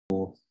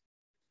for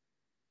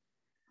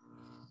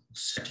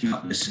setting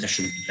up this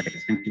session today.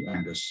 Thank you,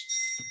 Angus.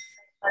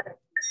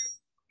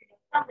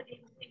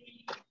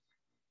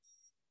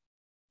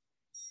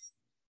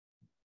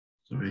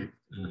 Sorry,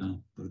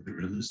 got to get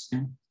rid of this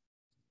thing.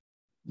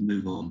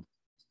 Move on.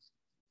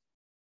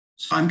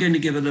 So I'm going to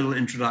give a little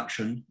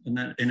introduction, and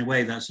then in a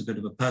way that's a bit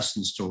of a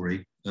personal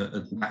story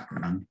at the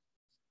background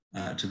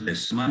to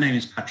this. So my name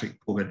is Patrick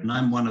Corbett, and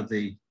I'm one of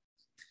the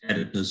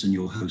editors and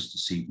your host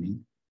this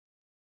evening.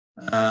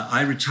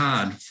 I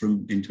retired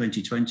in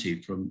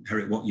 2020 from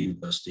Heriot-Watt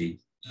University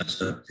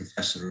as a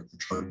professor of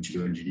petroleum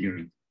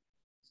geoengineering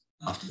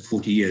after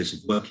 40 years of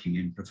working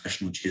in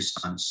professional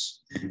geoscience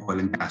in oil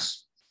and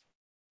gas.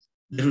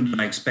 Little did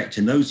I expect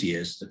in those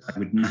years that I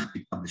would now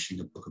be publishing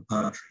a book of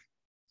poetry.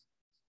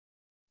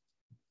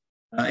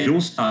 It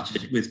all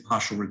started with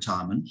partial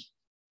retirement.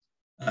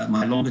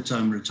 My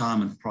longer-term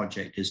retirement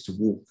project is to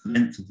walk the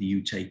length of the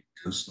Utah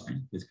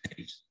coastline with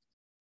Kate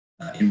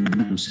in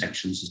random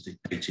sections as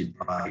dictated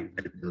by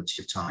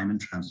availability of time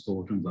and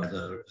transport and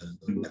weather,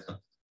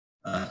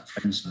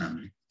 friends,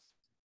 family.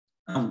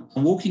 And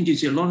walking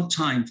gives you a lot of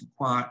time for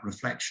quiet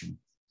reflection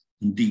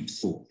and deep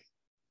thought.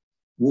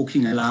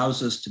 Walking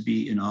allows us to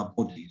be in our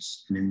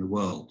bodies and in the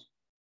world,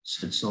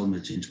 said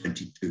Solnit in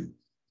 22.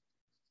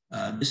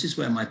 This is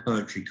where my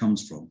poetry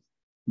comes from.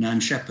 Nan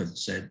Shepherd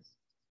said,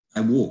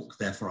 "I walk,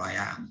 therefore I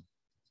am."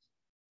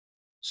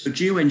 So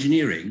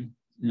geoengineering,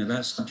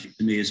 that subject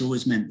to me has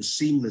always meant the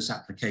seamless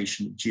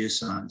application of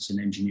geoscience and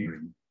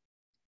engineering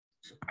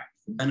for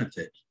the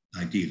benefit,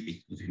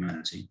 ideally, of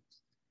humanity.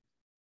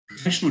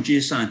 Professional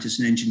geoscientists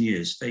and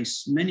engineers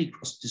face many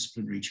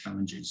cross-disciplinary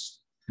challenges,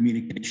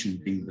 communication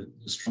being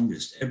the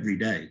strongest every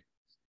day.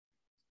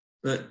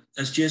 But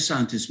as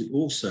geoscientists, we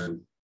also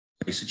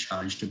face a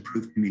challenge to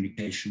improve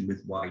communication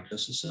with wider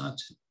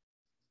society.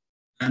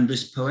 And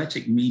this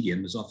poetic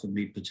medium has offered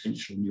me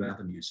potential new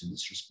avenues in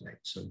this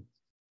respect. So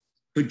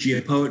could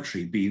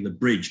geopoetry be the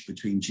bridge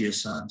between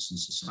geoscience and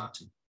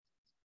society?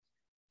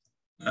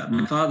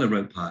 My father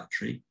wrote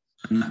poetry,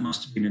 and that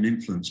must have been an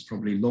influence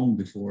probably long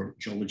before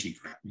geology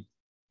grabbed me.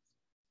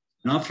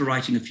 And after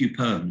writing a few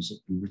poems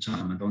in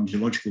retirement on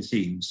geological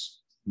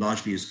themes,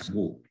 largely as I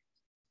walked,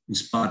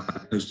 inspired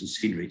by coastal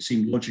scenery, it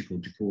seemed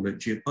logical to call it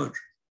geopoetry.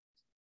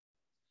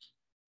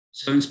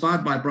 So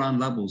inspired by Brian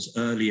Lovell's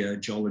earlier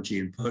geology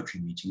and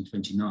poetry meeting,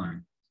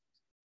 29,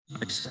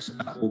 I set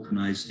about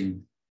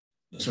organizing,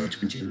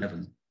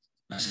 2011,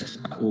 I set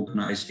about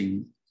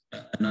organizing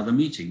another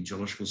meeting,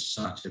 Geological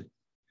Society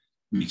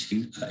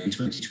meeting in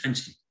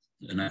 2020,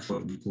 and I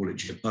thought we'd call it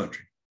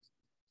geopoetry.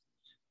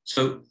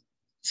 So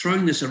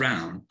throwing this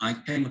around, I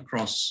came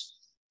across,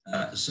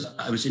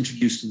 I was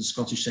introduced to the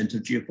Scottish Centre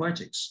of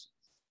Geopoetics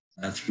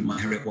through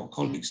my Heriot-Watt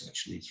colleagues,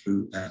 actually,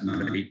 through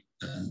Mary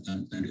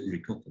and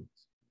Ulrich Koppel.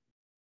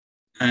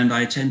 And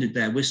I attended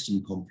their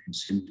Wisdom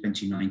conference in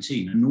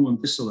 2019, and Norman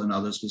Bissell and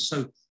others were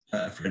so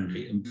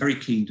friendly and very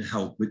keen to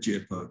help with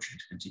geopoetry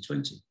in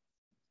 2020.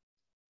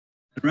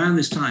 Around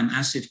this time,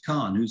 Asif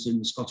Khan, who's in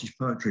the Scottish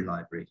Poetry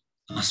Library,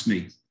 asked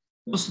me,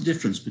 "What's the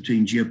difference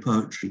between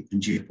geopoetry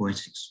and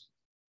geopoetics?"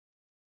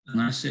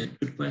 And I said,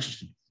 "Good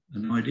question, I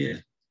have no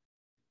idea."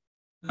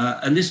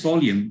 And this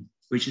volume,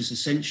 which is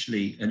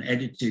essentially an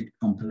edited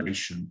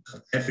compilation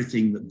of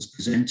everything that was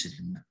presented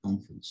in that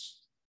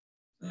conference,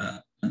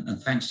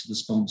 and thanks to the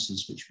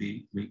sponsors, which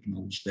we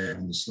acknowledged there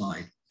on the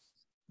slide,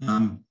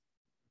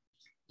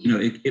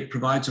 it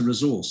provides a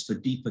resource for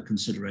deeper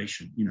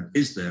consideration.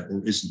 Is there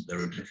or isn't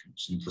there a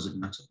difference, and does it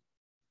matter?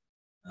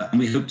 And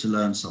we hope to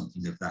learn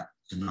something of that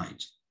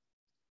tonight.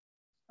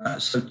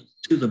 So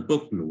to the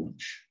book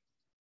launch,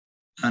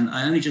 and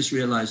I only just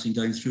realized in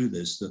going through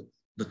this that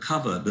the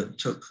cover that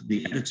took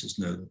the editor's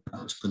note,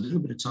 it took a little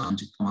bit of time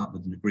to come up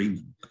with an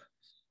agreement.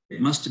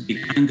 It must have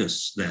been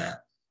Angus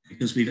there,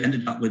 because we've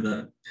ended up with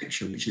a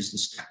picture which is the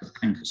stack of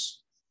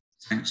Angus,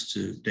 thanks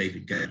to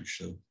David Gage.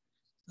 So,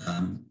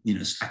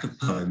 stack of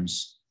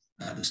poems,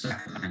 the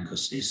stack of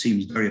Angus, it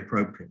seems very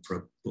appropriate for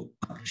a book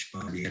published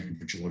by the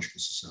Edinburgh Geological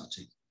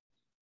Society,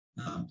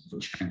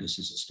 which Angus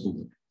is a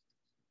stalwart.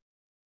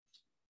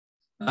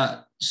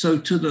 So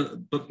to the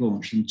book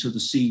launch and to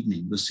this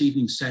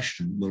evening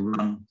session will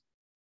run,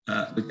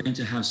 we're going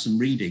to have some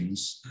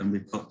readings, and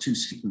we've got two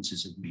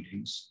sequences of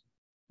readings.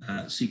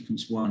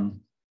 Sequence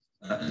one,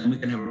 and we're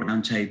going to have a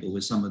round table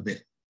with some of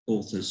the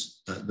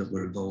authors that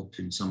were involved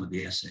in some of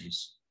the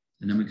essays.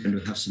 And then we're going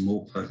to have some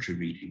more poetry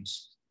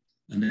readings.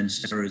 And then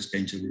Sarah is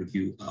going to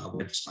review our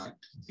website,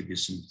 give you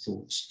some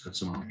thoughts,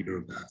 some idea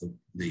about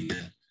the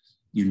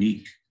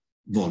unique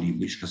volume,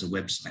 which has a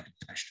website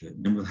attached to it.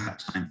 And then we'll have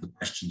time for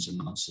questions and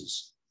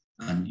answers.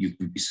 And you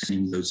can be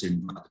sending those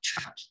in by the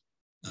chat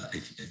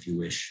if you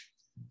wish.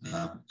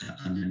 And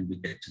then we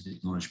get to the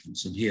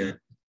acknowledgements. And here,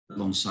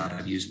 alongside,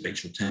 I've used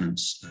Rachel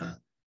Tennant's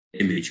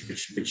image,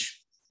 which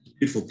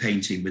beautiful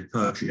painting with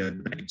poetry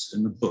overlays.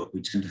 In the book,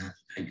 we tend to have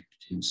to paint it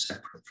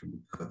separate from the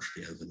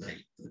poetry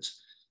overlay. But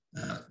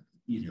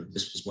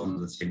this was one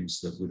of the things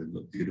that would have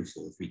looked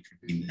beautiful if we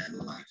could be there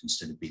live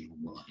instead of being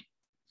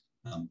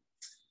online.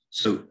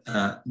 So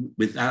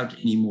without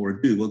any more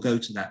ado, we'll go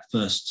to that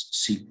first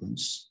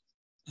sequence.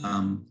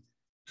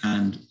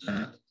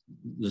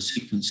 The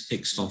sequence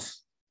kicks off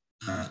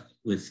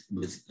with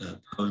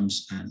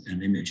poems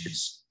and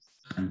images.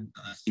 And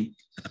I think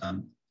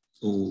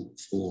all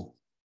four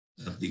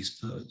of these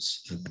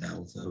poets are there,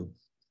 although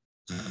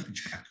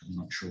Jack, I'm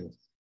not sure,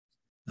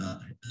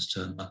 has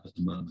turned up at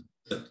the moment.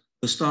 But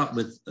we'll start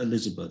with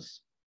Elizabeth.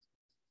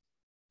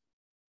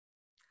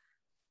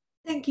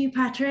 Thank you,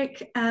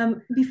 Patrick.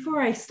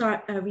 Before I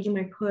start reading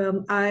my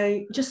poem,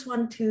 I just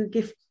want to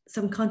give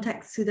some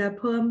context to the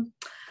poem.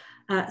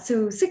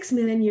 So 6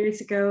 million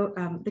years ago,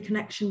 the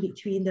connection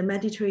between the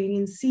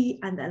Mediterranean Sea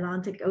and the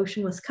Atlantic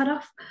Ocean was cut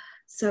off.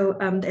 So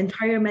the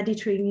entire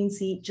Mediterranean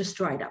Sea just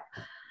dried up,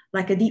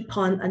 like a deep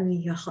pond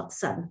underneath a hot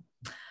sun.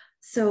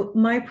 So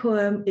my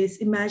poem is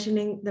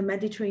imagining the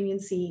Mediterranean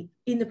Sea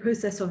in the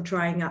process of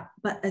drying up,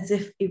 but as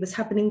if it was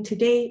happening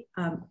today,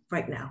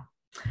 right now.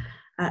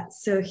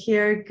 So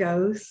here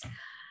goes.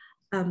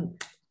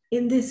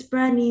 In this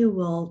brand new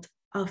world,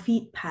 our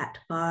feet pat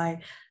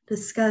by the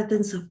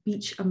skeletons of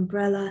beach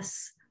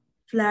umbrellas,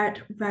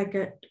 flared,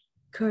 ragged,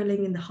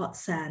 curling in the hot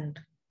sand.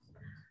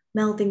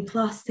 Melting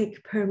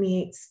plastic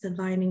permeates the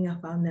lining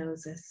of our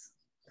noses.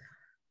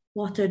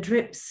 Water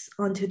drips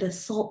onto the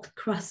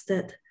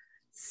salt-crusted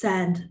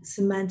sand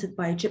cemented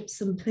by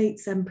gypsum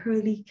plates and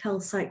pearly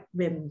calcite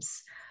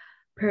rims,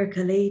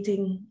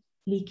 percolating,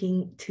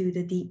 leaking to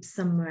the deep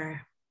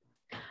somewhere.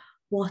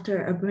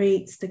 Water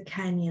abrades the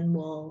canyon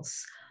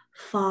walls,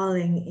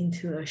 falling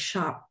into a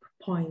sharp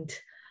point,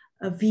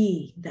 a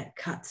V that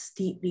cuts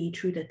deeply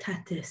through the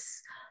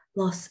Tethys,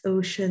 lost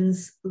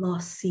oceans,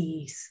 lost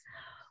seas.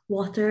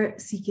 Water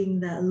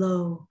seeking that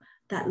low,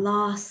 that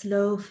last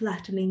slow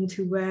flattening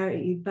to where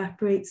it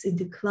evaporates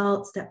into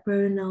clouds that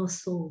burn our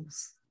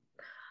souls.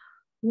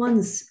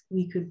 Once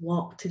we could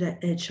walk to the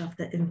edge of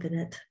the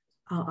infinite,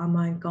 our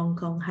Aman Gong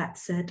Gong had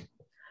said,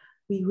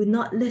 we would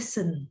not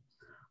listen,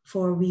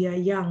 for we are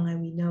young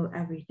and we know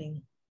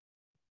everything.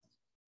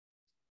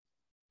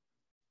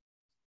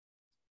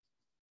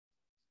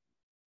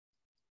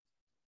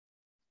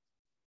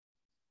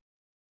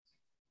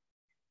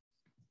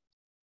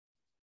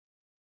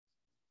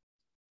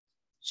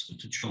 So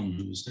to John,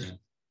 who was there.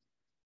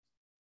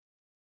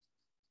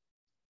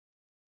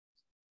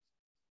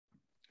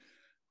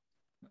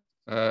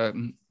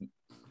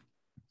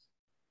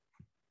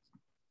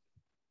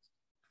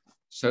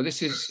 So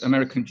this is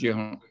American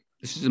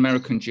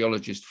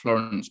geologist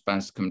Florence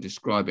Bascom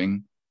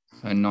describing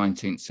her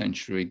 19th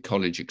century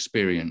college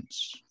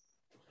experience.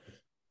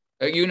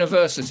 At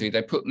university,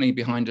 they put me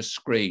behind a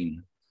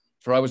screen,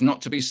 for I was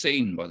not to be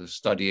seen by the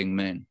studying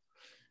men.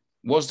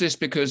 Was this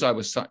because I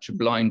was such a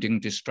blinding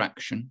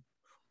distraction,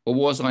 or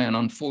was I an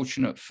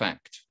unfortunate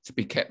fact to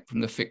be kept from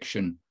the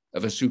fiction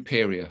of a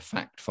superior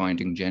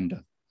fact-finding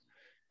gender?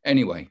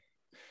 Anyway,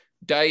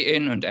 day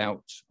in and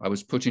out, I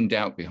was put in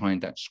doubt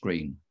behind that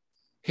screen,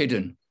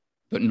 hidden,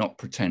 but not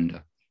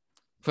pretender.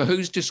 For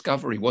whose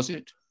discovery was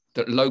it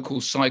that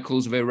local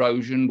cycles of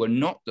erosion were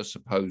not the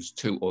supposed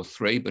 2 or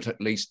 3, but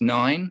at least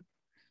 9?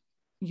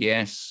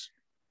 Yes,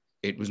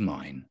 it was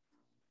mine,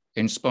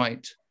 in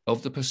spite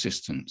of the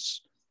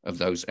persistence of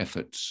those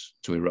efforts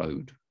to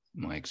erode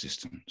my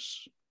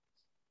existence.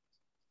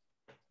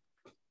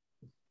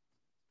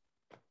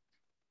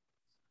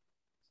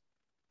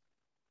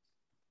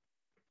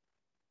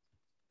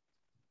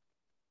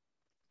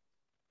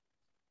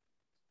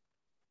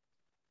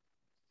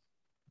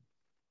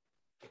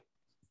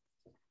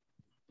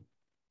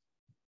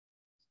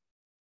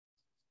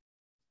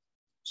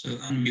 So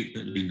unmute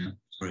Lena,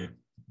 sorry.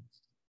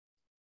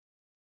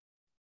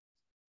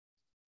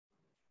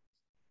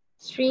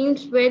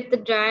 Streams with the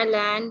dry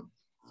land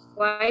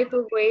wipe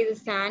away the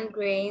sand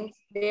grains,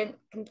 then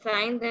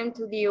consign them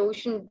to the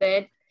ocean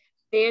bed.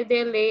 There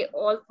they lay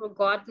all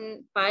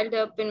forgotten, piled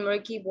up in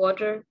murky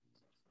water.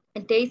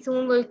 A day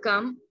soon will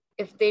come,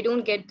 if they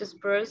don't get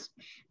dispersed,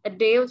 a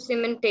day of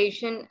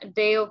cementation, a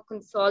day of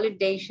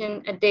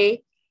consolidation, a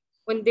day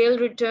when they'll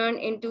return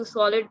into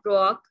solid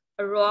rock.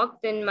 A rock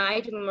then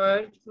might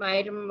emerge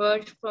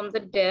from the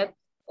depth,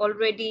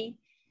 already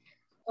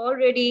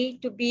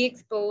to be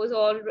exposed,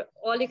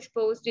 all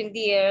exposed in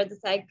the air. The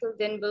cycle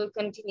then will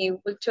continue.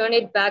 We'll turn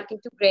it back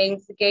into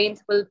grains. The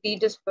grains will be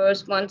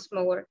dispersed once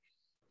more,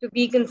 to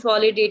be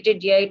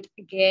consolidated yet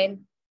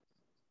again,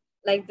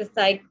 like the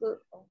cycle.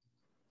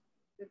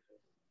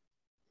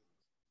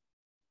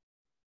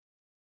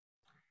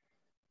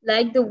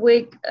 Like the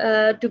wig,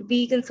 to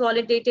be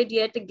consolidated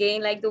yet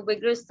again, like the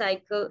vigorous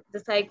cycle, the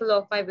cycle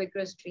of my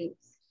vigorous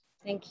dreams.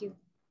 Thank you.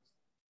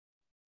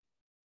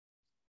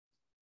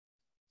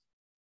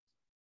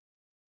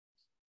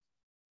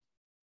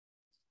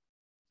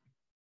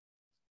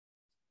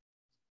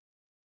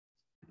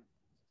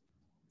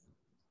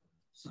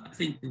 So I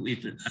think that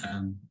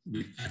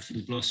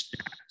we've lost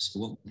Jack. So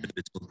what we'll do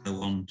is we'll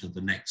go on to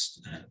the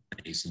next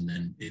phase, and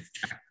then if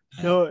Jack.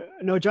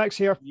 No, Jack's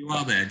here. You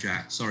are there,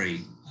 Jack.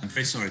 Sorry, I'm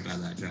very sorry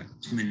about that, Jack.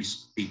 Too many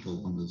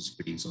people on the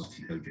screens. Off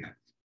you go, Jack.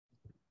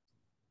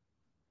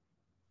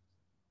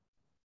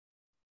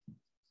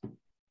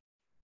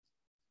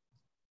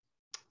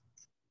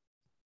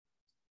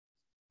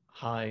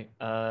 Hi.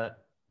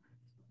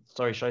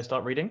 Sorry, should I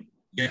start reading?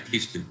 Yeah,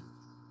 please do.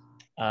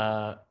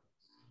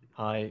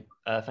 Hi.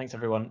 Thanks,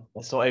 everyone.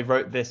 So I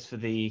wrote this for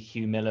the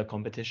Hugh Miller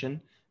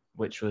competition,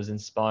 which was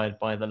inspired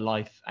by the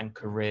life and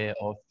career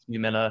of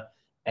Hugh Miller,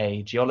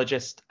 a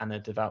geologist and a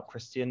devout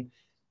Christian,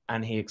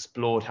 and he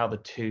explored how the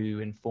two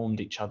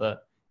informed each other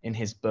in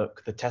his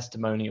book, The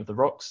Testimony of the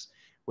Rocks,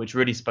 which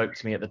really spoke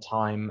to me at the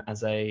time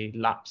as a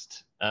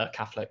lapsed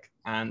Catholic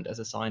and as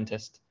a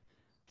scientist.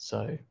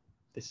 So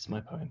this is my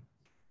poem.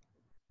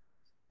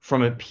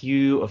 From a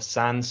pew of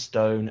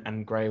sandstone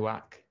and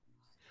greywacke,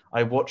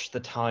 I watched the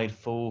tide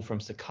fall from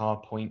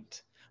Sakar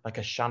Point like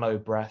a shallow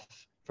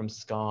breath from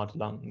scarred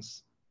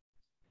lungs.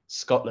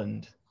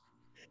 Scotland,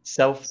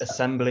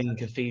 self-assembling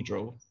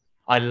cathedral,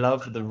 I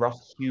love the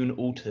rough-hewn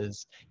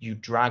altars you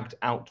dragged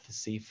out the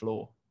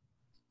seafloor.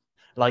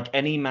 Like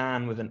any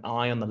man with an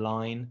eye on the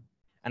line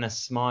and a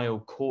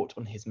smile caught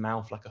on his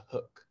mouth like a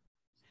hook,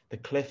 the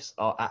cliffs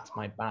are at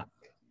my back,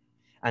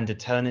 and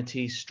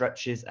eternity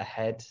stretches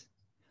ahead,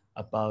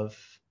 above,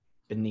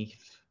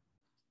 beneath.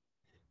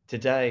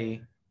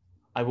 Today,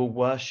 I will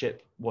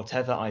worship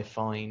whatever I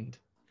find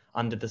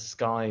under the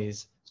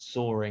sky's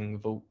soaring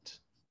vault.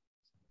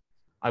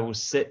 I will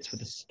sit with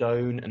the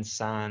stone and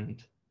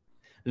sand,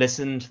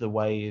 listen to the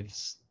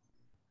waves,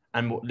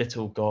 and what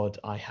little God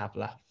I have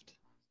left.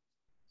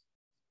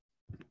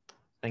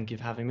 Thank you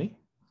for having me.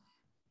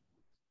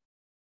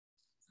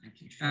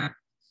 Thank you, Jack.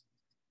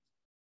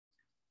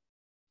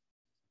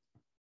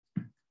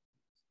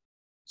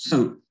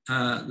 So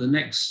the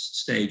next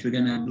stage, we're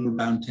going to have a little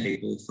round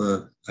table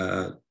for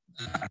half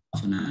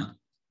an hour.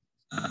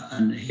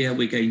 And here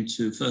we're going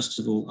to, first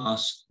of all,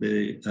 ask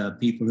the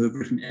people who have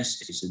written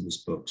essays in this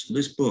book. So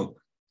this book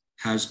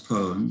has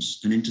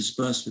poems, and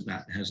interspersed with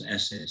that has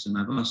essays. And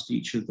I've asked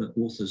each of the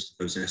authors of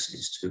those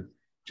essays to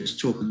just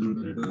talk a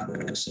little bit about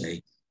their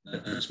essay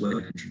as well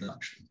as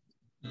introduction.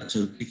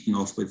 So kicking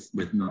off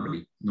with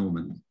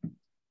Norman.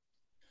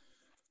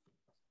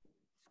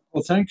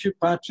 Well, thank you,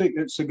 Patrick.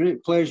 It's a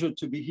great pleasure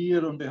to be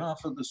here on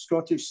behalf of the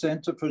Scottish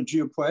Centre for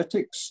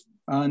Geopoetics.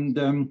 And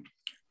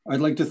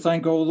I'd like to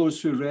thank all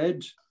those who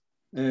read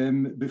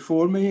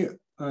before me.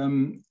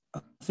 I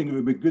think it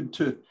would be good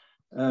to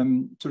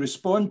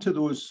respond to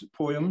those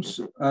poems.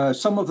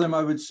 Some of them,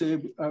 I would say,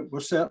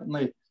 were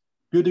certainly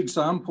good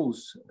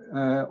examples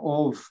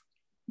of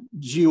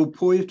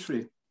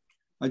geopoetry.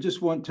 I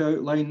just want to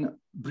outline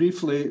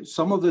briefly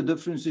some of the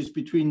differences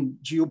between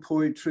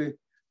geopoetry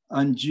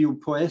and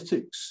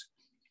geopoetics,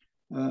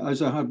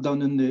 as I have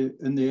done in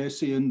the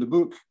essay in the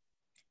book.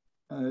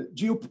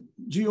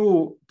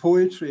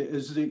 Geopoetry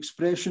is the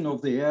expression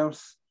of the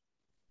earth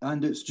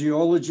and its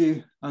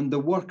geology and the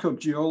work of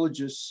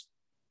geologists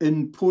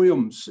in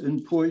poems,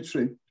 in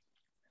poetry.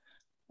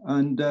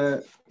 And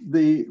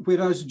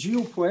whereas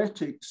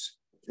geopoetics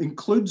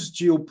includes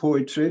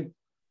geopoetry,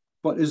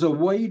 but is a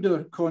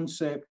wider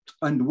concept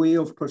and way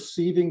of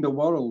perceiving the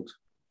world.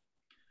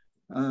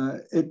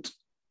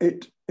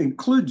 It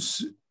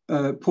includes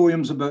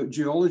poems about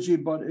geology,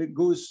 but it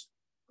goes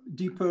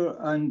deeper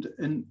and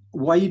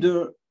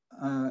wider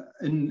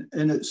in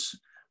its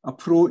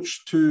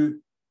approach to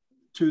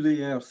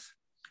the earth.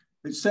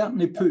 It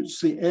certainly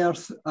puts the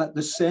earth at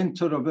the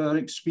center of our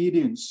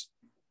experience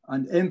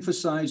and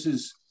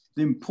emphasizes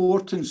the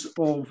importance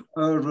of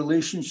our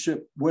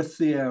relationship with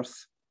the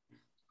earth.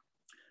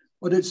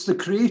 But it's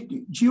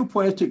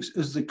geopoetics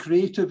is the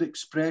creative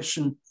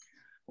expression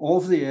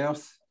of the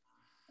earth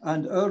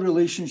and our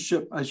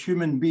relationship as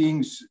human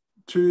beings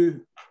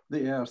to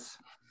the earth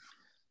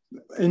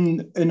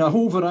in a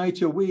whole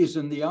variety of ways,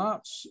 in the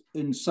arts,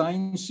 in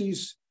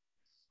sciences,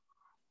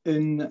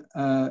 in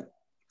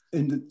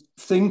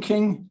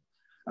thinking,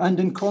 and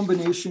in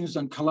combinations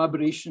and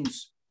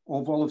collaborations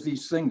of all of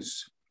these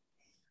things.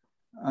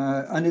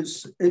 And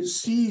it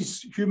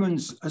sees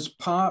humans as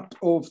part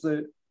of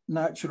the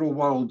natural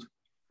world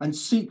and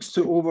seeks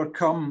to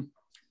overcome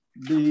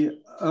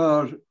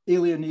our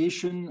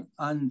alienation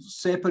and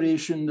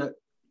separation that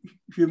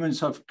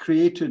humans have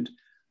created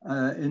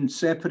in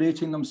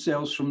separating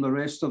themselves from the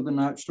rest of the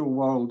natural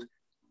world.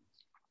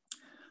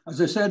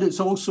 As I said, it's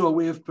also a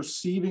way of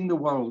perceiving the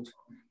world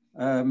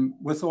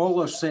with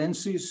all our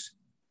senses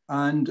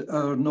and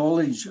our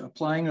knowledge,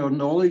 applying our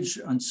knowledge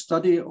and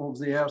study of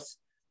the earth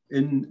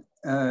in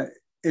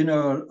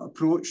our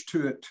approach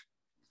to it.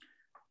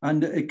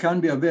 And it can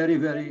be a very,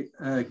 very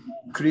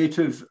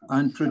creative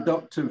and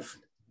productive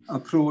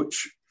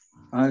approach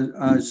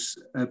as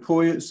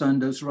poets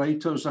and as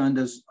writers and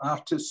as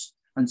artists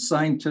and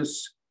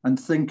scientists and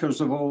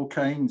thinkers of all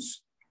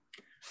kinds.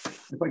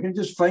 If I can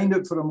just find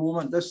it for a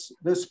moment,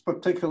 this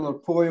particular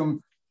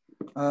poem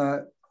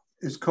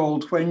is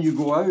called When You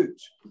Go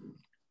Out.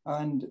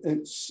 And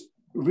it's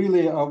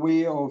really a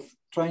way of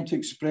trying to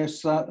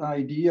express that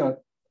idea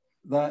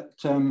that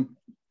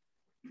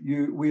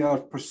we are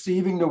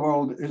perceiving the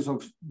world is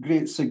of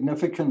great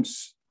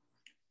significance.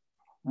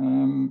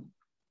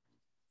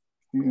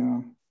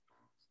 Yeah.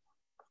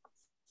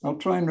 I'll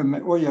try and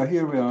remember. Oh yeah,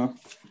 here we are.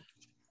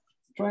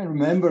 Try and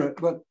remember it,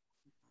 but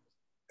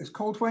it's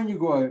called When You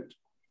Go Out.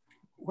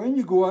 when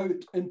you go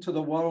out into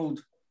the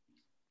world,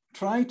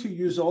 try to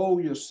use all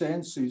your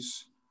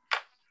senses.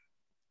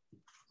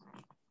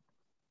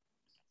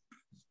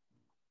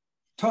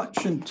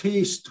 Touch and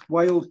taste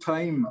wild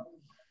thyme,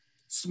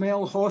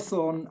 smell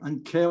hawthorn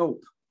and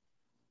kelp.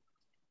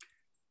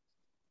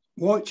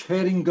 Watch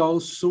herring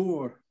gulls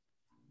soar,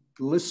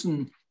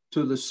 listen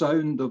to the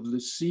sound of the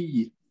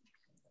sea.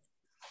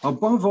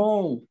 Above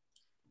all,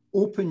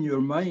 open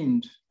your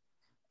mind,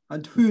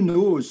 and who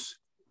knows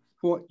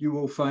what you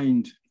will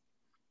find.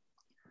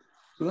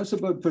 So that's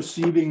about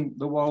perceiving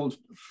the world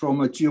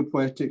from a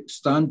geopoetic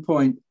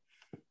standpoint.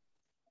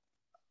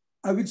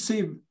 I would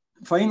say,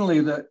 finally,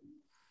 that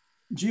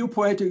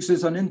geopoetics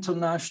is an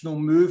international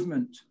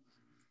movement.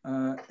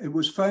 It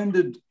was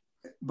founded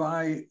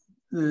by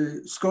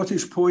the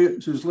Scottish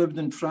poet who's lived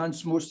in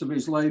France most of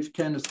his life,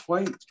 Kenneth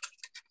White.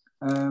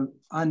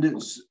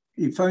 And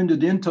he founded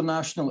the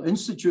International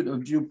Institute of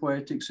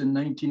Geopoetics in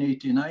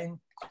 1989.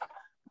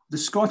 The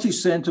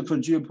Scottish Centre for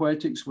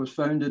Geopoetics was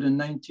founded in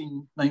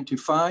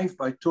 1995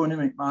 by Tony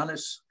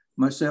McManus,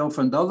 myself,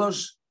 and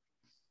others.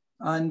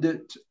 And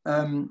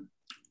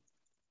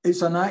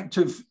it's an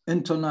active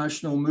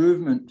international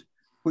movement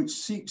which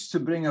seeks to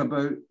bring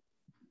about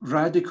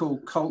radical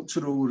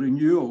cultural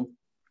renewal.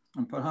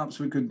 And perhaps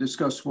we could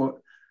discuss what,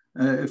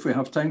 if we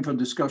have time for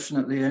discussion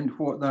at the end,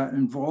 what that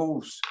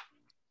involves.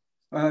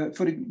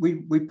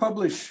 We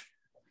publish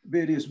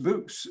various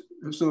books.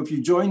 So if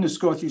you join the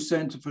Scottish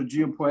Centre for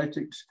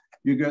Geopoetics,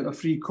 you get a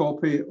free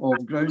copy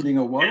of Grounding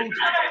a World.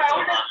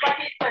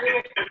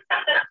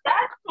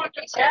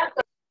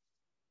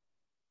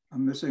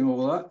 I'm missing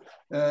all that.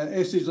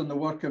 Essays on the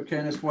work of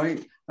Kenneth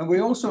White. And we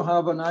also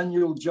have an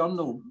annual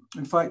journal.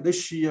 In fact,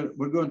 this year,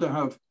 we're going to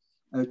have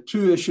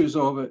 2 issues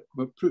of it.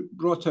 We've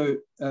brought out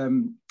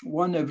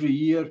one every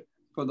year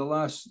for the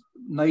last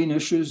 9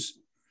 issues.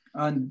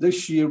 And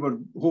this year, we're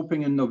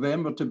hoping in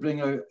November to bring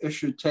out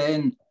issue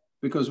 10,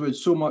 because we had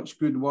so much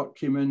good work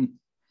came in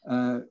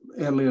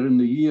earlier in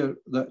the year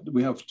that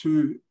we have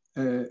 2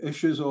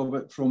 issues of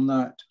it from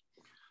that.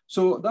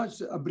 So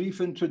that's a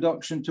brief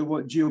introduction to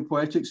what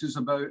geopoetics is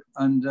about.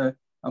 And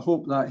I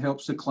hope that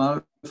helps to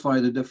clarify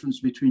the difference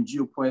between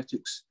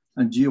geopoetics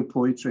and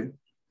geopoetry.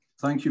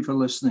 Thank you for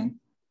listening.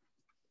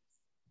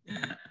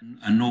 Yeah,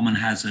 and Norman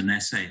has an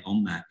essay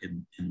on that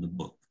in the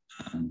book.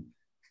 And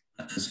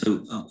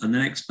the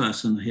next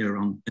person here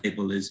on the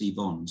table is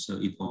Yvonne. So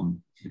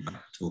Yvonne, if you'd like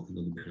to talk a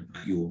little bit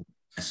about your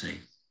essay.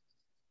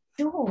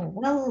 Sure.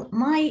 Well,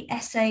 my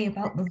essay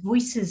about the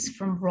voices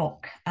from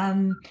rock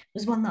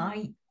was one that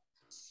I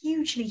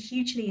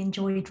hugely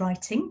enjoyed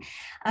writing.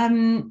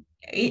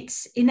 It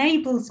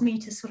enables me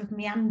to sort of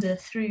meander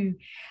through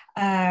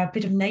a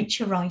bit of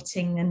nature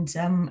writing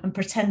and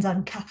pretend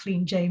I'm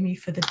Kathleen Jamie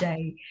for the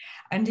day.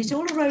 And it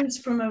all arose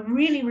from a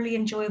really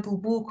enjoyable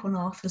walk on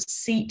Arthur's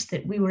Seat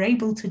that we were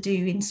able to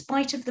do in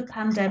spite of the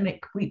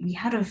pandemic. We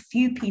had a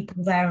few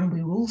people there and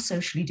we were all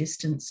socially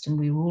distanced and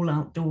we were all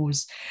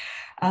outdoors.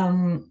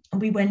 And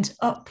we went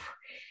up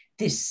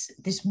this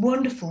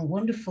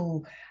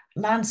wonderful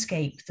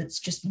landscape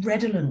that's just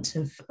redolent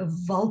of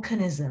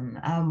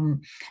volcanism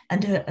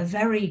and a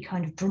very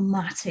kind of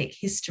dramatic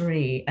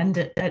history. And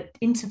at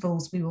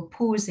intervals, we were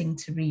pausing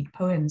to read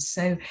poems.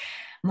 So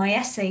my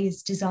essay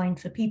is designed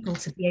for people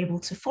to be able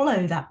to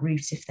follow that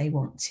route if they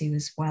want to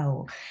as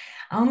well.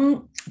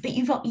 But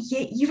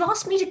you've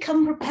asked me to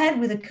come prepared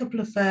with a couple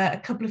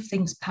of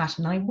things, Pat,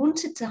 and I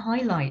wanted to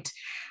highlight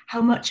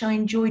how much I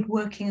enjoyed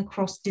working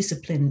across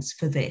disciplines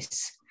for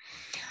this.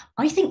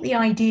 I think the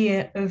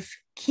idea of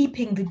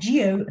keeping the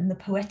geo and the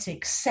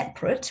poetics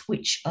separate,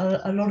 which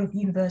a lot of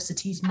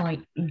universities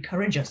might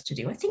encourage us to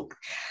do, I think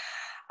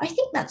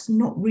that's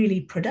not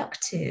really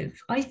productive.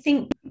 I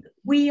think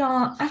we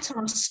are at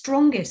our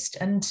strongest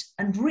and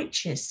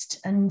richest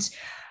and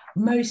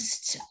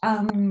most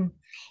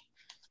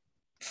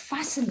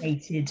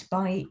fascinated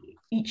by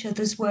each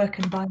other's work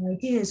and by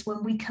ideas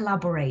when we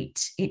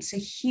collaborate. It's a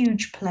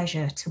huge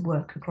pleasure to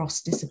work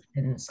across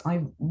disciplines.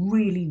 I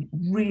really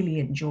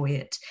enjoy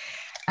it.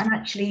 And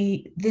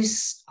actually,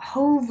 this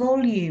whole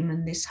volume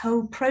and this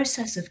whole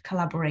process of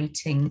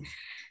collaborating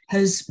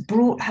has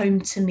brought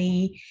home to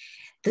me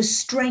the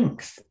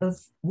strength of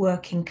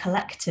working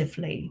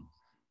collectively.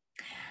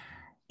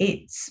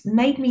 It's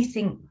made me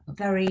think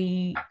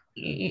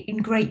in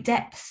great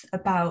depth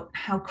about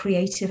how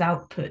creative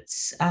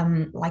outputs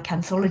like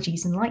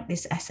anthologies and like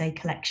this essay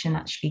collection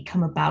actually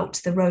come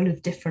about, the role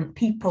of different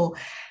people,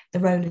 the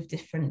role of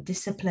different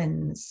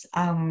disciplines.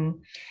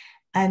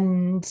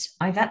 And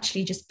I've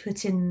actually just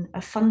put in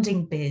a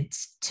funding bid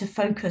to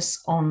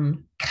focus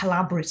on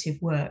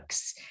collaborative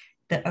works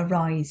that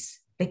arise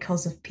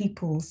because of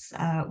people's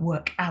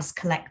work as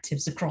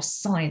collectives across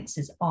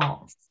sciences,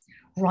 arts,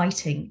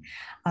 writing,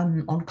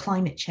 on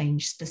climate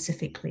change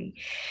specifically.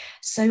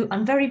 So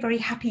I'm very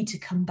happy to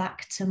come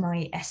back to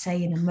my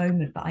essay in a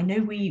moment, but I know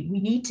we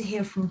need to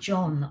hear from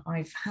John.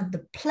 I've had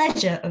the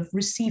pleasure of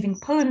receiving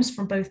poems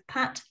from both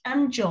Pat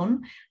and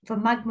John for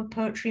Magma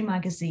Poetry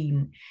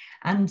magazine,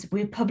 and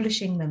we're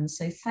publishing them,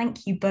 so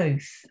thank you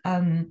both.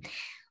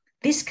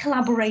 This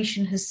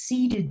collaboration has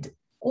seeded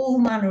all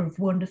manner of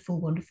wonderful,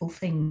 wonderful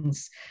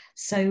things.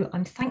 So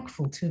I'm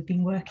thankful to have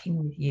been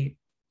working with you.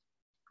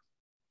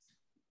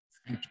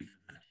 Thank you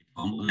for that,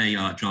 Yvonne. Well, there you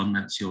are, John,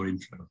 that's your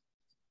intro.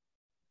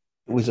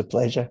 It was a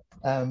pleasure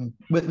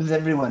with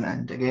everyone.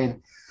 And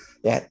again,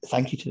 yeah,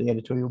 thank you to the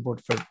editorial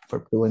board for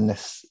pulling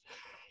this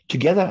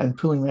together and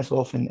pulling this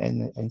off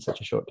in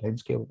such a short time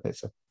scale.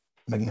 It's a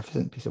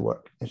magnificent piece of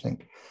work, I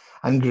think,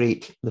 and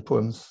great. The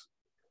poems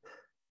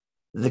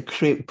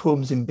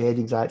embed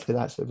exactly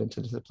that sort of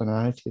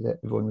interdisciplinarity that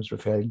everyone was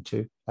referring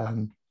to.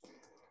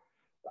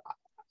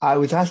 I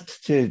was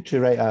asked to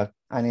write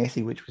an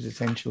essay which was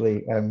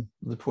essentially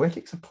the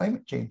poetics of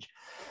climate change,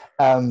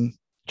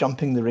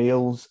 jumping the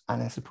rails,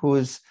 and I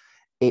suppose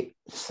it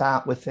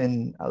sat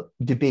within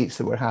debates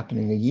that were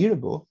happening a year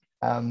ago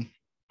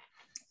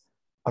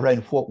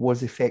around what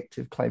was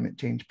effective climate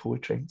change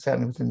poetry,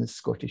 certainly within the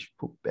Scottish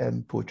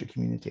poetry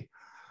community.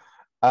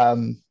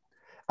 And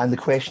the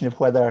question of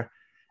whether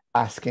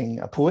asking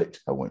a poet,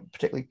 I won't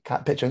particularly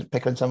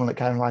pick on someone like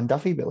Caroline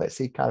Duffy, but let's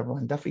say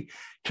Caroline Duffy,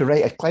 to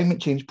write a climate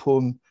change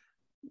poem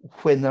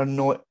when they're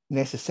not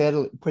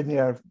necessarily, when they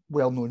are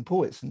well-known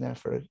poets and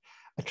therefore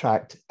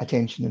attract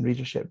attention and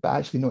readership, but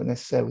actually not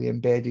necessarily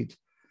embedded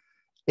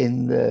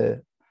in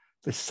the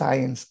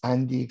science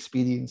and the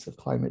experience of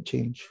climate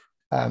change.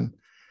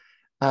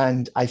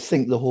 And I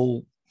think the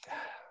whole,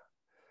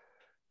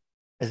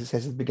 as it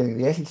says at the beginning of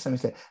the essay to some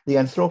extent, the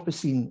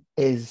Anthropocene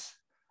is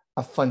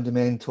a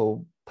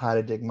fundamental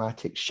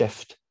paradigmatic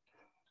shift,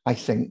 I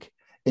think,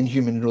 in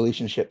human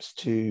relationships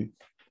to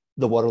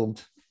the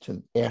world,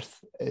 to Earth,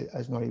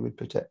 as Norrie would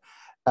put it.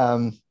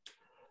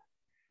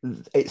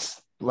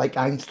 It's like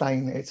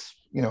Einstein. It's,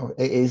 you know,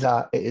 it is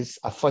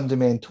a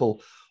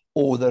fundamental.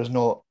 Oh, there's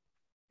not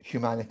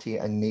humanity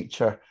and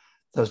nature.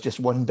 There's just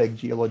one big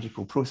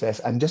geological process,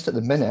 and just at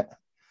the minute,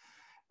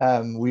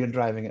 we are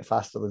driving it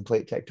faster than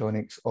plate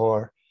tectonics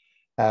or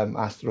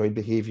asteroid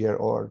behavior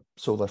or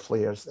solar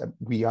flares.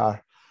 We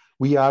are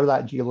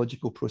that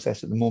geological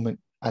process at the moment,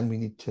 and we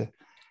need to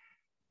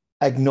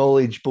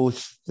acknowledge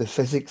both the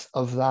physics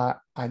of that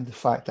and the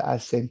fact that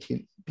as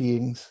sentient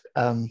beings,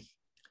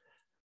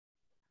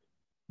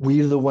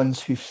 we're the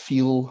ones who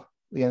feel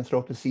the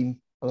Anthropocene.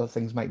 Other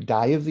things might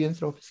die of the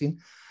Anthropocene,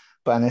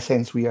 but in a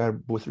sense, we are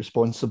both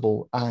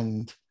responsible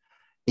and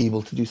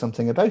able to do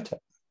something about it.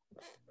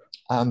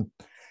 And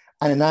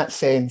in that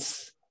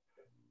sense,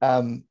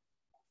 I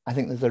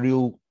think there's a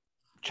real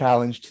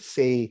challenge to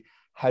say,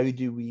 how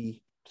do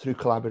we, through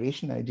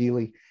collaboration,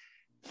 ideally,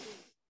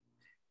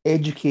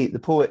 educate the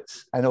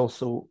poets and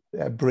also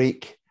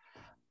break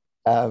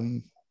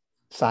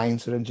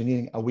science or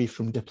engineering away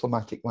from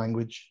diplomatic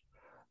language.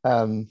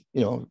 You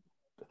know,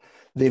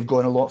 they've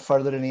gone a lot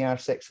further in the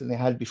R6 than they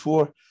had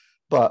before,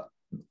 but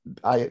the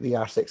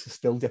R6 is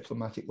still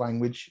diplomatic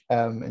language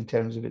in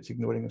terms of its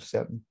ignoring of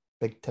certain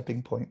big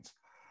tipping points.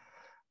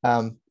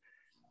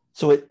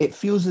 So it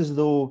feels as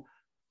though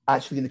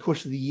actually in the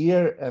course of the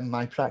year in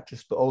my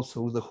practice, but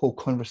also the whole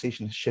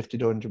conversation has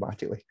shifted on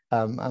dramatically.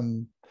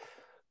 I'm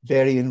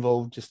very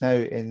involved just now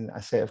in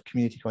a set of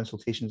community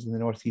consultations in the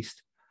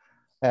Northeast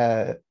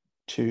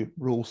to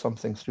roll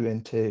something through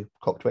into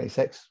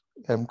COP26,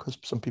 because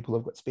some people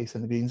have got space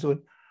in the green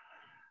zone.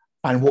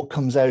 And what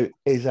comes out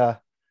is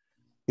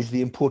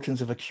the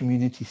importance of a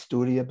community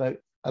story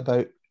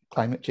about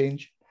climate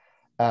change.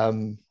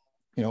 You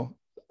know,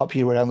 up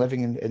here where I'm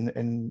living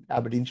in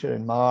Aberdeenshire,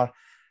 in Mar,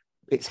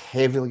 it's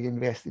heavily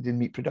invested in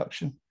meat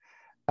production.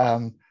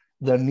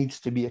 There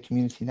needs to be a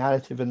community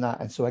narrative in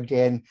that. And so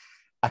again,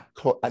 an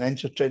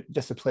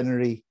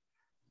interdisciplinary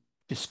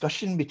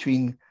discussion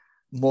between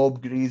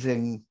mob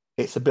grazing,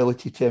 its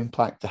ability to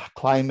impact the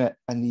climate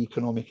and the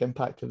economic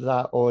impact of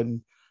that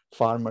on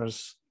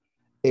farmers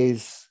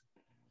is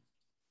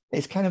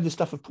kind of the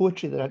stuff of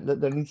poetry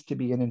that there needs to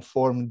be an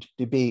informed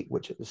debate,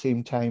 which at the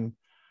same time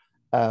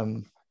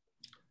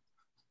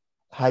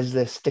has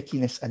the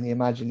stickiness and the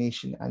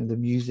imagination and the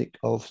music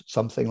of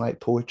something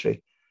like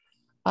poetry,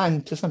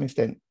 and to some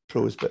extent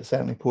prose, but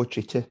certainly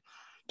poetry, to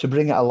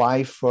bring it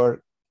alive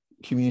for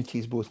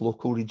communities, both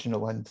local,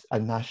 regional, and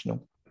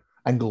national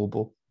and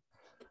global.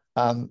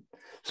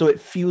 So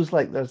it feels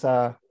like there's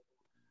a,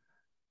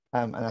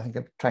 and I think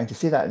I'm trying to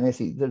say that in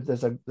essay,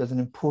 there's an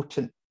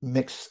important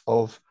mix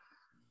of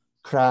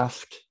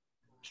craft,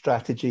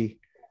 strategy,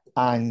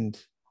 and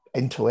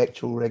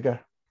intellectual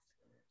rigor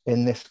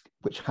in this,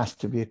 which has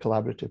to be a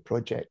collaborative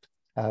project.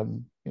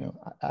 You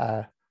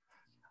know,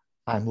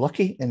 I'm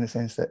lucky in the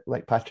sense that,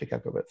 like Patrick,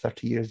 I've got about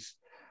 30 years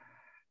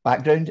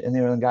background in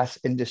the oil and gas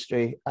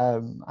industry,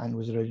 and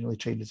was originally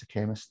trained as a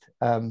chemist.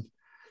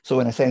 So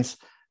in a sense,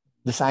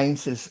 the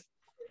science is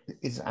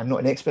I'm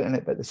not an expert in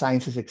it, but the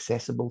science is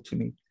accessible to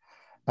me.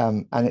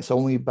 And it's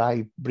only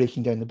by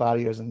breaking down the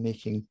barriers and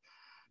making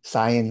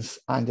science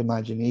and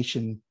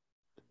imagination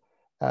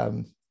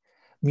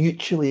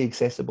mutually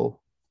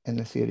accessible in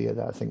this area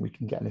that I think we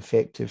can get an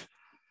effective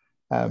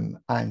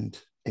and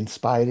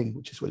inspiring,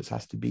 which is what it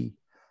has to be,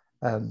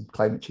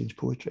 climate change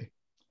poetry.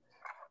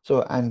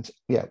 So, and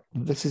yeah,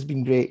 this has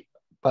been great,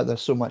 but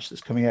there's so much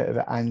that's coming out of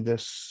it, and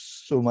there's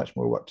so much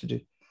more work to do.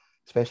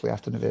 especially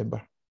after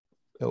November.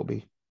 It'll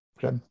be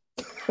grim.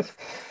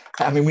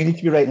 I mean, we need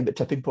to be writing about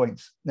tipping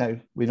points now.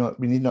 We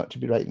need not to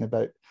be writing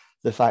about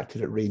the fact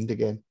that it rained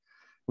again.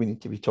 We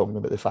need to be talking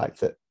about the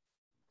fact that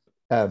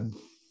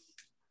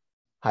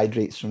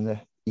hydrates from the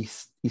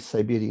East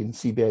Siberian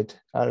seabed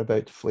are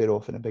about to flare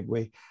off in a big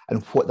way,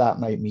 and what that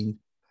might mean.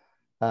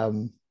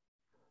 And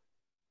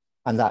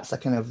that's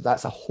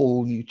a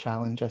whole new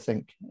challenge, I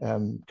think,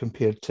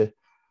 compared to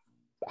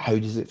how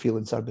does it feel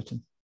in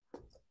Surbiton.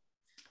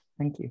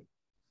 Thank you.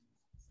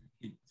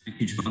 Thank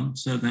you, John.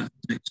 So that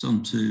takes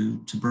on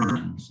to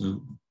Brian.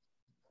 So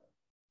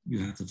you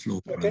have the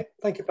floor. Brian. Okay,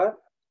 thank you, Pat.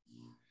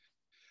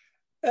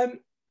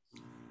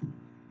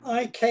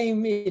 I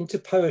came into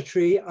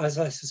poetry, as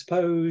I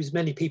suppose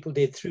many people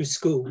did, through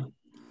school.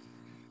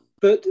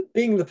 But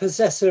being the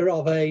possessor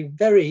of a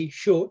very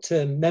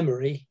short-term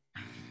memory,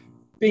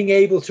 being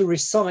able to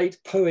recite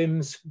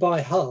poems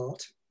by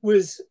heart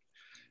was,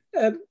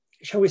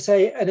 shall we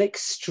say, an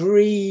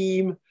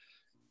extreme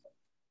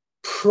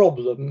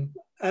problem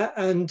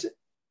and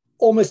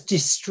almost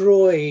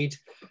destroyed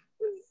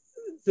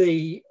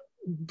the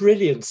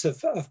brilliance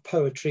of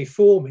poetry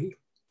for me.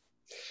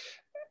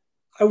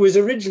 I was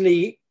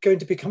originally going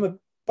to become a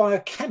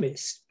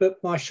biochemist,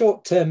 but my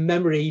short-term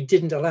memory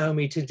didn't allow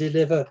me to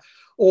deliver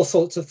all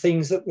sorts of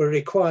things that were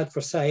required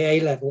for, say,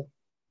 A-level.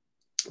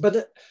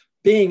 But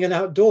being an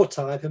outdoor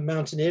type and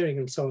mountaineering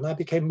and so on, I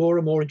became more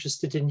and more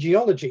interested in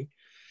geology.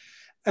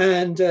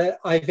 And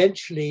I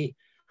eventually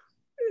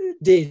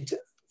did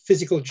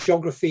physical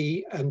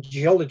geography and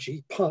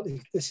geology.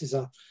 Partly, this is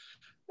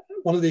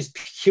one of these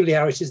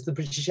peculiarities of the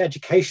British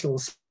educational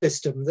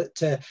system,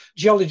 that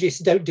geologists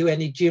don't do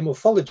any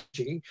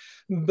geomorphology,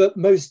 but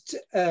most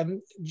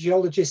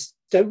geologists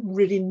don't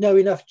really know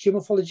enough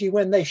geomorphology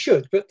when they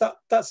should, but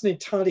that's an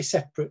entirely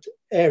separate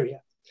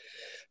area.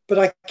 But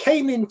I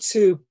came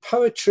into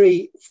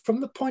poetry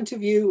from the point of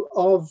view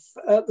of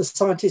the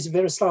scientist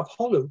Miroslav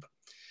Holub.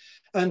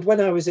 And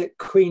when I was at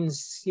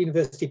Queen's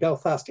University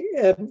Belfast,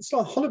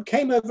 Holub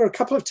came over a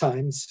couple of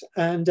times,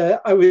 and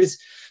I was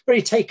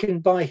very taken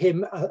by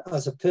him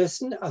as a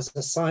person, as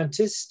a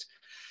scientist,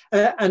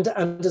 and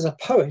as a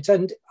poet.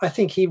 And I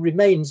think he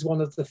remains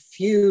one of the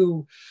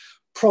few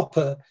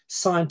proper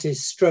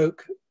scientist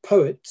stroke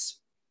poets.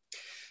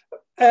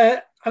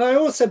 And I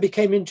also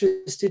became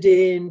interested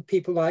in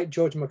people like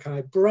George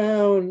Mackay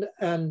Brown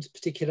and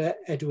particular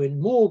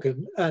Edwin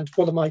Morgan. And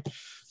one of my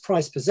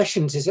prized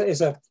possessions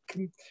is a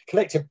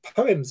collective of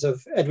poems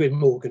of Edwin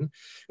Morgan.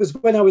 It was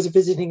when I was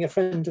visiting a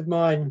friend of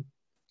mine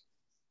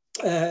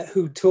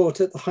who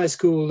taught at the High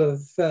School of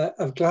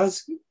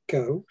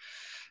Glasgow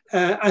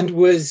and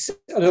was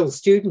an old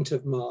student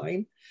of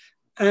mine.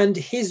 And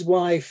his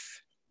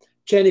wife,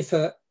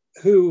 Jennifer,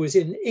 who was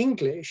in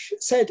English,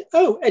 said,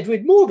 "Oh,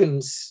 Edwin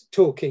Morgan's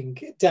talking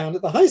down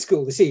at the high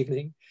school this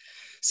evening."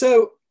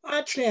 So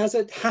actually, as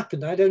it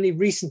happened, I'd only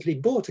recently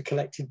bought a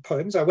collected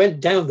poems. I went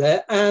down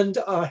there and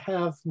I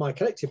have my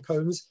collected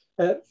poems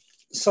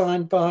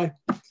signed by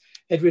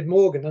Edwin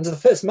Morgan. And the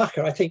first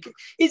Macker, I think,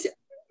 is,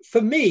 for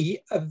me,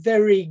 a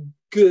very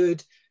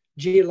good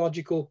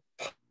geological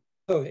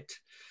poet.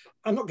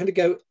 I'm not going to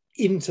go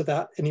into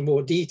that any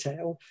more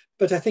detail,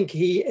 but I think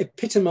he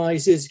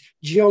epitomizes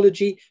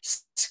geology,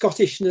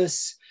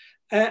 Scottishness,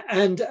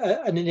 and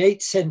an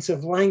innate sense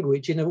of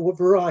language in a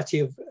variety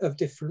of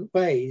different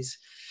ways.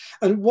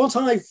 And what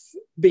I've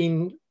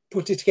been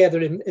putting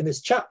together in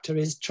this chapter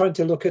is trying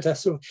to look at a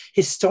sort of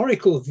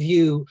historical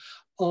view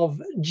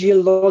of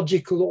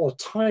geological or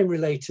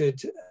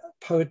time-related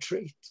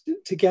poetry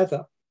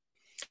together.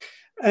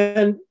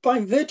 And by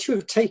virtue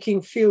of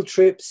taking field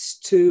trips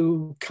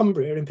to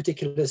Cumbria, in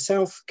particular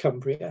South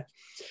Cumbria,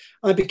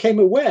 I became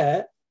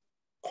aware,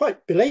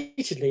 quite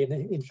belatedly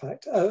in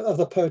fact, of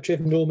the poetry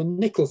of Norman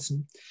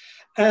Nicholson.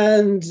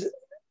 And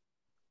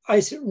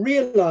I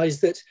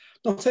realized that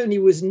not only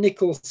was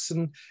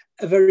Nicholson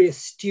a very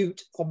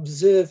astute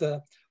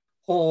observer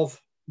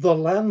of the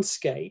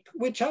landscape,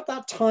 which at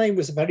that time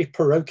was a very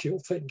parochial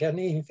thing. And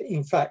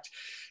in fact,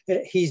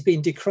 he's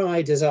been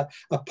decried as a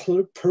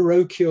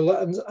parochial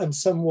and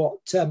somewhat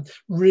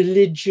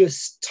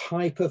religious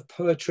type of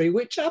poetry,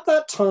 which at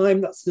that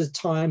time, that's the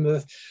time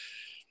of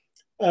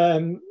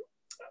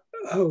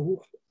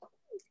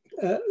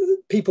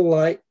people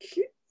like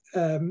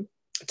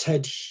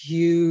Ted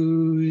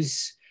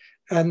Hughes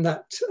and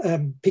that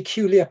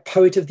peculiar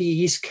poet of the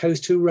East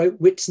Coast who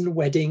wrote Whitsun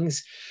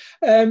Weddings.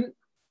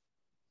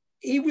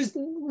 He was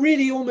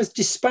really almost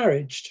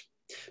disparaged.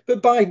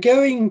 But by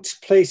going to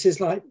places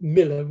like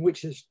Millom,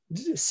 which is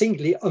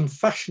singly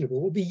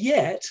unfashionable, but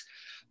yet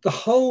the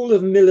whole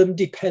of Millom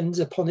depends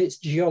upon its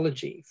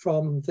geology,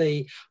 from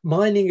the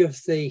mining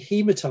of the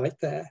hematite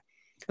there.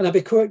 And I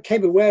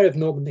became aware of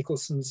Norman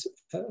Nicholson's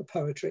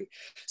poetry,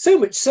 so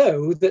much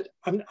so that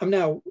I'm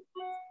now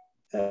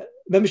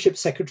membership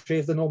secretary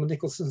of the Norman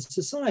Nicholson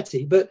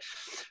Society. But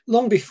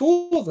long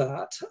before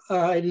that,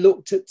 I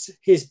looked at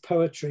his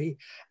poetry.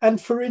 And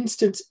for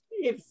instance,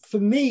 for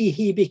me,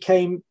 he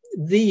became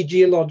the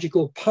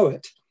geological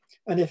poet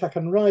And if I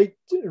can read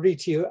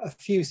to you a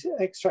few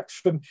extracts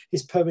from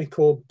his poem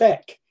called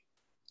Beck.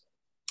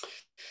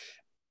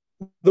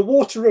 The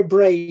water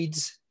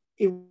abrades,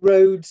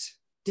 erodes,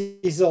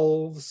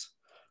 dissolves,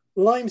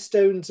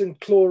 limestones and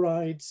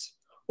chlorides,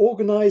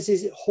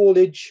 organizes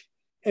haulage,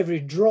 every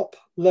drop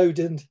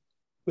loaded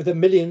with a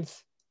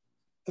millionth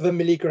of a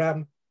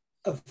milligram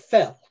of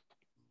fell.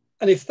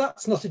 And if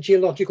that's not a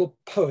geological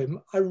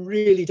poem, I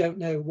really don't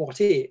know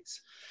what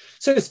is.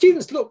 So the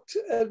students looked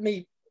at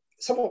me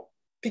somewhat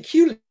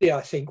peculiarly,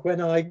 I think,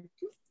 when I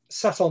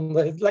sat on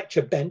the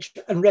lecture bench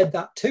and read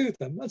that to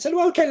them and said,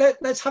 well, okay,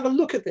 let's have a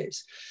look at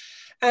this.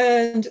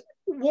 And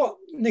what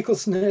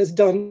Nicholson has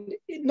done,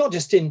 not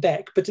just in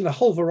Beck, but in a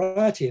whole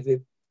variety of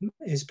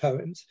his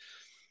poems,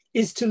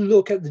 is to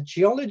look at the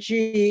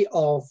geology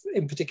of,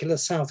 in particular,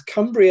 South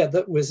Cumbria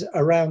that was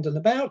around and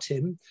about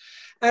him,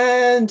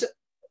 and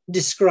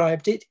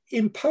described it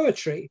in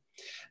poetry.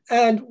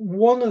 And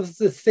one of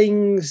the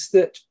things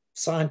that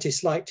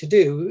scientists like to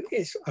do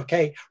is,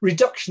 okay,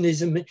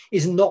 reductionism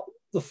is not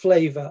the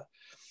flavor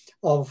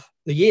of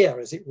the year,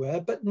 as it were,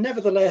 but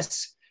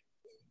nevertheless,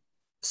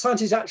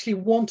 scientists actually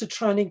want to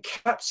try and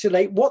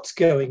encapsulate what's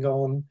going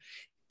on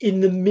in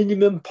the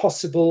minimum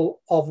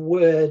possible of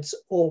words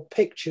or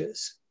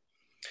pictures.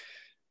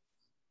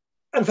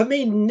 And for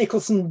me,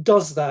 Nicholson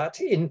does that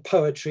in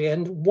poetry.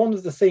 And one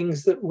of the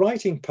things that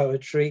writing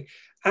poetry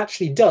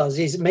actually does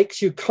is it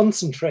makes you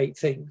concentrate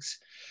things.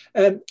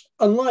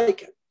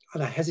 Unlike,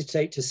 and I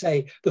hesitate to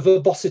say, the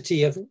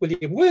verbosity of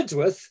William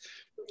Wordsworth,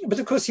 but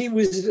of course he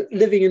was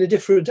living in a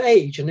different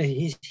age and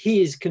he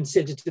is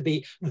considered to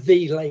be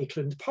the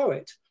Lakeland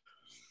poet.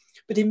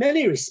 But in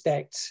many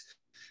respects,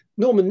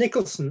 Norman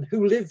Nicholson,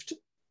 who lived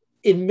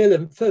in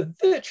Milham for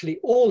virtually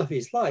all of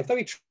his life, though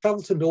he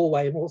travelled to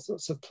Norway and all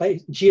sorts of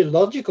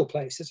geological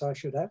places, I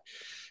should add,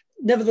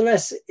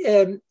 nevertheless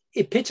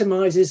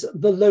epitomizes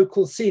the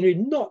local scenery,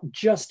 not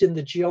just in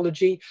the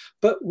geology,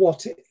 but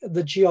what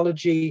the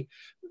geology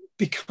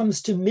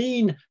becomes to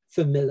mean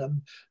for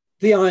Milham.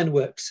 The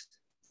ironworks,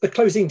 the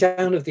closing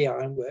down of the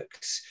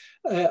ironworks,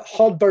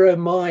 Hodborough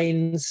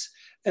mines,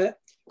 and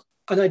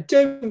I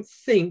don't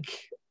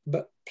think,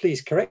 but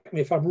please correct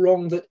me if I'm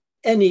wrong, that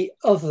any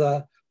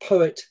other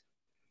poet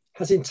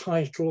has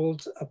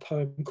entitled a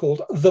poem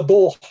called The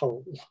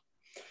Borehole.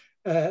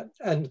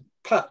 And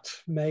Pat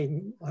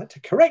may like to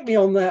correct me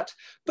on that,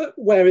 but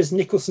whereas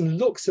Nicholson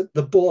looks at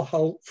the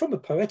borehole from a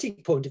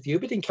poetic point of view,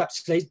 but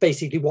encapsulates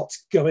basically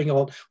what's going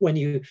on when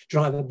you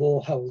drive a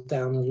borehole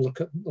down and look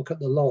at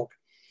the log.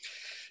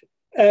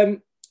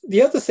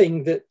 The other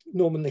thing that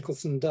Norman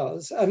Nicholson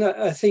does, and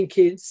I think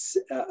it's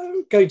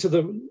going to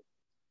the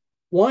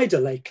wider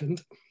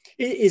Lakeland,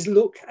 is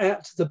look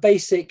at the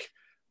basic,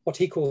 what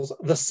he calls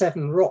the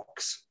 7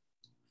 rocks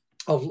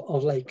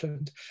of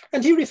Lakeland.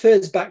 And he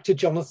refers back to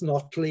Jonathan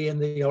Otley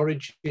and the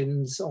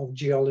origins of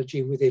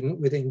geology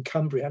within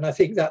Cumbria. And I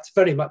think that's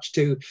very much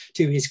to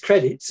his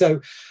credit.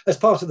 So as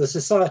part of the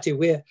society,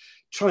 we're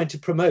trying to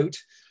promote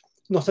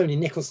not only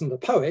Nicholson the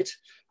poet,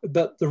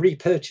 but the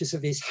repurchase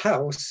of his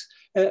house,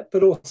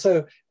 but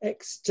also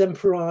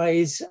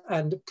extemporize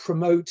and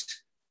promote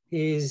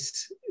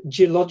his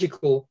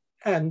geological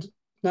and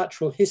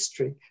natural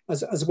history,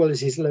 as well as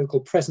his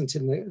local presence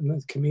in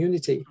the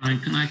community.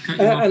 And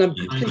I'm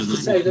pleased to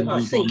say that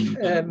I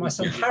think my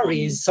son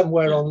Harry is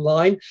somewhere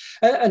online,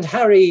 and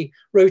Harry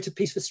wrote a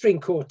piece for string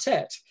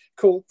quartet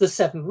called The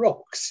 7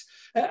 Rocks.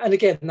 And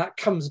again, that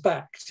comes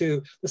back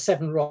to the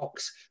 7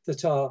 rocks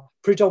that are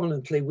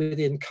predominantly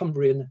within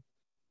Cumbrian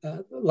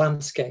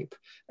landscape,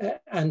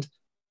 and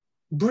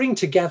bring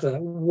together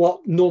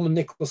what Norman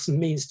Nicholson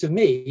means to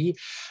me.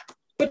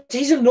 But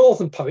he's a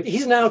northern poet.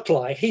 He's an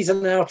outlier. He's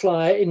an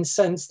outlier in the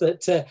sense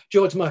that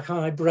George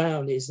Mackay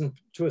Brown is, and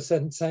to a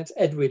certain sense,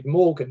 Edward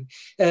Morgan.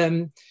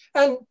 And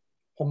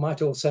one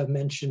might also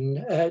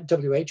mention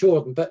W.H.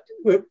 Auden, but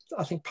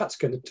I think Pat's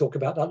going to talk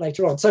about that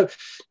later on. So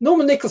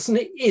Norman Nicholson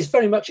is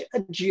very much a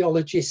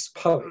geologist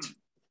poet.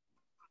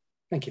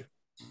 Thank you.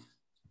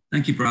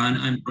 Thank you,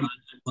 Brian.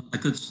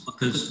 Because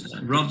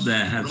Rob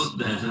there has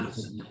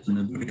a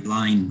very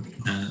aligned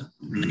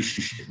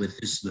relationship with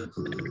his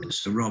local area.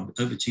 So Rob,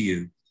 over to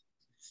you.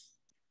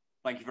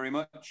 Thank you very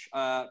much.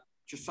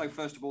 Just so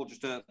first of all,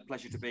 just a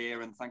pleasure to be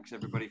here and thanks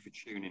everybody for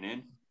tuning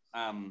in.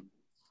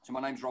 So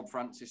my name's Rob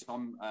Francis.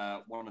 I'm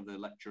one of the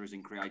lecturers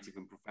in creative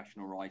and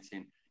professional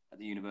writing at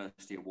the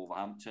University of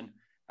Wolverhampton.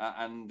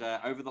 And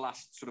over the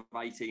last sort of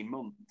 18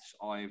 months,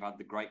 I've had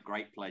the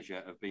great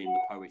pleasure of being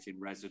the poet in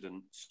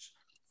residence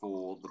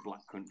for the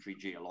Black Country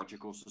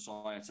Geological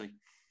Society,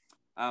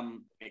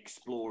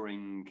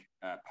 exploring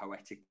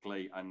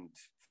poetically and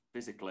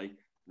physically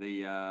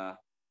the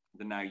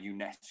now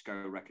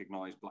UNESCO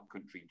recognised Black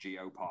Country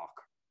Geopark.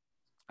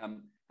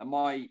 And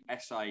my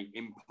essay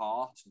in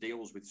part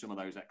deals with some of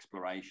those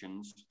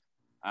explorations,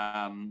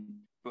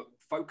 but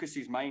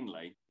focuses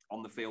mainly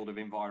on the field of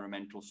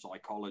environmental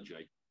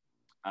psychology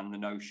and the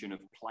notion of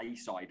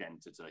place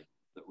identity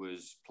that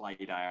was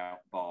played out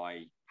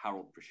by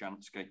Harold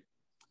Prashansky.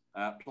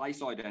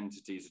 Place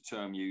identity is a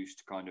term used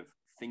to kind of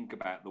think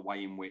about the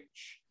way in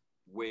which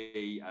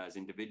we as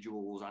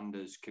individuals and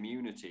as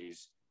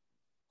communities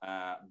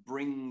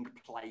bring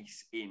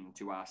place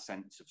into our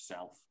sense of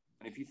self.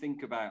 And if you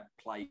think about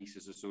place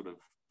as a sort of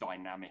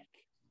dynamic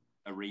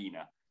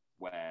arena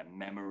where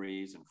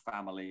memories and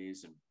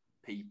families and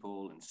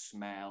people and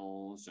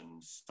smells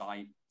and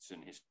sights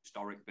and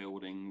historic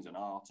buildings and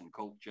art and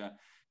culture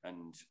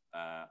and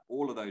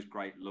all of those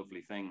great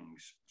lovely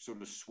things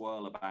sort of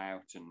swirl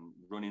about and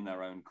run in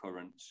their own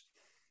currents,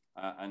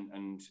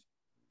 and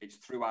it's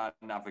through our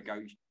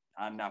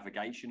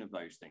navigation of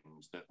those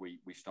things that we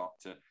start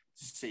to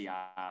see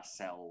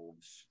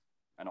ourselves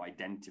and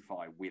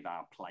identify with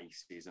our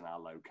places and our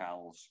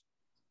locales.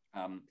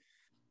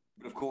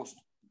 But of course,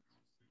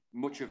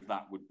 much of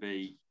that would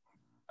be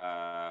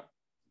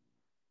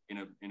in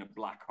a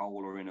black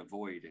hole or in a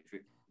void if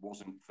it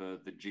wasn't for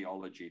the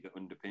geology that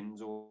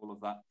underpins all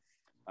of that.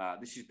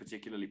 This is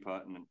particularly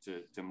pertinent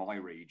to my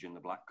region, the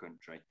Black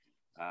Country,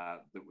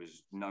 that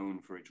was known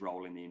for its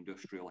role in the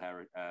Industrial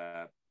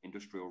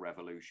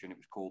Revolution. It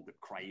was called the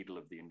cradle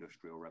of the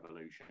Industrial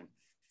Revolution.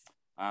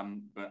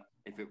 But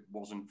if it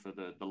wasn't for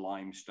the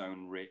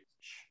limestone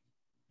rich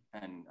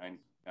and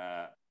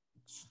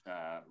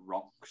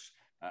rocks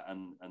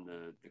and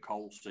the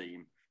coal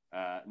seam,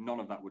 none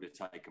of that would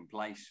have taken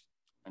place.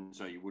 And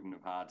so you wouldn't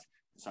have had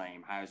the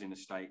same housing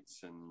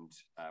estates and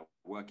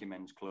working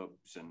men's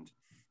clubs and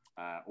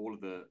all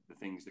of the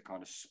things that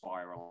kind of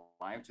spiral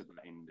out of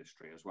the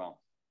industry as well.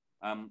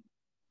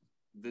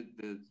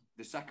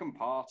 The second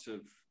part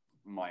of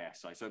my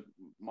essay, so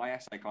my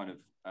essay kind of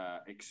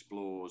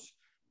explores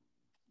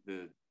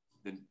the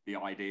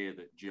idea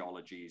that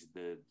geology is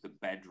the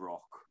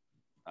bedrock,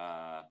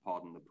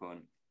 pardon the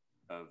pun,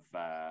 of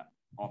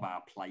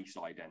our place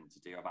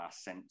identity, of our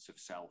sense of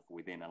self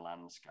within a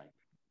landscape.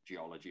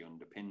 Geology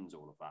underpins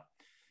all of that.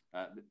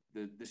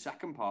 The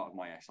second part of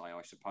my essay,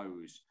 I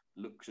suppose,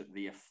 looks at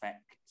the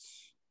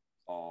effects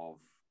of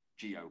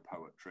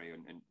geopoetry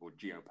or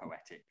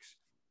geopoetics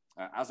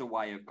as a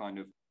way of kind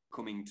of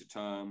coming to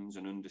terms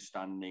and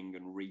understanding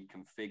and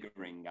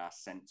reconfiguring our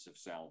sense of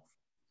self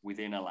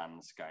within a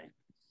landscape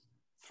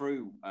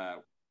through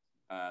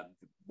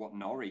what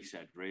Norrie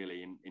said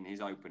really in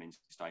his opening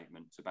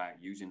statements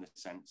about using the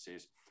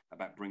senses,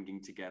 about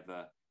bringing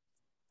together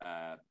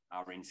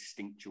our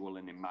instinctual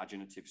and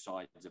imaginative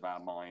sides of our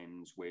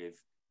minds with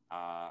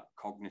our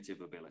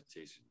cognitive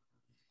abilities.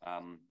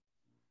 And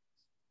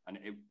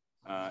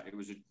it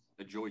was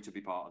a joy to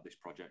be part of this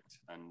project,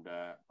 and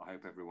I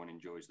hope everyone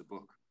enjoys the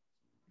book.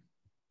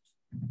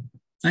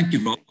 Thank you,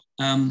 Rob.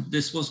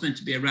 This was meant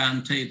to be a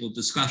round table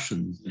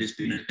discussion, but it's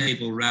been a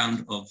table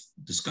round of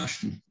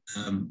discussion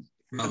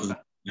rather than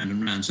round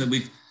and round. So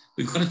we've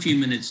got a few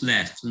minutes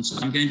left, and so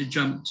I'm going to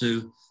jump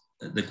to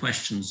the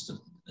questions that,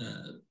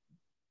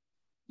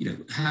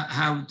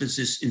 how does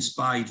this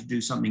inspire you to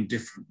do something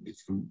differently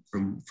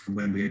from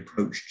when we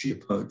approached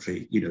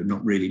geopoetry,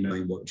 not really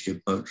knowing what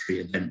geopoetry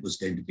event was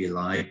going to be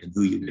like and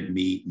who you're going to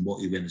meet and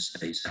what you're going to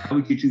say. So how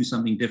would you do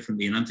something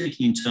differently? And I'm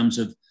thinking in terms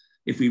of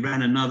if we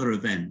ran another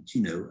event,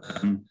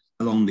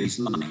 along these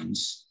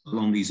lines,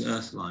 along these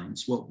earth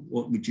lines, what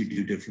would you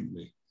do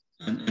differently?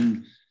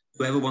 And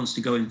whoever wants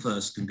to go in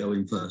first can go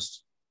in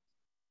first.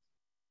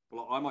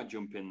 Well, I might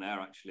jump in there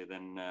actually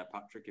then,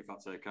 Patrick, if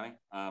that's okay.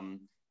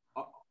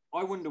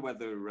 I wonder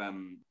whether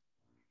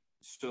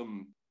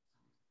some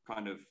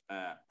kind of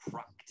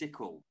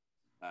practical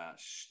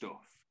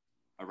stuff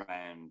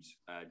around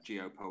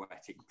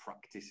geopoetic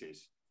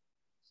practices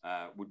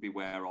would be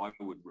where I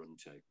would run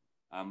to.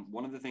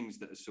 One of the things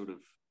that has sort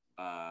of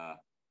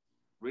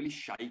really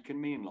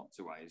shaken me in lots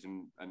of ways,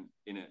 and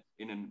in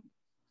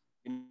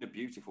a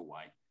beautiful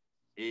way,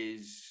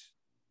 is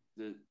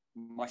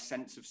my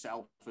sense of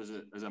self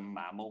as a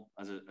mammal,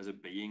 as a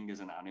being,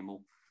 as an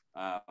animal.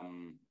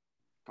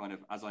 Kind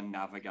of as I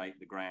navigate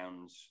the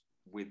grounds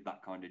with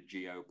that kind of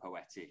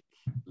geopoetic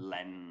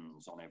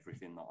lens on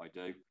everything that I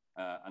do.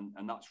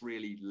 And that's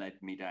really led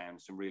me down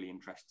some really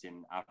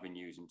interesting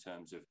avenues in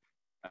terms of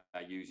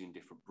using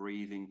different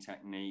breathing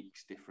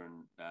techniques,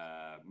 different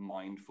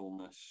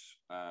mindfulness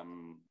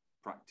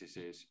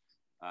practices,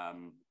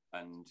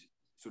 and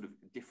sort of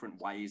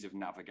different ways of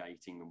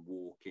navigating and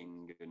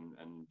walking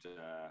and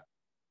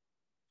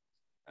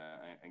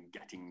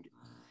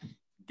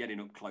getting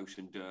up close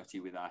and dirty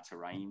with our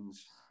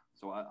terrains.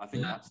 So I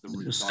think that's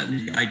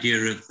the idea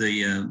of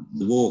the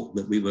walk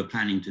that we were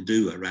planning to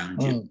do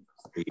around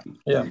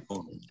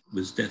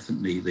was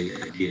definitely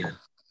the idea.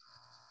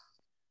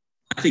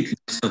 I think of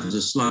myself as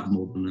a slug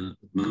more than a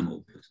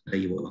mammal, but there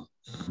you are.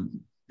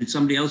 Did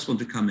somebody else want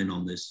to come in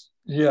on this?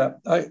 Yeah,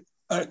 I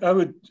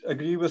would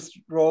agree with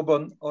Rob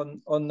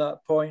on that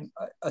point.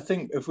 I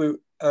think if we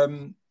a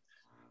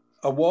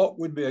walk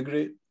would be a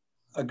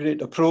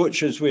great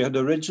approach as we had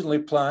originally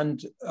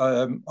planned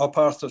up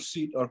Arthur's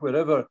Seat or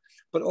wherever.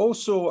 But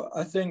also,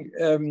 I think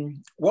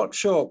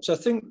workshops. I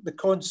think the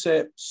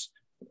concepts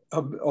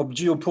of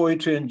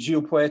geopoetry and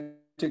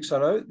geopoetics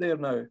are out there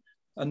now.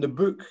 And the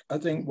book, I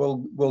think,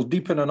 will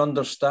deepen an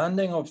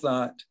understanding of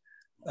that.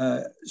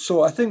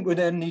 So I think we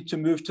then need to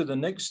move to the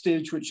next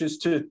stage, which is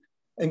to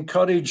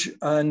encourage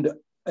and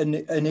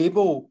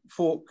enable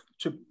folk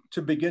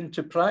to begin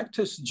to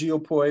practice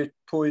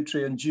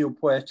geopoetry and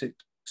geopoetics.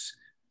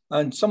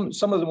 And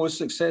some of the most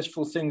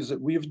successful things that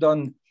we've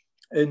done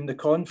in the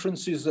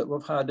conferences that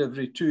we've had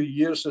every 2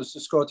 years as the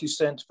Scottish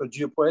Centre for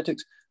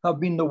Geopoetics have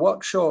been the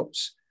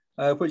workshops,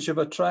 which have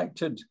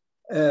attracted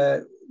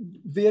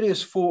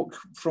various folk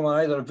from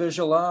either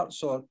visual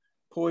arts or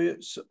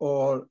poets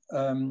or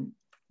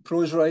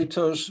prose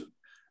writers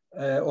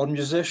or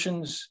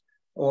musicians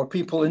or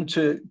people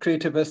into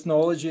creative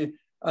ethnology,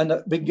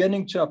 and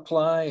beginning to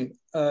apply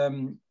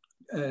the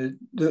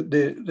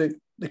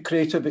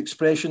creative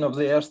expression of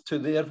the earth to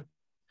their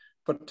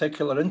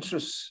particular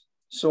interests.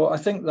 So I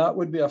think that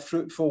would be a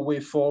fruitful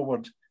way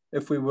forward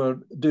if we were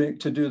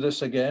to do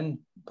this again,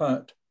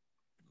 Pat.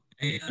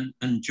 Okay,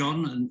 and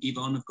John and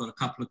Yvonne have got a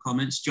couple of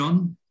comments.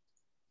 John?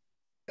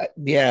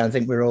 Yeah, I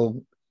think we're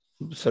all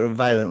sort of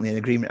violently in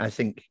agreement. I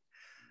think,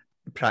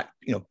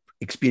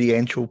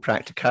 experiential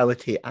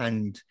practicality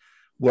and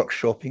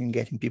workshopping and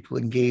getting people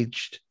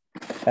engaged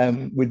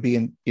would be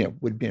an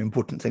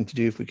important thing to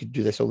do if we could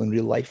do this all in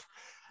real life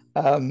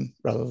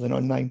rather than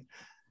online.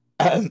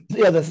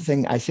 The other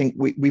thing I think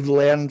we've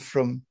learned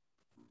from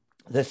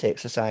this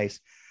exercise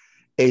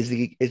is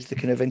the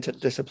kind of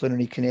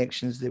interdisciplinary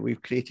connections that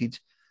we've created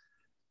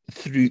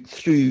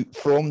through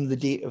from the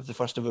date of the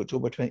 1st of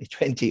October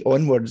 2020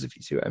 onwards, if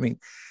you see what I mean,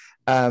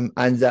 and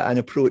an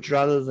approach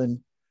rather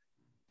than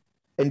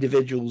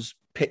individuals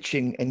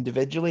pitching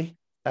individually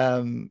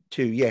to,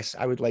 yes,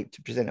 I would like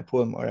to present a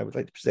poem or I would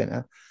like to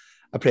present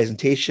a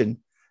presentation,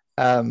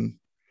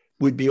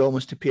 would be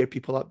almost to pair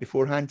people up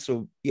beforehand.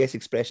 So yes,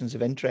 expressions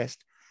of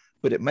interest,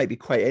 but it might be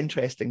quite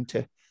interesting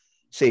to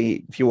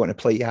say, if you want to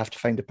play, you have to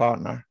find a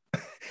partner.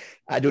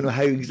 I don't know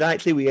how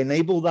exactly we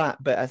enable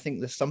that, but I think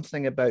there's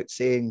something about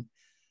saying,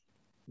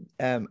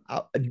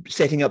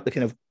 setting up the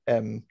kind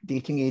of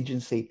dating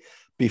agency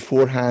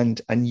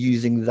beforehand and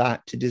using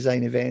that to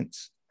design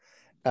events,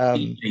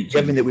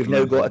 given that we've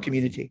now got a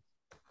community.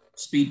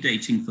 Speed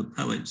dating for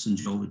poets and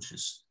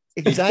geologists.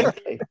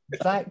 Exactly,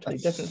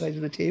 different sides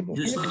of the table.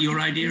 Is that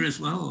your idea as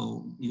well,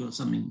 or you got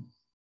something?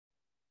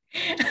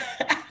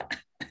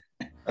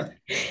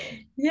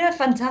 Yeah,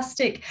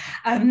 fantastic.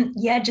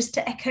 Yeah, just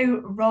to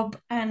echo Rob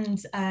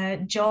and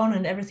John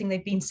and everything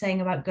they've been saying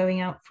about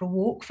going out for a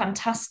walk,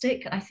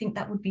 fantastic. I think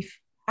that would be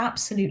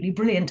absolutely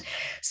brilliant.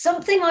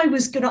 Something I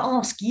was going to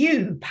ask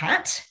you,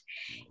 Pat,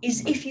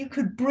 is if you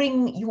could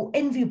bring your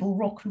enviable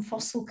rock and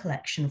fossil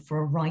collection for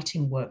a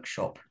writing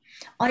workshop.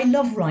 I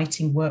love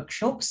writing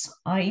workshops.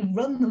 I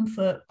run them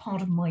for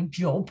part of my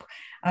job.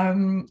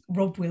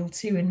 Rob will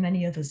too, and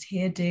many others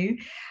here do.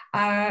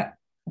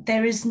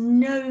 There is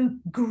no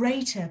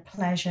greater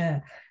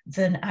pleasure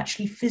than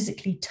actually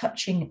physically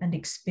touching and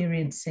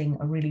experiencing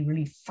a really,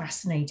 really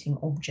fascinating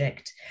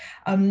object.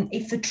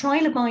 If the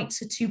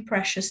trilobites are too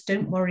precious,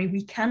 don't worry,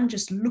 we can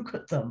just look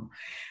at them.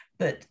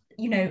 But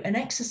an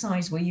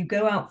exercise where you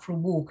go out for a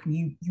walk and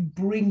you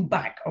bring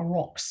back a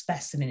rock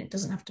specimen, it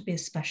doesn't have to be a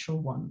special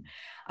one,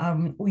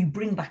 or you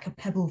bring back a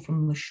pebble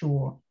from the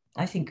shore,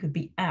 I think could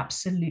be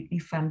absolutely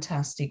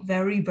fantastic.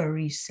 Very,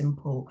 very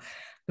simple,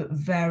 but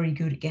very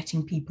good at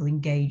getting people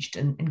engaged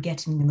and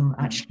getting them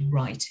actually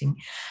writing.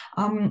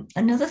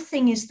 Another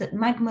thing is that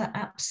Magma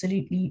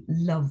absolutely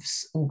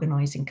loves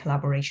organizing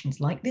collaborations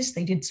like this.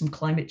 They did some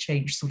climate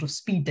change sort of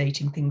speed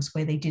dating things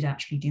where they did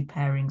actually do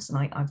pairings, and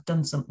I've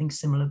done something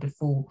similar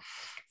before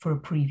for a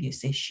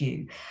previous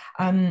issue.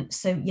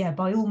 So yeah,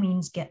 by all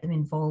means, get them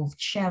involved.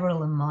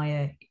 Cheryl and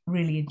Maya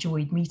really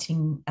enjoyed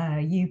meeting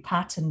you,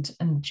 Pat,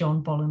 and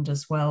John Bolland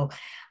as well.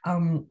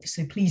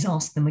 So please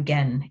ask them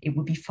again. It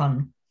would be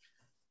fun.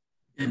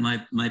 Yeah,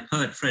 my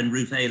poet friend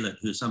Ruth Aylett,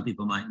 who some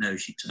people might know,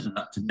 she turned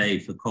up today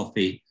for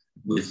coffee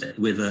with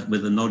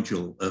a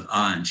nodule of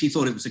iron. She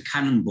thought it was a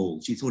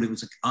cannonball. She thought it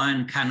was an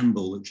iron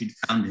cannonball that she'd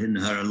found in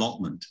her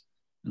allotment.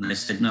 And I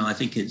said, no, I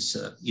think it's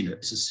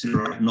it's a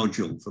silverite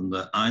nodule from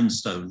the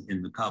ironstone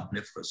in the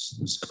Carboniferous.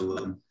 And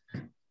so,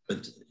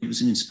 but it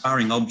was an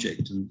inspiring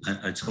object, and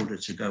I told her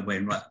to go away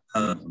and write a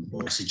poem,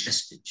 or I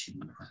suggested she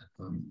might write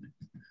a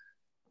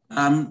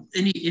poem.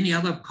 Any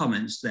other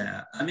comments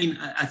there? I mean,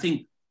 I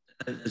think,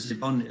 as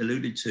Yvonne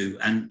alluded to,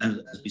 and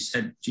as we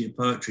said,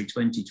 Geopoetry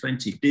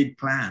 2020 did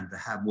plan to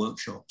have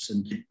workshops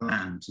and did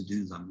plan to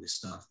do some of this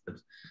stuff, but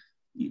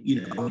are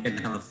we going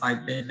to have a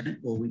 5-day event,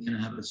 or are we going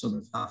to have a sort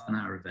of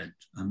half-an-hour event?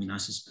 I mean, I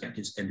suspect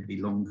it's going to be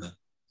longer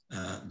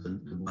than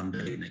 1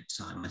 day next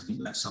time. I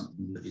think that's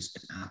something that is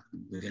going to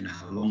happen. We're going to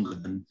have longer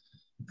than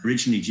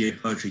originally.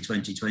 Geopoetry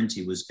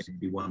 2020 was going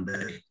to be 1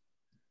 day,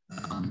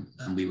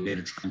 and we were going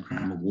to try and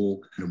cram a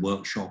walk and a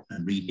workshop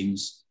and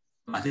readings.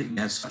 I think we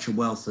have such a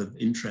wealth of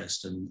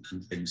interest and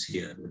things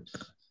here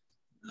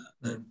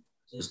that,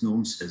 as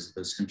Norm says,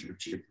 the Centre of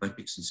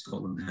Geopoetics in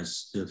Scotland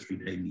has 2 or 3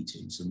 day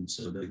meetings, and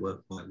so they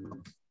work quite well.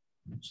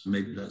 So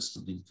maybe that's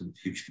something for the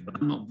future, but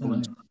I'm not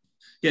volunteering.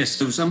 Yes,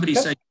 so somebody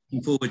said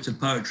looking forward to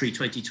Poetry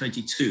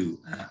 2022,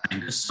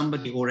 and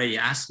somebody already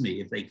asked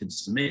me if they could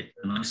submit,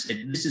 and I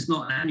said, this is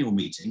not an annual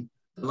meeting.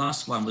 The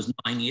last one was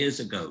 9 years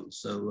ago,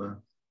 so,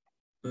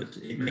 but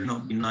it may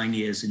not be 9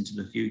 years into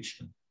the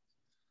future.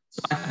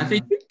 So I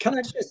think. Can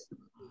I just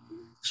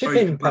chip Sorry,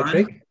 in,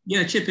 Patrick? Brian?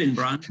 Yeah, chip in,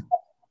 Brian.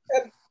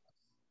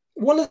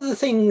 One of the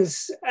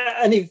things,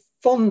 and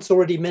Yvonne's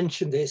already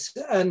mentioned this,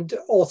 and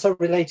also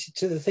related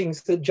to the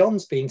things that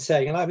John's been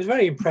saying, and I was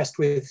very impressed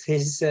with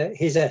his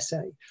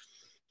essay,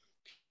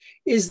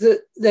 is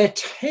that there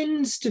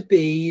tends to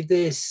be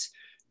this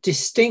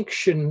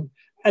distinction,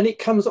 and it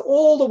comes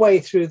all the way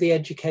through the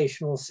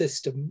educational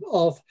system,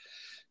 of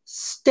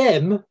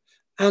STEM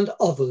and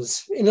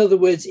others. In other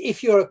words,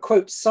 if you're a,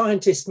 quote,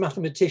 scientist,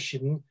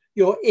 mathematician,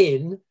 you're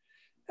in,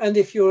 and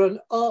if you're an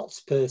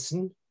arts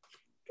person,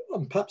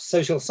 and perhaps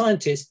social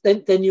scientist,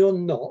 then you're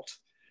not.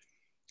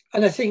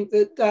 And I think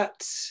that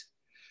that's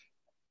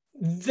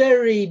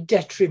very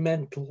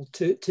detrimental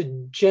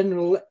to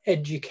general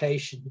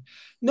education,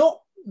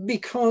 not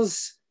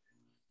because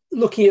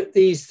looking at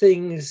these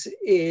things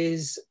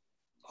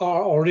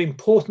are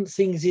important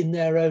things in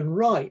their own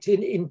right,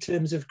 in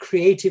terms of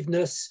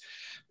creativeness,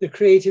 the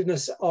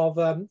creativeness of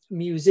a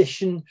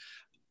musician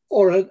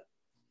or an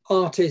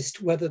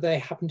artist, whether they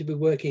happen to be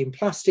working in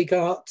plastic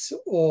art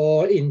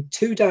or in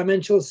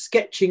two-dimensional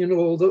sketching and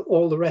all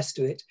the rest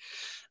of it.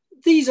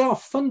 These are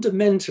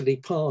fundamentally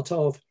part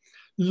of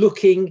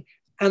looking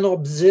and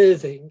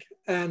observing.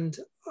 And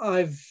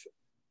I've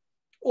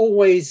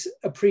always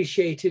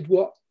appreciated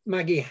what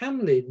Maggie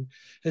Hamlin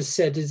has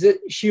said, is that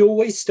she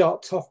always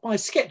starts off by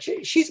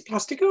sketching. She's a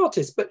plastic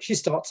artist, but she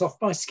starts off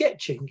by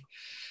sketching.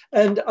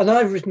 And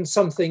I've written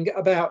something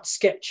about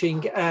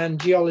sketching and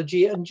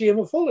geology and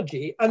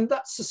geomorphology. And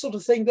that's the sort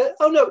of thing that,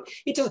 oh no,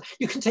 it doesn't,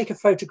 you can take a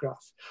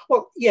photograph.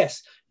 Well,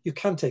 yes, you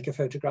can take a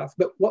photograph,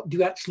 but what do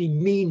you actually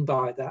mean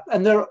by that?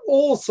 And there are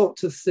all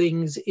sorts of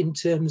things in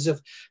terms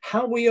of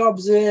how we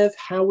observe,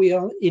 how we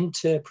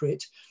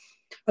interpret.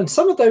 And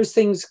some of those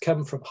things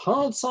come from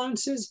hard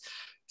sciences,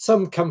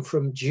 some come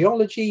from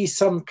geology,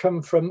 some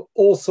come from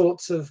all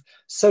sorts of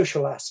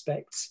social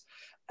aspects.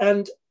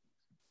 And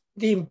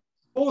the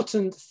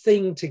important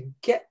thing to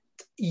get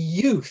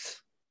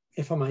youth,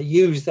 if I may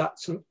use that,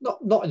 sort of,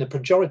 not in a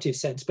pejorative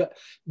sense, but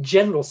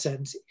general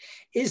sense,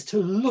 is to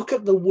look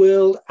at the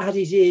world as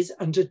it is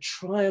and to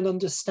try and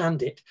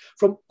understand it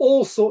from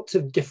all sorts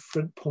of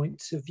different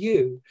points of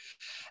view.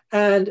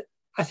 And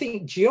I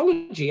think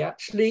geology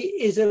actually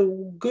is a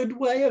good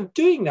way of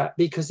doing that,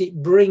 because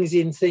it brings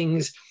in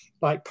things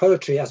like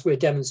poetry, as we're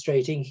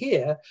demonstrating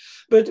here,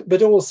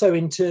 but also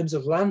in terms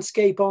of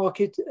landscape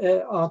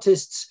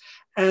artists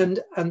and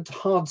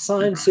hard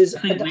sciences.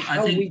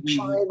 I think we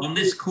on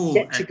this call,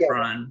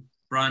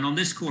 Brian, on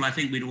this call, I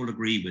think we'd all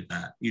agree with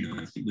that. You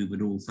know, I think we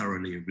would all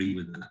thoroughly agree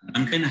with that.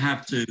 I'm going to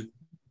have to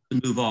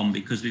move on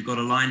because we've got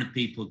a line of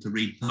people to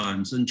read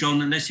poems. And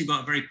John, unless you've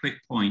got a very quick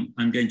point,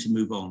 I'm going to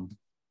move on.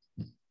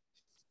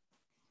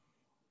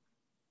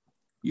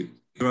 You're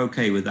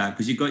okay with that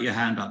because you've got your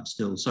hand up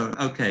still. So,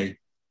 okay.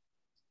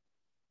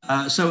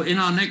 So in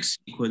our next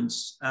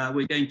sequence,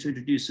 we're going to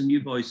introduce some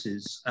new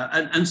voices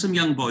and some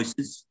young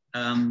voices.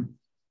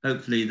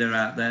 Hopefully they're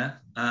out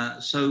there.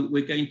 So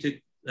we're going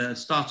to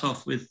start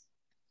off with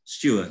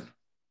Stuart.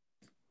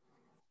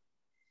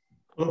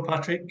 Hello,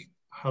 Patrick.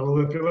 Hello,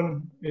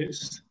 everyone.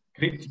 It's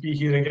great to be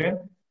here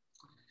again.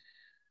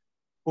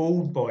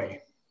 Old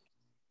Boy.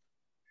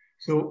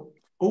 So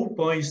Old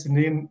Boy is the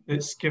name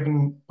that's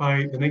given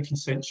by the 19th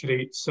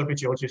century survey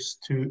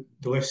geologist to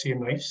the Lithium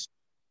gneiss.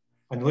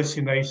 And the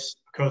Lithium gneiss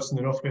occurs in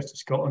the northwest of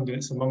Scotland, and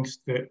it's amongst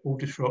the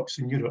oldest rocks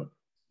in Europe.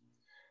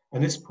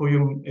 And this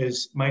poem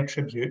is my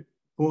tribute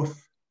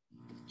both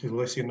to the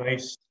Lithium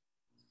gneiss,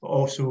 but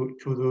also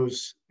to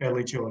those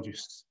early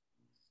geologists.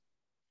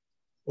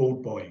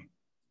 Old Boy.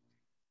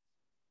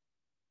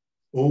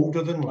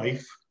 Older than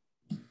life,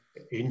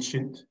 the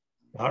ancient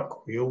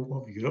dark whale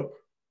of Europe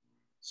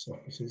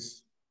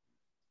surfaces.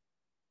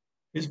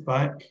 His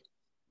back,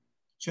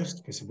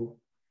 just visible.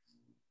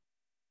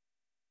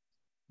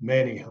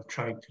 Many have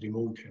tried to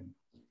remold him,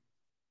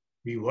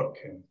 rework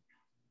him.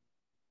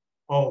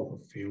 All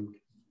have failed.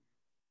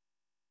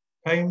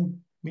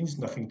 Time means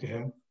nothing to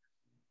him.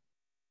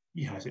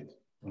 He has it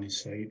on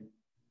his side.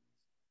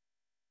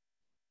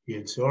 He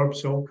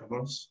absorbs all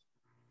comers,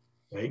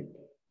 like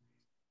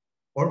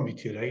or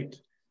meteorite.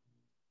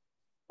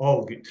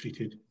 All get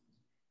treated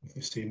with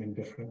the same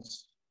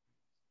indifference.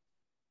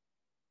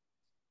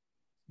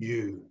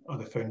 You are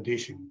the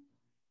foundation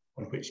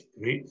on which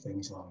great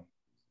things lie.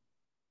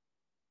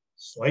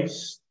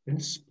 Sliced and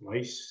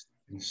spliced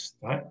and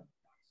stacked.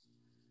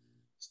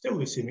 Still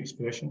the same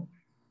expression.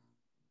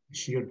 The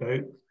sheared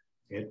out,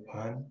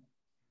 deadpan,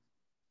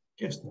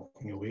 gives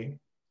nothing away.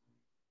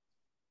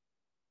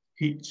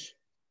 Peach,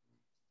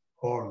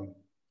 horn,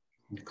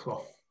 and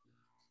clough,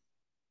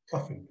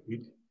 cuff and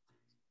weed,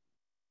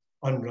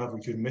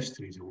 unravelled your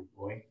mysteries, old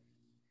boy,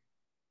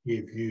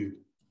 gave you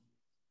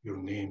your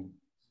name.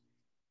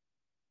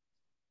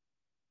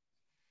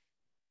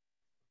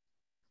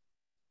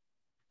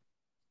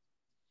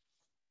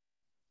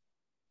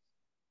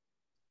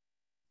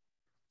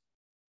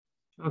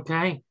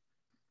 Okay.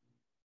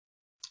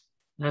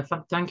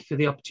 Thank you for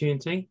the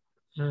opportunity.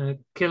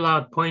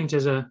 Killard Point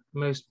is a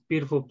most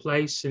beautiful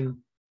place in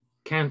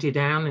County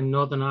Down in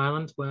Northern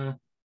Ireland, where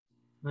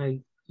I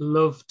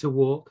love to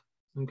walk.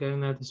 I'm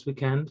going there this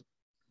weekend.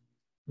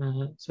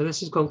 So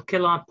this is called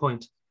Killard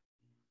Point.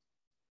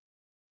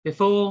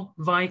 Before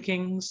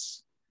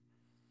Vikings,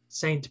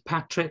 St.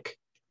 Patrick,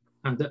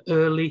 and the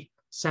early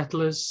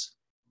settlers,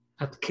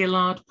 at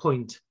Killard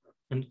Point,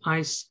 an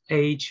ice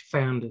age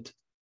founded.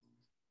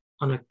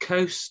 On a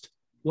coast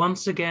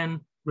once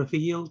again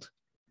revealed,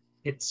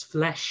 its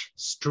flesh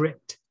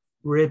stripped,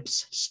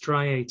 ribs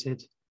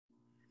striated.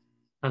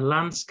 A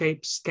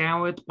landscape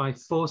scoured by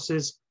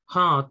forces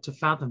hard to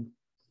fathom.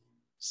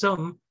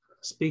 Some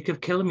speak of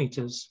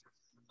kilometers,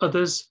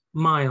 others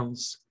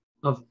miles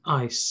of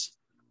ice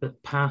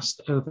that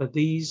passed over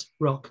these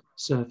rock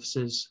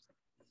surfaces,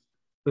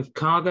 with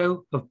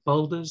cargo of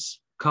boulders,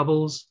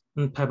 cobbles,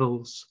 and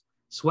pebbles,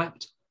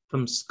 swept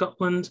from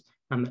Scotland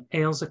and the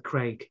Ailsa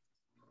Craig.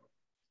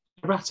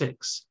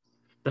 Erratics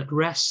that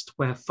rest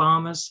where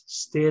farmers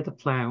steer the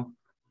plough,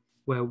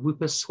 where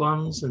whooper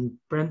swans and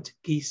brent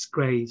geese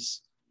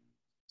graze,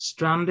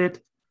 stranded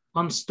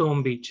on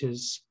storm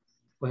beaches,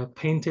 where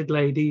painted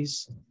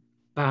ladies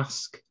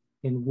bask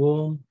in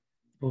warm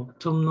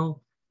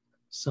autumnal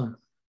sun.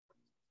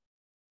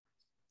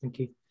 Thank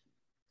you.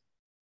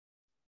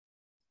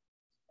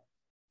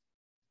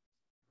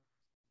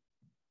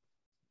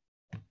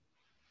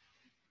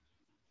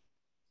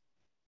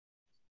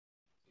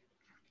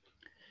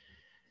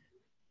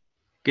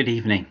 Good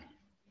evening.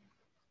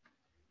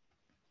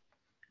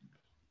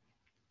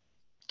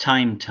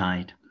 Time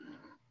Tide.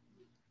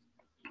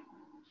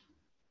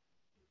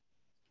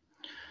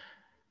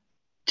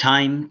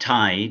 Time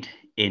tide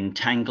in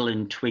tangle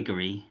and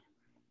twiggery,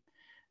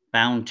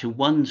 bound to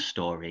one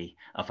story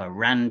of a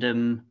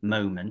random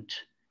moment,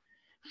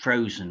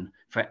 frozen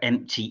for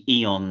empty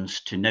eons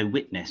to no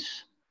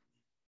witness.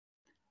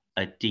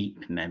 A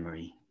deep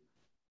memory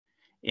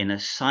in a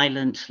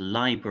silent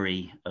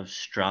library of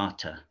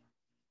strata,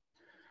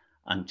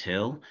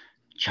 until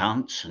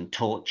chance and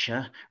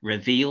torture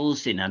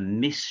reveals in a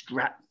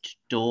mist-wrapped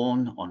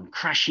dawn on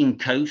crashing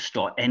coast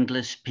or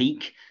endless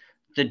peak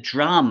the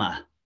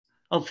drama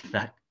of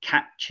that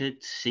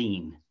captured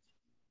scene.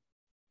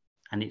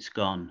 And it's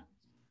gone,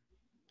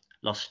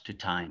 lost to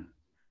time.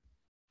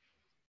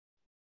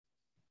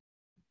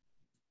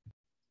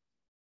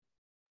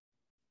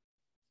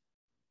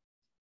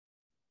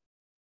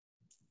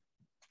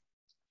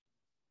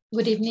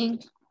 Good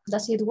evening.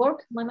 Does it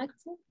work, my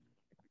microphone?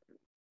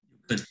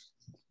 Good.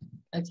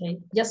 Okay,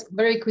 just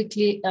very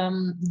quickly,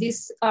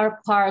 these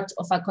are part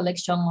of a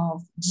collection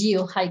of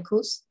geo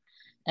haikus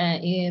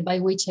by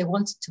which I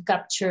wanted to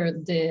capture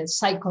the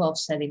cycle of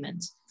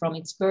sediment from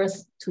its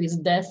birth to its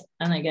death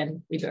and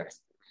again rebirth.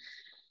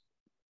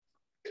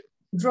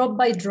 Drop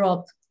by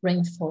drop,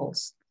 rain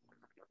falls,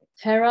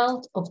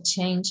 herald of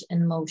change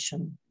and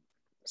motion.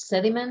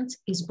 Sediment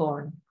is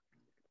born.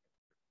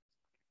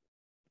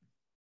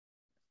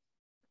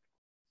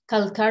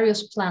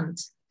 Calcareous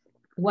plant,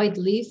 white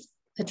leaf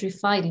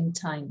petrified in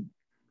time,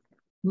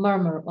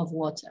 murmur of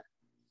water.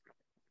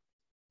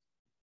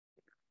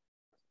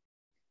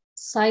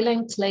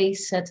 Silent clay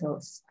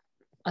settles,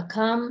 a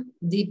calm,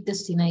 deep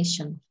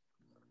destination,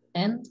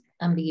 end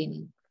and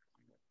beginning.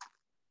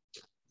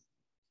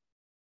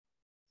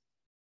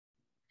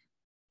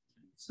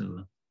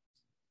 So,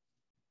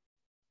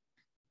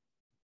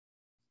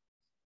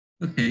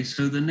 okay,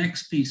 so the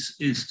next piece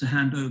is to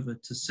hand over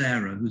to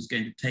Sarah, who's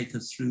going to take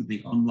us through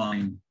the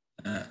online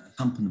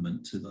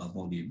accompaniment to our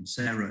volume.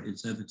 Sarah,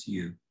 it's over to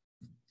you.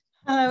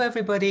 Hello,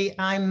 everybody.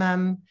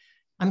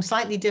 I'm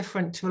slightly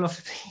different to a lot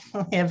of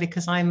people here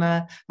because I'm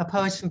a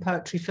poet and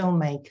poetry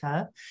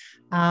filmmaker.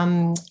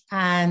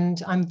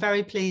 And I'm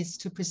very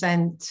pleased to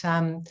present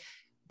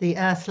the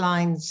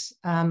Earthlines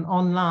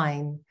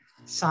online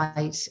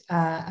site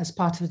as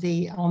part of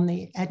on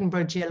the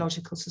Edinburgh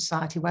Geological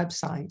Society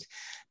website,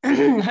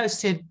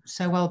 hosted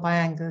so well by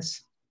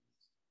Angus.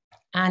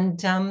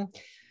 And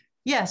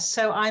yes,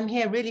 so I'm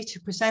here really to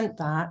present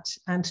that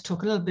and to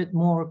talk a little bit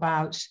more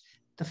about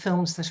the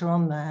films that are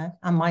on there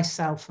and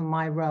myself and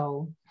my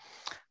role.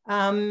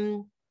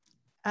 Here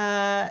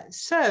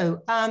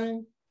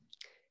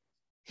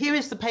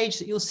is the page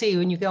that you'll see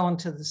when you go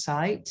onto the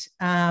site.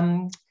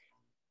 And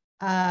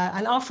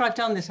after I've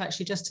done this,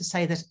 actually, just to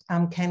say that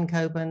Ken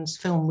Coburn's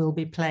film will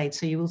be played,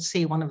 so you will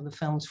see one of the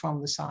films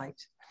from the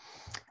site.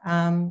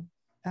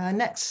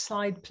 Next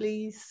slide,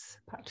 please,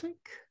 Patrick.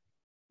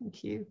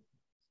 Thank you.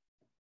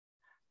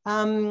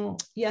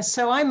 Yes,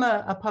 so I'm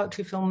a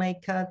poetry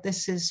filmmaker.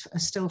 This is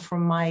still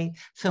from my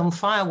film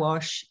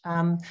Firewash,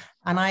 and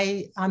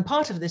I'm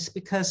part of this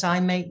because I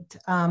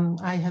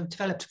have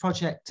developed a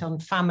project on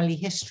family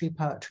history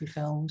poetry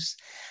films,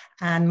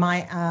 and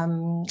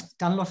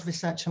done a lot of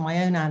research on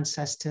my own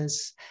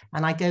ancestors,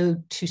 and I go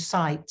to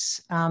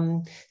sites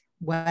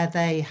where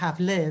they have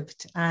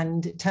lived,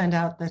 and it turned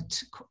out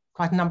that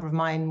quite a number of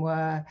mine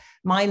were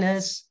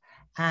miners,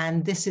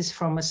 and this is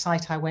from a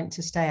site I went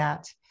to stay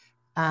at.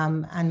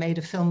 And made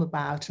a film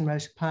about and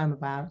wrote a poem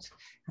about.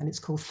 and it's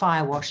called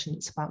Firewash, and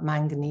it's about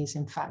manganese,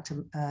 in fact,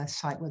 a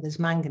site where there's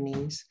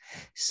manganese.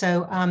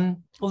 So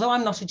although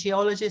I'm not a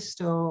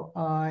geologist or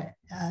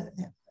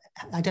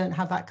I don't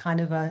have that kind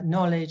of a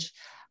knowledge,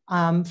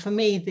 for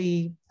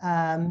me,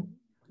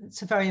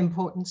 it's a very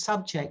important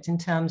subject in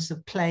terms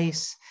of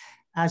place,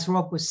 as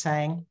Rob was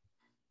saying,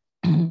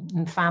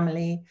 and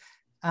family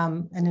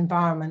and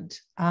environment,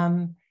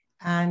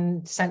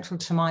 and central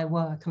to my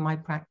work and my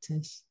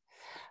practice.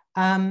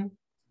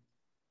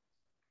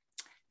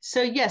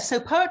 So yes, so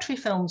poetry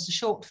films are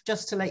short,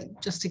 just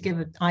to give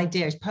an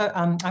idea.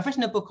 I've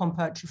written a book on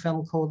poetry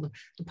film called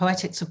The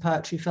Poetics of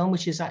Poetry Film,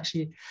 which is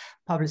actually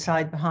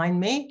publicized behind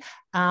me.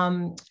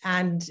 And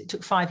it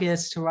took 5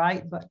 years to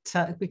write, but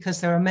because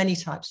there are many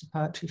types of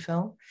poetry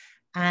film.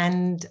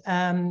 And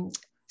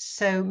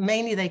so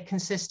mainly they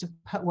consist of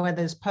where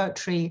there's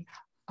poetry,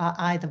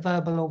 either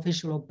verbal or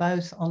visual or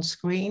both on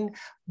screen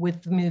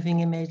with the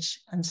moving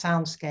image and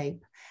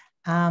soundscape.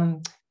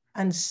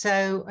 And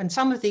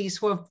some of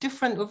these were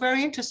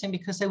very interesting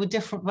because they were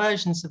different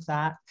versions of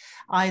that,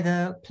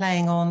 either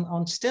playing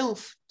on still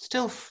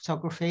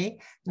photography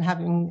and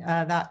having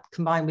that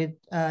combined with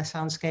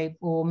soundscape,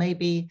 or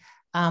maybe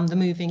the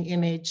moving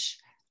image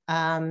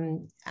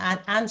and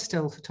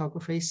still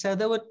photography. So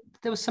there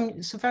were some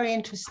very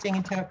interesting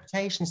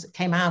interpretations that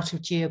came out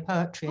of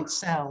geopoetry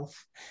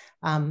itself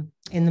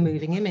in the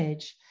moving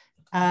image.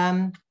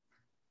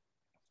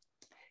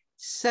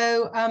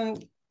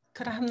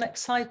 Could I have the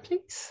next slide,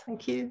 please?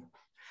 Thank you.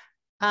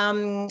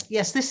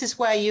 Yes, this is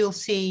where you'll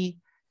see,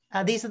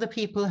 these are the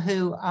people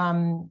who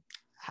are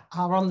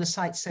on the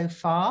site so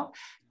far,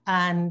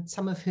 and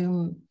some of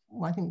whom,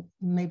 well, I think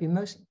maybe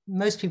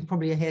most people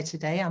probably are here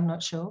today, I'm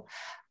not sure.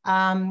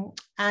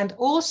 And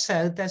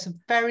also there's a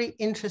very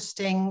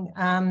interesting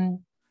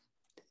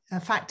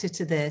factor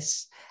to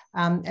this.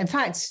 In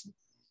fact,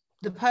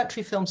 the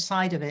poetry film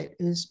side of it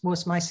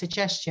was my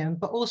suggestion,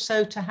 but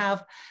also to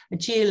have a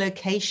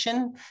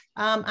geolocation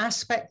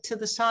aspect to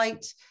the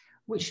site,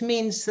 which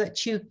means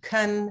that you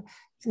can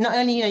not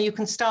only, you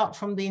can start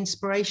from the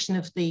inspiration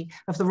of the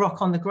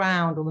rock on the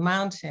ground or the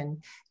mountain,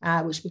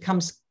 which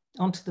becomes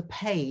onto the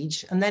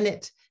page, and then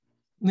it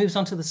moves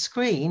onto the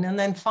screen. And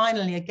then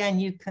finally, again,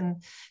 you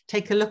can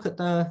take a look at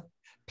the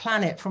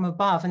planet from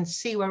above and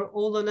see where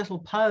all the little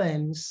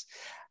poems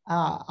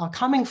are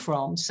coming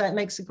from. So it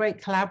makes a great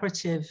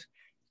collaborative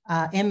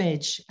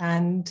image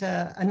and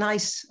a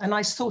nice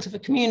sort of a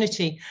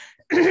community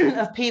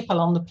of people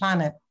on the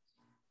planet.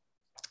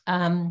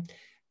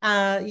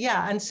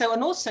 Yeah,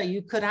 and also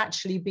you could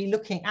actually be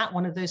looking at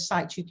one of those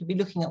sites. You could be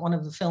looking at one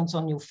of the films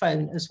on your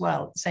phone as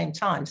well at the same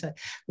time. So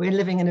we're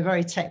living in a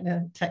very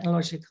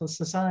technological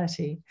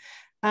society.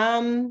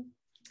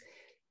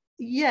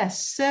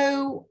 Yes,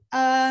 so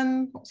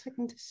what's I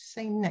going to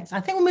say next? I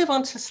think we'll move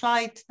on to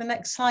the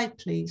next slide,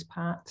 please,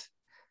 Pat.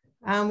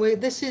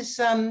 This is,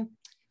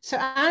 so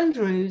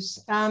Andrews,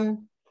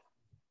 in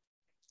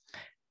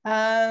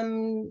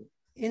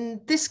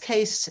this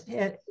case,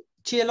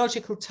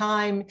 geological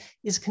time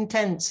is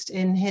condensed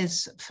in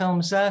his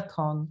film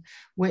Zircon,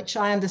 which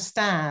I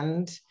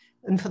understand,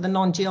 and for the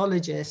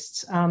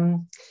non-geologists,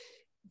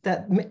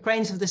 that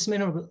grains of this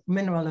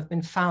mineral have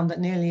been found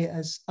that nearly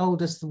as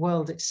old as the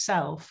world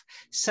itself.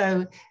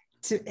 So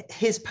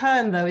his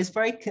poem, though, is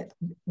very,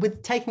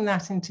 with taking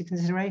that into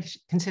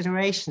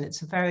consideration,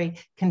 it's a very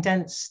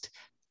condensed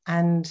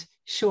and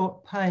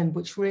short poem,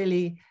 which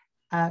really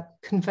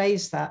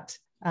conveys that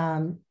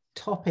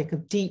topic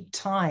of deep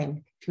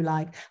time, if you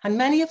like. And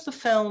many of the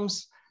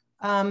films,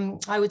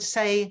 I would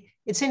say,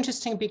 it's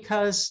interesting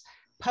because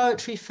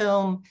poetry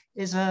film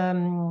is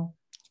a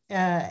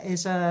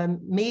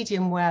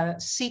medium where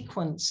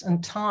sequence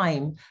and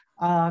time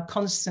are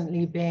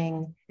constantly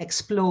being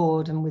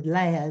explored, and with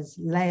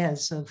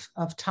layers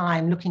of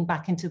time, looking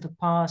back into the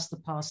past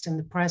and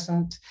the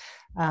present,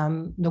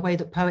 the way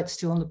that poets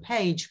do on the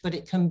page, but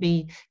it can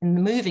be in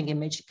the moving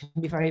image, it can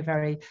be very,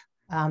 very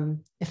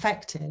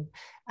effective.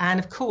 And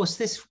of course,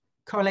 this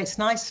correlates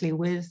nicely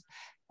with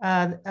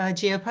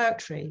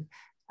geopoetry.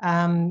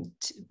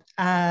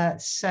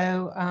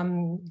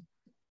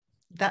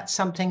 That's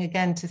something,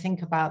 again, to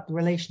think about, the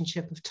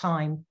relationship of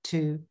time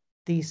to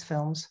these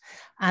films.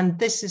 And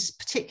this is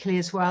particularly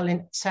as well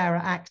in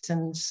Sarah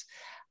Acton's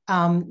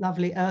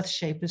lovely Earth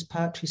Shapers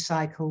poetry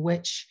cycle,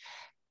 which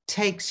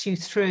takes you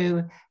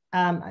through,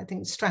 I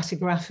think,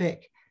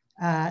 stratigraphic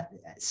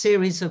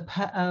series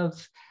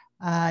of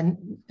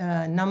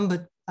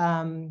numbered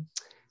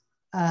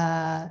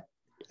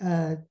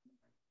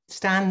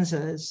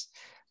stanzas,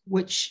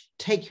 which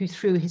take you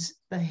through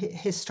the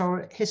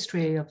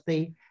history of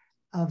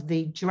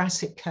the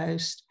Jurassic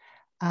coast.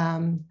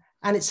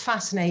 And it's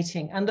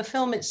fascinating. And the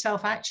film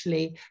itself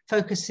actually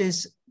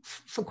focuses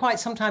for quite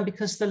some time,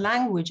 because the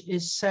language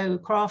is so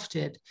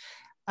crafted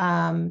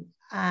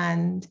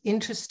and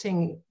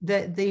interesting.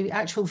 The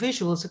actual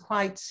visuals are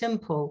quite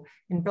simple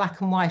in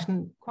black and white,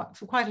 and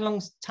for quite a long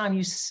time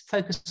you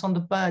focus on the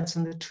birds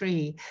and the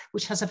tree,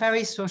 which has a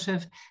very sort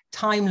of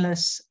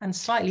timeless and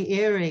slightly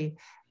eerie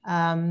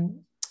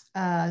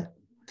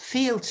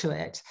feel to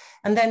it.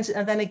 And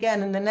then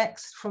again, in the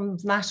next, from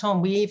that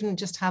on, we even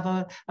just have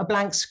a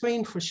blank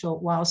screen for a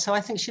short while. So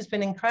I think she's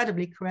been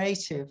incredibly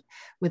creative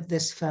with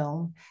this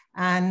film.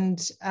 And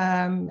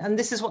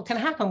this is what can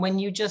happen when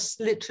you just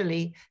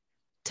literally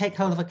take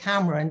hold of a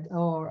camera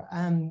or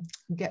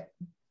get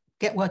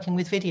working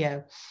with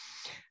video.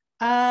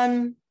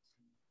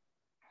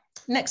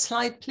 Next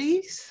slide,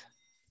 please.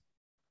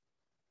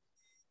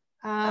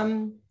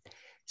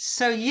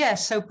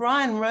 So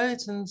Brian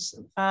Rodens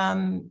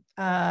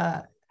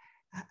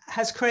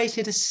has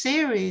created a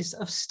series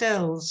of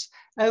stills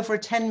over a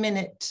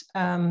 10-minute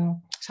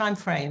time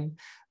frame,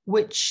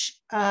 which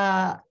they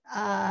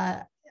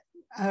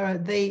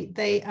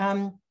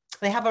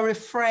have a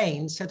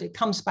refrain, so that it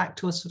comes back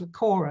to a sort of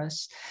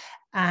chorus,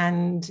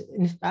 and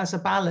as a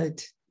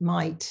ballad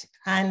might,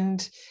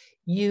 and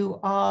you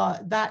are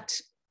that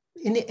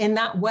in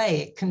that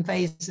way it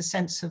conveys a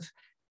sense of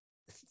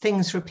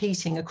things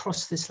repeating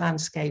across this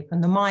landscape,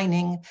 and the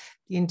mining,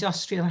 the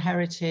industrial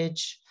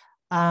heritage.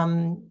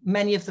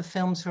 Many of the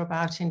films are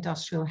about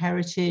industrial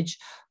heritage,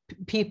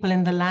 people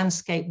in the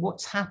landscape,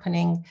 what's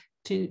happening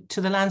to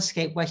the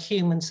landscape where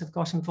humans have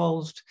got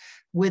involved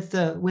with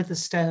the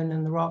stone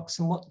and the rocks,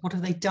 and what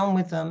have they done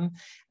with them.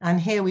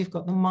 And here we've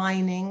got the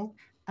mining.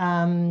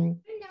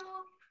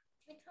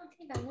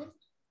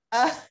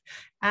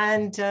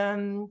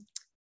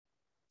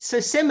 So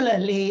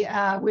similarly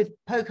with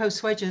Poco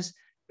Swedger's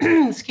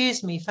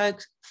excuse me,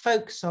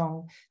 folk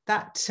song,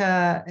 that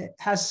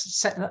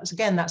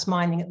that's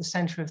mining at the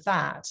center of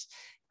that.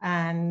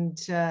 And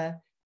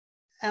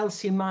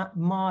Elsie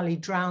Marley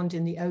drowned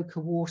in the ochre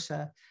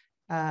water,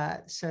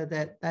 so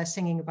that they're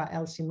singing about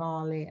Elsie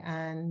Marley,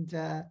 and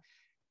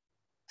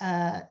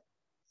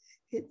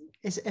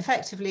it's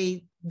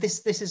effectively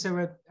this is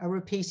a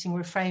repeating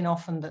refrain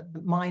often, that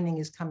mining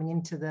is coming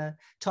into the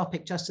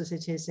topic, just as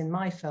it is in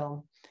my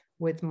film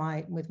with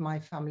my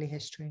family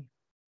history.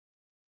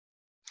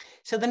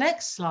 So the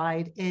next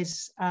slide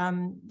is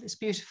this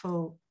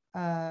beautiful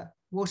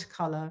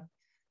watercolor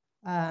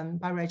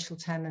by Rachel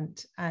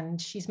Tennant, and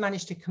she's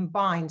managed to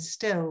combine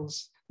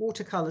stills,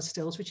 watercolor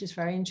stills, which is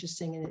very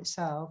interesting in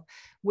itself,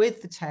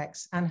 with the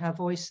text and her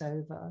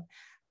voiceover.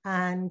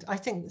 And I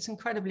think it's an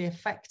incredibly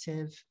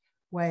effective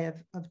way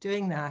of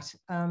doing that.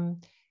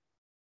 And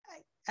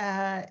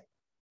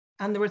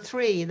there are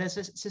three, there's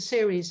a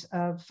series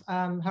of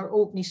her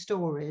Orkney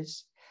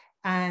stories,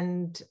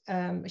 and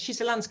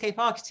she's a landscape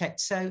architect,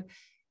 so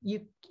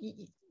you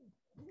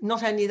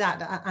not only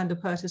that, and a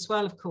poet as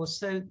well, of course,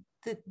 so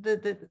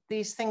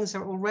these things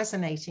are all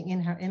resonating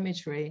in her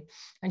imagery,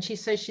 and she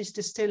says she's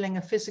distilling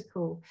a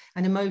physical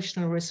and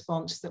emotional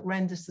response that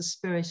renders the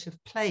spirit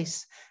of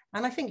place,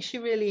 and I think she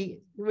really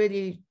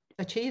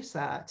achieves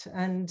that.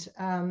 And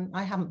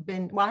I haven't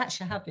been, well,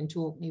 actually I have been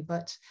to Orkney,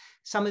 but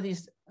some of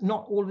these,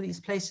 not all of these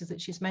places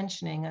that she's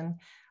mentioning, and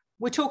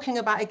we're talking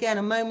about, again,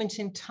 a moment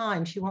in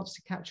time. She wants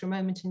to capture a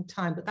moment in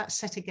time, but that's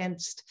set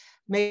against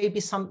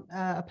maybe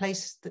a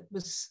place that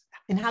was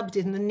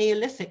inhabited in the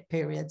Neolithic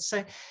period.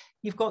 So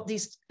you've got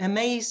these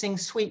amazing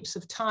sweeps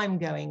of time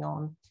going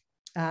on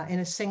in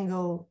a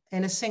single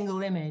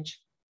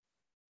image.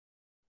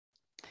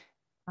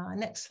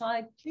 Next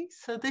slide, please.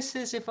 So this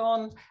is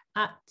Yvonne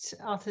at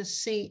Arthur's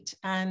Seat,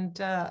 and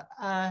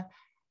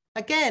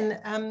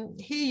again,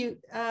 here you,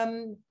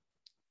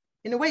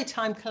 in a way,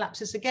 time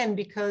collapses again,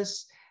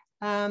 because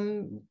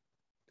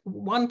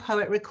one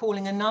poet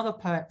recalling another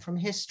poet from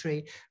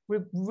history,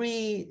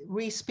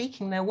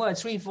 re-speaking their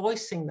words,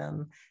 revoicing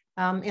them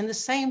in the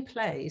same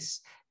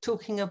place,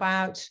 talking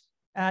about,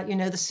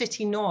 the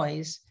city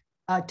noise,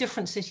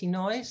 different city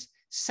noise,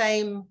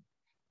 same,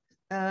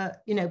 but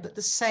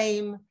the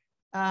same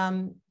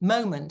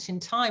moment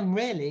in time,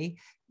 really.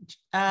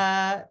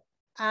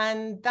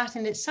 And that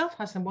in itself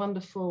has a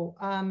wonderful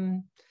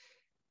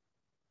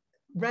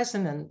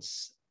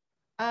resonance.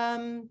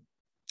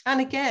 And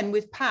again,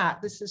 with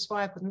Pat, this is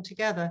why I put them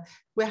together,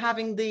 we're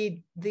having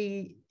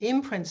the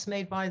imprints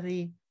made by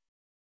the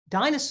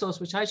dinosaurs,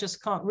 which I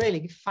just can't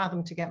really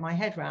fathom to get my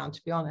head around,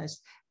 to be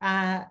honest.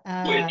 I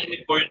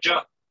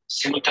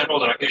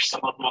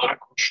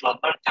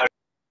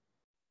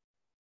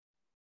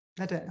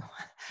don't know.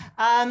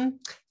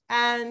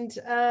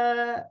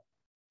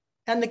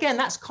 And again,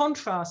 that's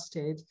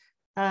contrasted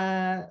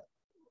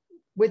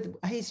with,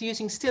 he's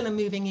using still and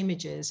moving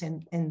images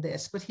in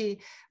this, but he's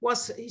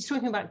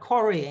talking about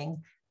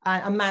quarrying,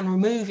 a man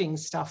removing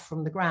stuff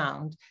from the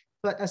ground.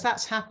 But as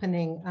that's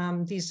happening,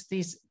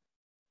 these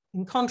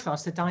in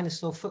contrast, the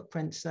dinosaur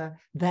footprints are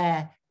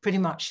there pretty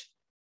much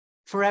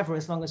forever,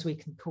 as long as we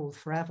can call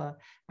forever.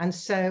 And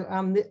so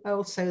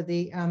also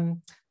the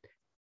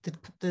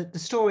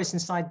stories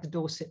inside the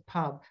Dorset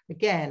pub,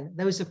 again,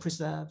 those are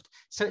preserved.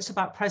 So it's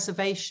about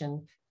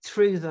preservation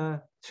through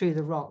the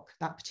rock,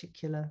 that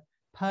particular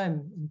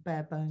poem in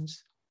bare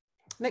bones.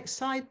 Next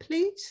slide,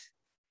 please.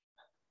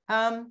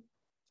 So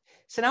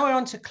now we're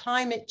on to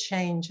climate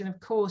change. And of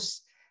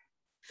course,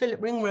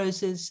 Philip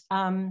Ringrose's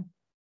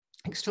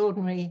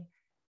extraordinary,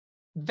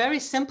 very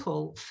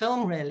simple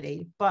film,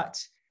 really,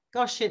 but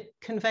gosh, it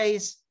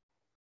conveys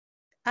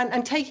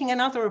and taking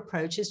another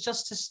approach is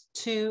just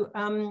to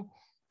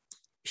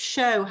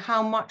show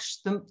how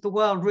much the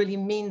world really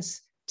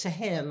means to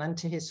him and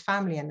to his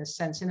family, in a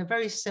sense, in a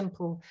very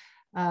simple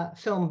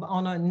film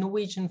on a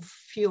Norwegian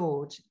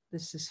fjord.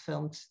 This is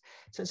filmed.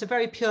 So it's a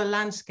very pure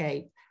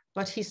landscape,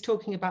 but he's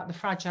talking about the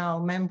fragile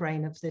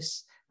membrane of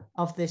this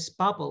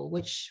bubble,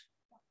 which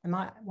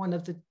one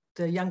of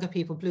the younger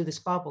people blew this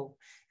bubble,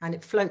 and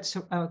it floats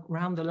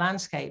around the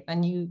landscape.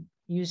 And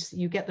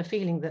you get the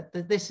feeling that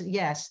this,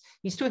 yes,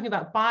 he's talking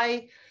about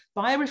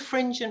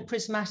birefringent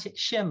prismatic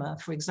shimmer,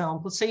 for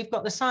example. So you've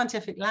got the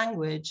scientific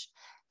language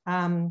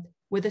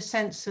with a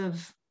sense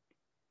of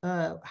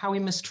how we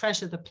must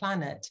treasure the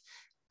planet.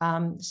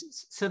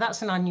 So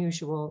that's an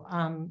unusual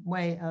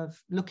way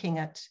of looking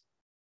at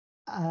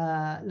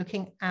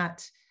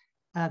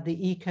the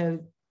eco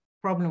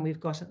problem we've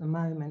got at the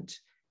moment.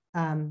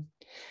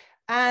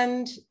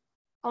 And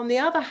on the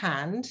other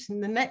hand, in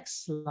the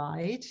next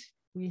slide,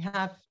 we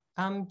have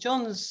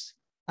John's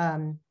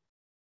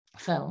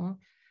film,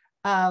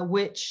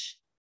 which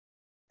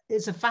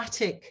is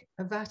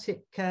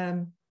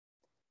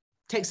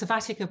takes a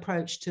Vatic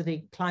approach to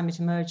the climate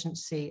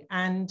emergency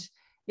and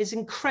is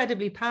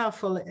incredibly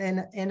powerful in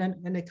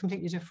a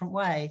completely different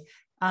way,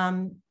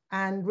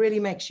 and really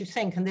makes you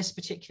think. And this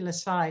particular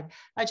slide,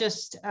 I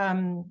just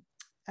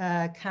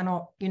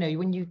cannot,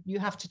 when you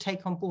have to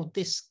take on board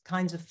this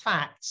kinds of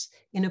facts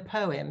in a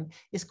poem,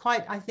 is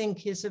quite, I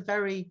think, is a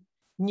very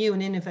new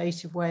and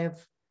innovative way of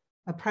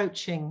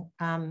approaching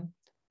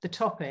the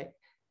topic.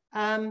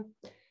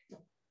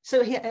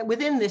 So here,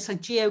 within this are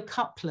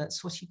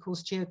geocouplets, what he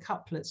calls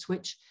geocouplets,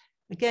 which,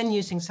 again,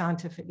 using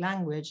scientific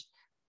language,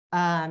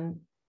 as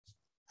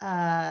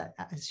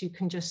you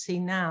can just see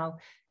now.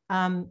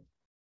 And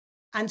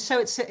so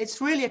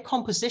it's really a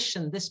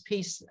composition. This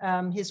piece,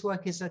 his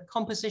work is a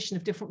composition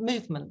of different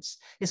movements,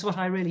 is what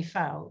I really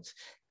felt.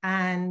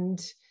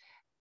 And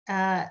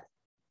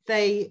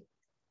they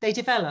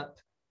develop.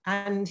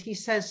 And he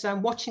says,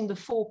 watching the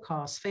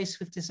forecast, faced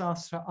with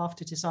disaster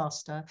after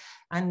disaster.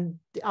 And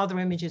the other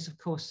images, of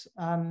course,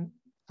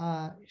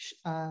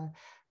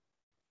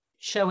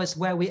 show us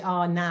where we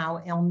are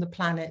now on the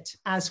planet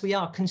as we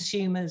are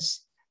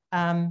consumers.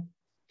 Can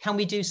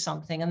we do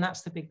something? And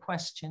that's the big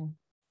question.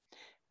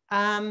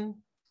 And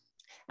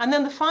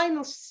then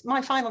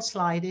my final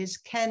slide is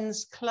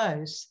Ken's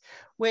Close,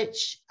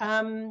 which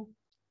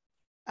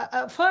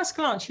at first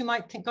glance, you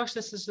might think, gosh,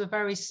 this is a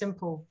very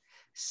simple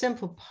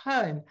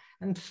poem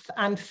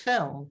and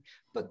film,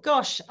 but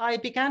gosh, I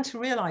began to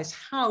realize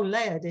how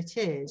layered it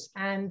is,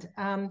 and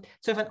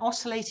sort of an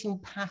oscillating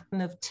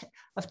pattern of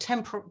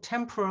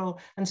temporal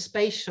and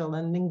spatial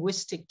and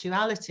linguistic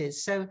dualities.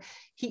 So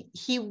he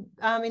in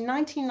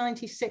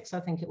 1996, I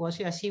think it was,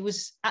 yes, he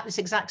was at this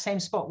exact same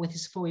spot with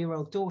his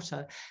 4-year-old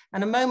daughter,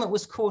 and a moment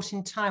was caught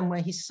in time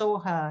where he saw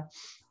her.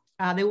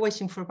 They were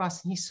waiting for a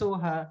bus, and he saw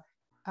her,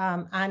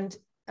 and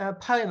a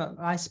poem,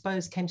 I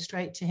suppose, came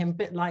straight to him, a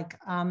bit like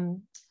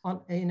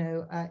in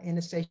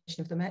a station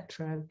of the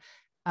metro,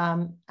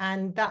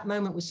 and that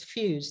moment was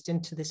fused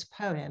into this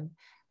poem.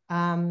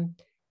 And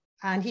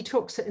he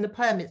talks in the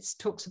poem. It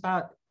talks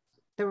about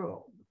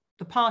the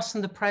past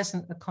and the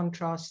present are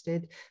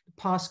contrasted.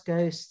 The past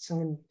ghosts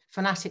and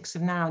fanatics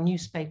of now,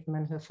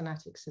 newspapermen who are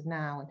fanatics of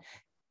now,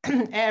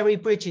 and airy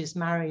bridges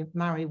marry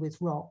with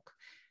rock.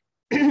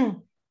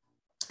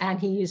 And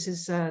he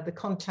uses the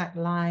contact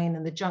line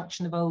and the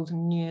junction of old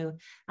and new,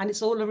 and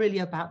it's all really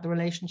about the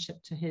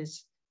relationship to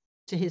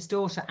his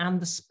daughter and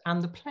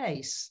the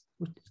place,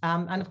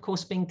 and of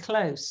course being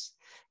close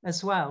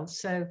as well.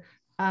 So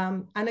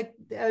so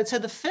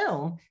the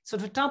film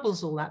sort of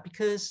doubles all that,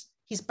 because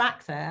he's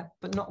back there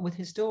but not with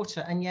his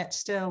daughter, and yet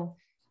still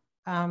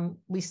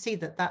we see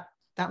that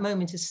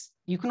moment is,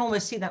 you can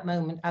almost see that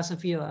moment as a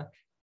viewer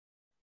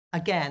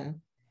again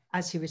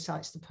as he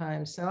recites the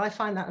poem. So I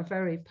find that a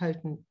very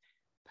potent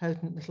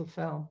little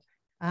film.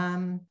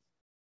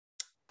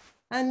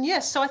 And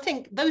yes, so I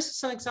think those are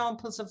some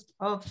examples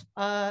of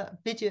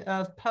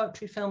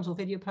poetry films or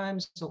video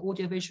poems or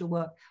audiovisual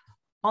work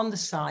on the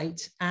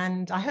site,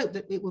 and I hope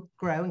that it will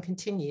grow and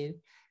continue.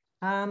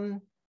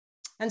 And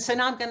so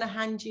now I'm going to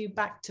hand you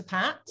back to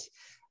Pat,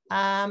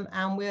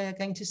 and we're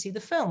going to see the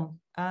film,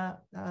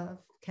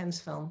 Ken's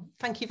film.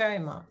 Thank you very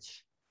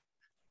much.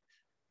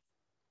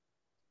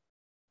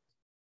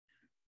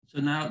 So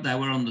now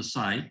we're on the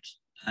site,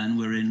 and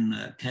we're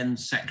in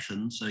Ken's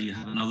section, so you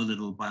have another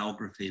little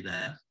biography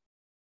there.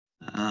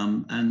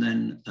 And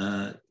then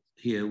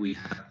here we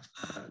have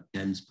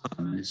Ken's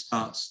poem, and it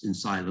starts in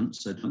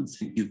silence, so don't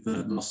think you've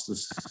lost the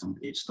sound.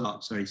 It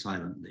starts very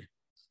silently.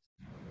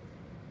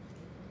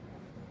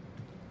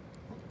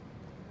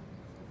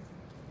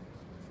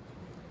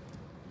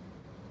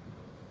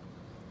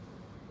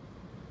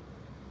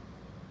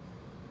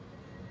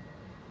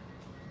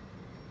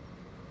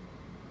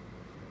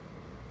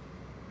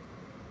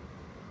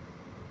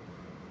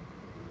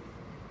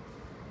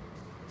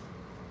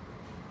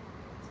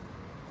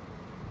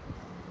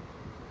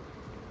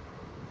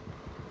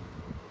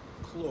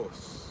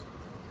 Close.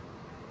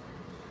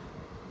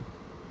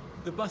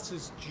 The bus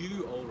is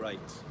due all right,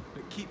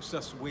 but keeps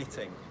us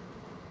waiting.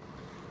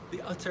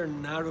 The utter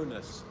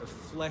narrowness of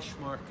Flesh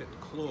Market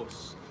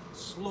Close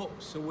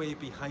slopes away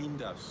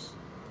behind us.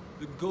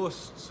 The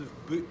ghosts of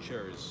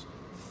butchers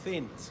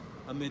faint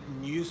amid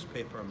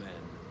newspaper men,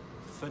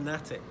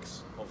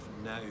 fanatics of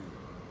now.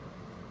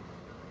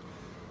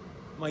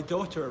 My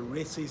daughter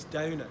races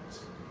down it.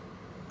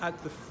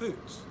 At the foot,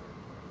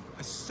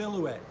 a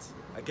silhouette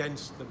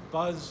against the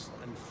buzz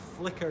and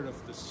flicker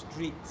of the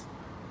street.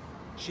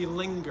 She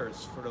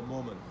lingers for a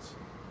moment.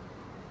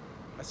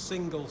 A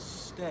single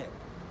step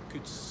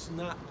could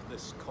snap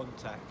this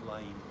contact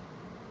line.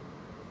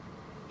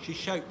 She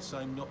shouts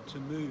I'm not to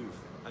move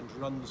and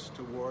runs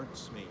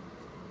towards me.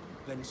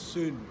 Then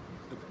soon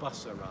the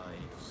bus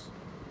arrives.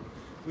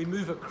 We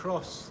move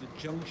across the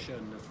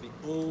junction of the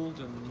old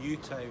and new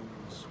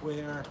towns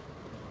where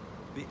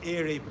the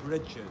airy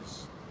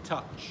bridges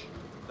touch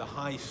the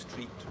high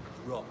street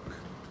rock.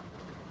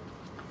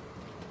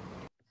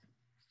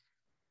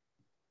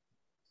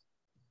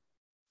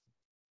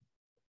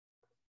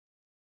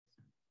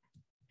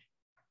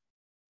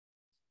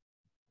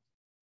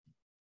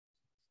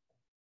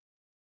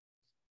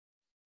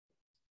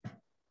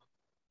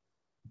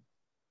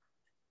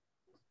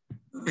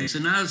 Okay, so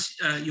now's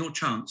your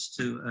chance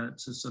to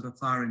sort of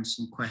fire in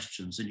some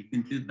questions, and you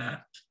can do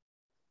that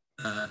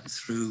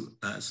through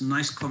some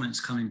nice comments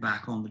coming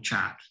back on the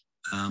chat.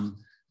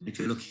 If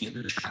you're looking at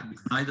the chat, you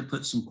can either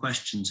put some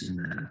questions in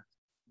there,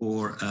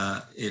 or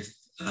if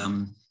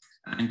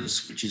Angus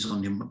switches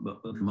on your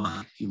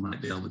mic, you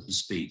might be able to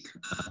speak.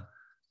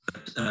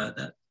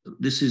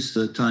 This is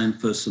the time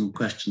for some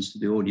questions to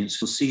the audience.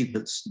 You'll see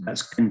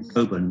that's Ken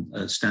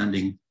Coburn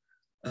standing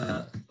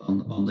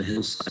on the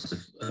hillside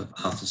of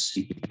Arthur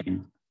Seat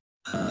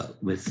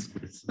with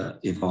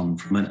Yvonne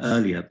from an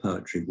earlier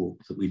poetry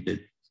walk that we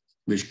did,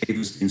 which gave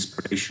us the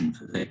inspiration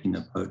for taking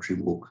a poetry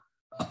walk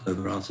up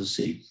over Arthur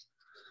Seat.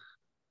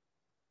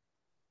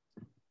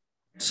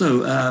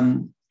 So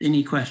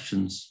any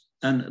questions?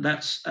 And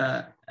that's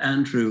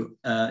Andrew.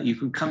 You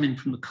can come in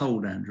from the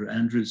cold, Andrew.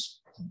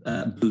 Andrew's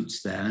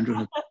boots there. Andrew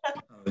has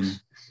a poem.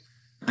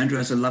 Andrew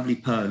has a lovely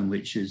poem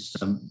which is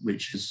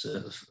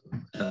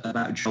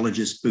about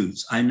geologist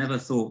boots. I never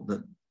thought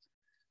that,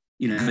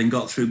 you know, having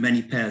got through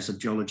many pairs of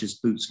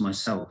geologist boots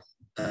myself,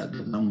 that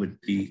one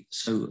would be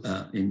so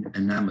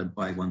enamored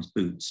by one's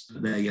boots.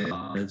 But there you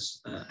are.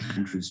 There's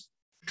Andrew's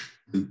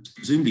boots,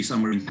 presumably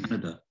somewhere in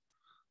Canada.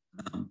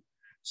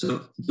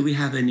 So do we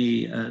have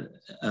any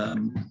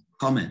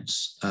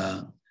comments?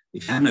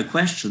 If you have no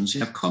questions, you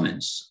have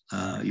comments.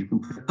 You can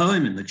put a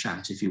poem in the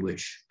chat if you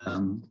wish.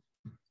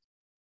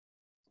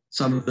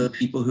 Some of the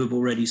people who have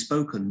already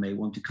spoken may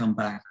want to come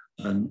back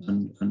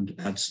and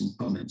add some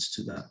comments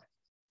to that.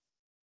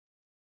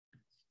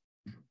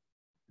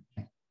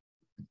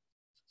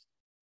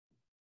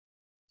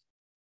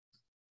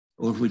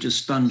 Or if we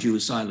just stunned you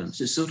with silence.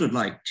 It's sort of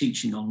like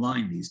teaching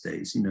online these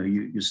days. You know,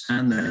 you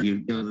stand there, you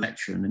give a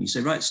lecture, and then you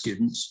say, right,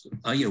 students,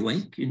 are you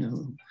awake? You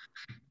know.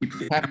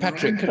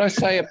 Patrick, could I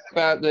say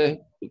about the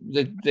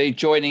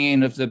joining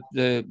in of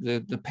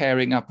the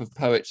pairing up of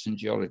poets and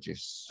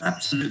geologists?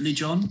 Absolutely,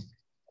 John.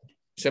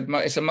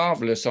 It's a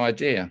marvelous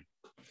idea,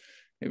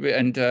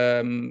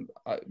 and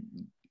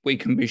we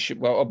can be,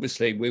 well,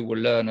 obviously we will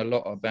learn a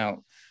lot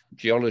about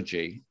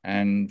geology,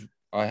 and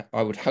I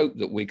would hope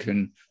that we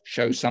can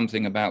show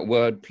something about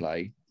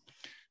wordplay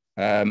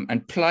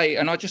and play.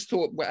 And I just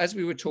thought, as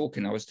we were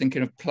talking, I was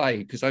thinking of play,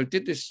 because I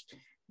did this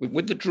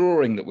with the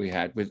drawing that we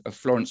had with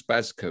Florence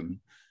Bascombe.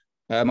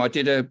 I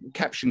did a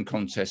caption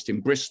contest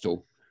in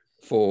Bristol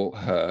for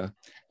her.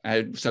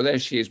 So there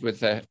she is with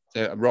the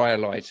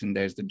rhyolite, and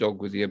there's the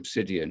dog with the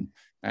obsidian.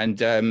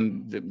 And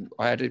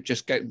I had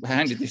just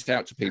handed this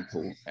out to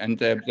people, and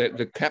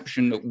the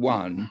caption that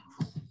won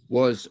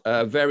was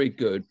very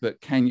good, but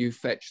can you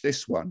fetch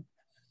this one?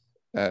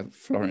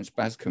 Florence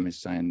Bascombe is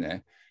saying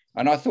there.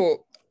 And I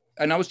thought,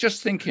 and I was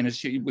just thinking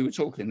as we were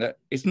talking, that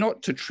it's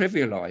not to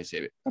trivialize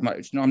it.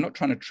 I'm not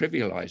trying to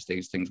trivialize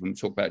these things when we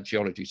talk about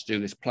geology, to do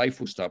this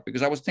playful stuff,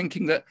 because I was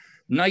thinking that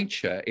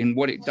nature, in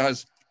what it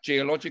does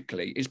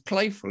geologically, is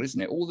playful, isn't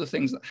it? All the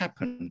things that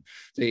happen,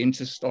 the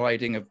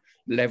intersliding of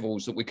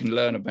levels that we can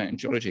learn about in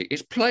geology,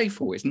 it's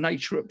playful, it's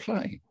nature at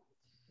play.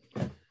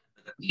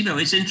 You know,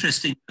 it's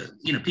interesting,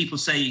 you know, people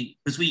say,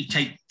 because we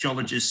take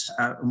geologists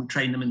out and we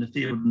train them in the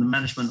field, and the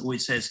management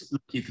always says,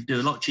 look, you could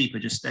do a lot cheaper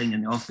just staying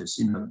in the office,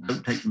 you know,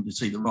 don't take them to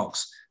see the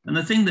rocks. And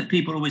the thing that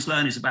people always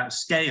learn is about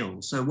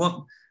scale. So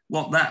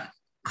what that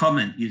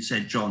comment you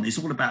said, John, is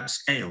all about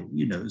scale,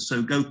 you know,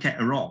 so go get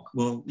a rock.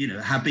 Well, you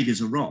know, how big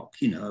is a rock?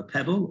 You know, a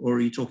pebble, or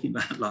are you talking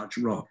about a large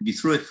rock? You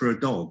threw it for a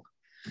dog.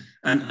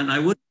 And I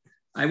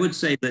would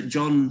say that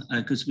John,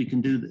 because we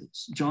can do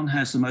this, John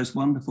has the most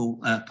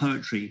wonderful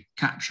poetry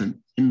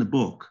caption in the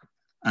book,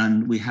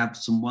 and we have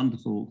some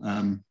wonderful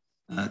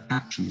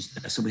captions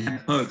there. So we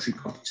have a poetry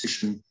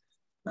competition.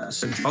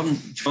 So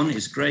John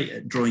is great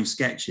at drawing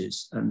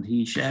sketches, and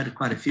he shared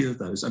quite a few of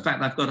those. In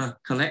fact, I've got a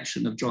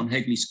collection of John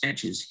Hegley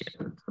sketches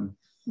here.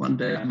 One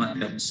day I might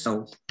be able to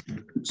sell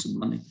some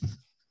money.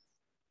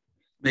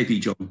 Maybe,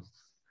 John.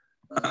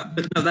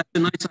 But no, that's a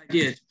nice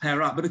idea to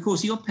pair up. But of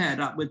course, you're paired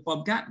up with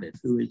Bob Gatliff,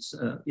 who is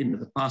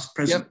the past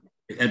president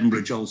of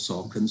Edinburgh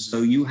GeolSoc, and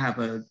so you have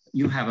a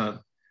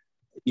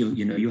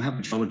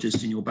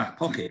geologist in your back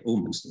pocket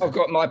almost. I've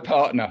got my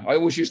partner. I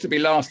always used to be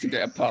last to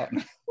get a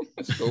partner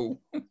at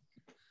school.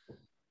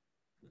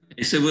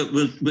 So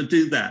we'll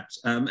do that.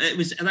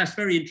 That's a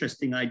very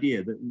interesting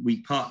idea that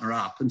we partner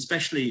up, and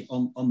especially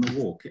on the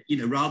walk.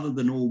 Rather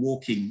than all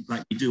walking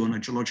like we do on a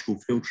geological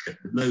field trip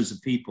with loads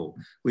of people,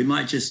 we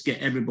might just get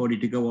everybody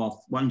to go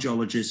off, one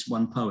geologist,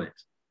 one poet,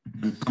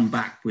 and come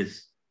back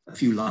with a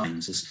few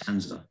lines, a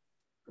stanza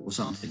or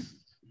something.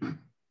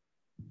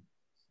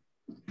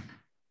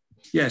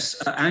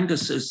 Yes,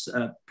 Angus has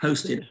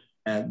posted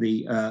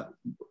the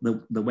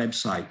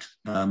website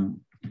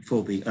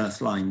for the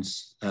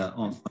Earthlines,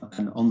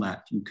 and on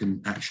that you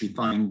can actually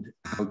find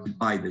how to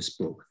buy this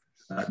book.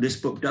 This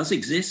book does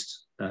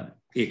exist.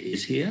 It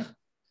is here.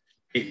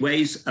 It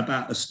weighs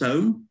about a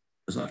stone,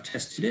 as I've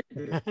tested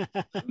it.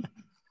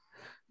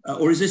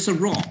 Or is this a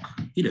rock?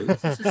 Is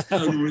this a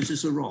stone or is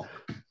this a rock?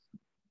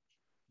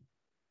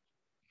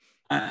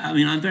 I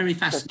mean, I'm very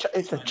fascinated.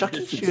 It's a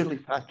chucky, surely,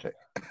 Patrick.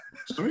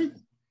 Sorry?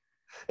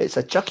 It's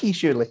a chucky,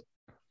 surely.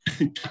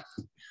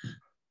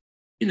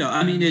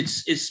 I mean,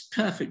 it's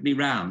perfectly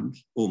round,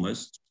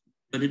 almost,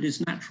 but it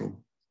is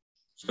natural.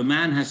 So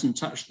man hasn't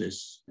touched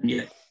this, and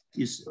yet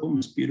it's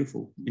almost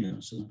beautiful,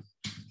 So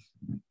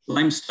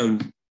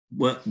limestone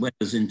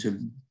weathers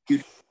into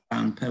beautiful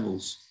round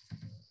pebbles.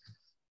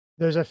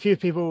 There's a few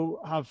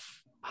people have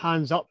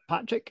hands up,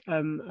 Patrick.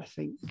 I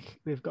think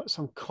we've got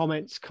some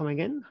comments coming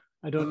in.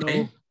 I don't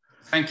know.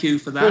 Thank you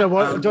for that. I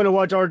don't know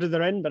what order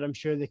they're in, but I'm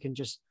sure they can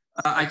just...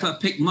 I could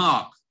pick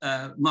Mark.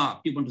 Mark,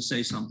 you want to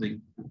say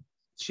something?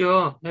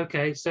 Sure.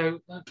 Okay.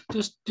 So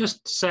just to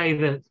say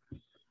that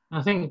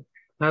I think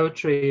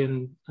poetry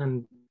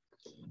and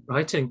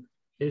writing,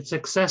 it's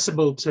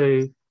accessible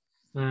to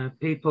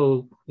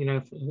people,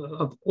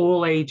 of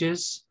all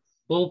ages,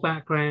 all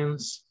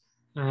backgrounds.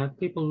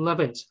 People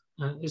love it.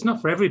 It's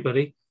not for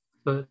everybody,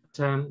 but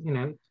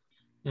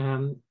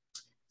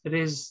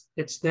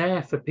it's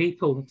there for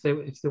people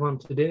if they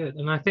want to do it.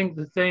 And I think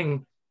the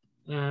thing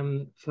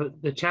for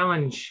the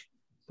challenge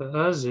for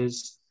us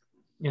is,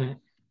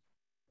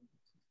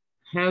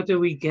 how do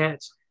we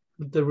get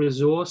the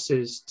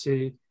resources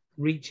to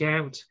reach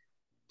out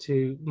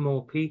to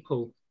more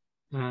people?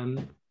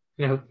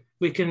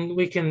 We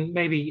can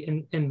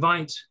maybe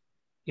invite.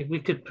 If we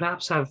could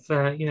perhaps have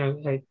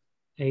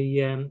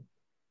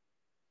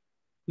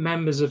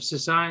members of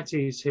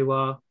societies who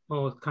are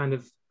more kind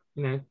of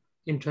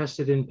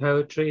interested in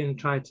poetry and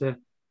try to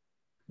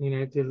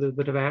do a little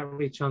bit of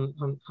outreach on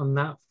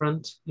that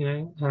front.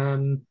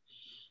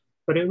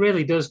 But it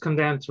really does come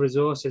down to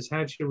resources.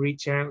 How do you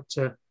reach out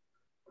to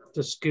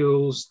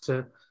schools,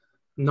 to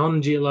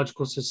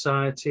non-geological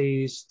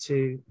societies,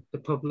 to the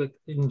public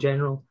in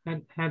general?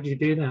 How do you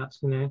do that?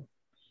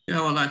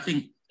 Yeah, well, I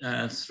think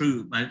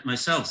through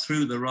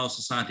the Royal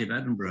Society of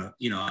Edinburgh,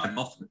 I've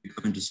often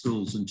been to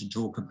schools and to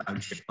talk about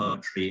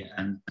geopoetry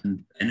and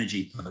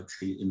energy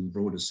poetry in the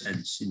broader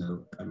sense,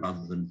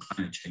 rather than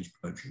climate change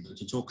poetry, but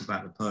to talk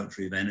about the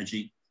poetry of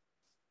energy.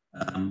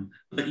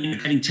 But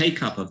getting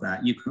take up of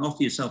that, you can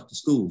offer yourself to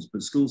schools,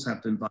 but schools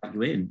have to invite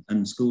you in,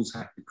 and schools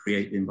have to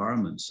create the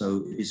environment.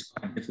 So it's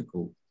quite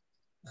difficult,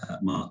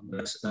 Mark.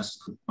 That's a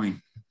good point.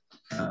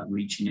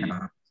 Reaching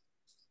out.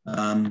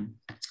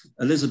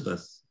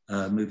 Elizabeth,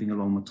 moving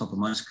along the top of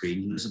my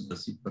screen.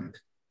 Elizabeth, you've got it.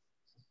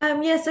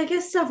 Yes, I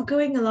guess sort of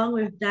going along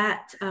with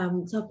that,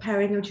 sort of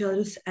pairing of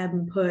geologists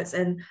and poets,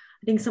 and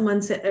I think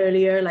someone said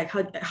earlier, like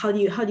how do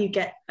you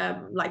get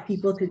like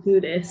people to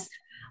do this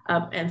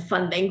and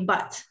funding,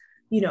 but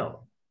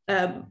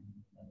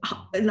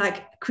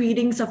like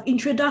creating some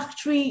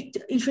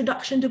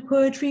introduction to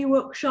poetry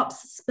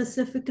workshops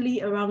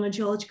specifically around a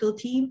geological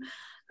team.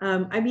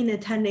 I've been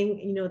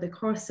attending, the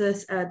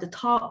courses, the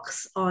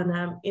talks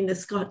on in the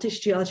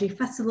Scottish Geology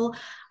Festival.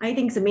 I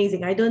think it's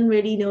amazing. I don't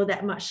really know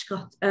that much,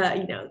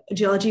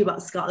 geology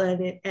about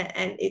Scotland,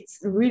 and it's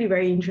really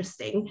very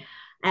interesting.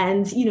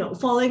 And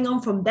following on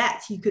from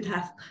that, you could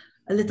have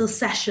a little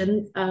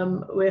session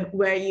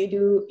where you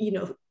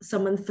do,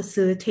 someone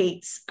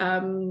facilitates,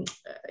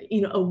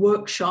 a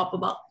workshop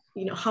about,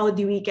 how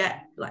do we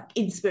get like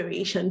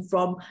inspiration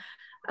from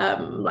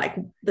like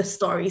the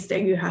stories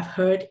that you have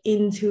heard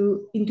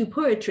into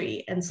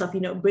poetry and stuff,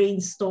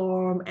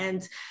 brainstorm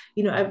and,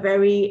 a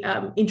very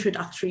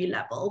introductory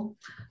level.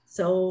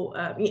 So,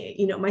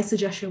 my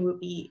suggestion would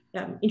be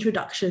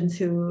introduction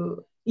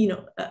to,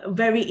 a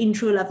very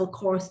intro level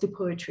course to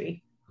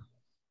poetry.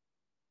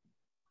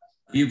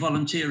 Are you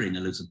volunteering,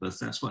 Elizabeth?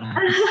 That's what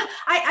happened.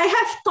 I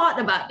have thought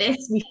about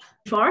this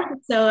before,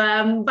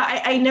 so but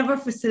I never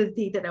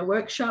facilitated a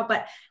workshop.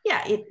 But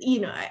yeah,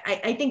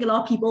 I think a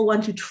lot of people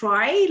want to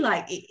try.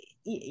 Like it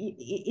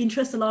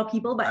interests a lot of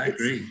people, but I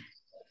agree.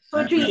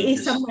 Poetry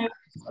is somewhere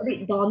a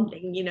bit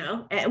daunting,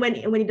 when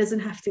it doesn't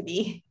have to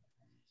be.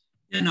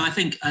 Yeah, no, I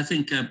think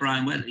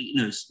Brian,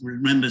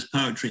 remembers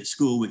poetry at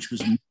school, which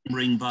was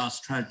remembering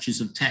vast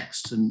tragedies of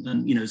text,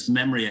 and it's a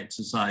memory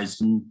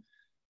exercise, and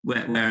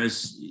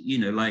Whereas, you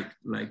know, like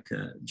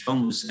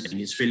John was saying,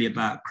 it's really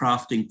about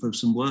crafting from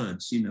some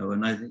words, you know,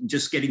 and I think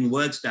just getting the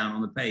words down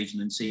on the page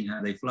and then seeing how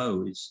they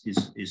flow is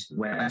the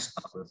way I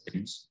start with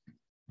things.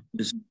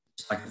 It's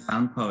like a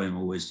fan poem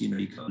always, you know,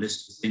 you got a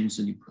list of things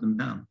and you put them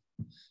down.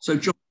 So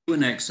John, you were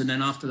next, and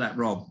then after that,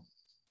 Rob.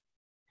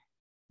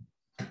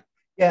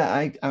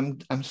 Yeah,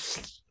 I'm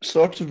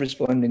sort of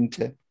responding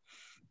to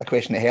a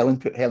question that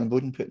Helen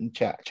Bowden put in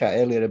chat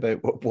earlier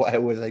about what I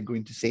was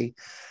going to say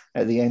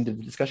at the end of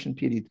the discussion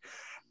period.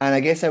 And I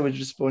guess I was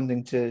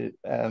responding to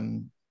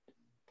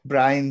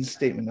Brian's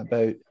statement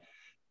about,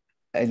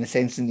 in a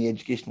sense, in the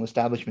educational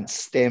establishment,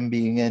 STEM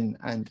being in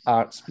and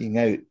arts being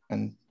out.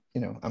 And,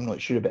 you know, I'm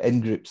not sure about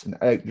in groups and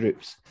out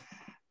groups.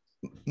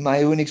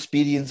 My own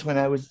experience when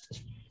I was,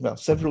 well,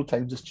 several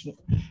times a student,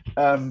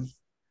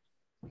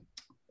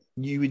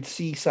 you would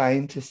see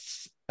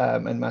scientists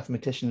and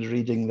mathematicians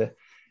reading the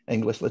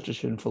English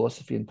literature and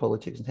philosophy and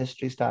politics and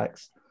history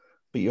stacks,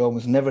 but you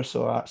almost never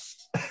saw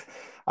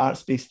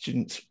arts-based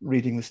students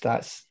reading the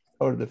stats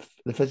or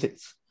the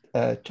physics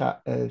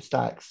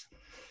stacks.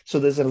 So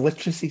there's a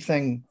literacy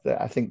thing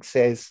that I think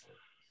says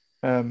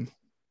that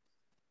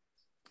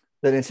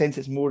in a sense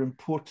it's more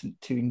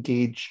important to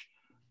engage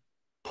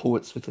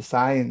poets with the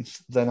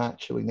science than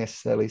actually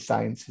necessarily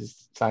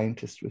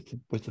scientists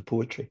with the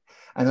poetry.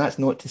 And that's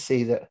not to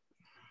say that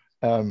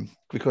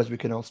because we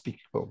can all speak,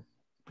 well,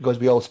 because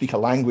we all speak a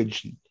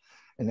language,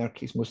 in our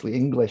case mostly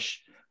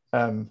English,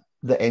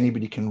 that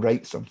anybody can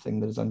write something.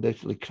 There's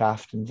undoubtedly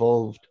craft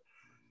involved,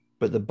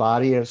 but the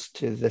barriers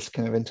to this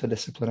kind of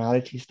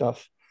interdisciplinarity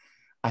stuff,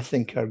 I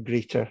think, are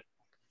greater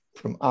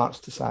from arts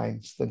to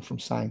science than from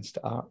science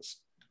to arts.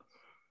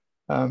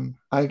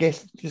 I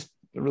guess just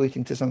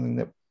relating to something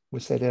that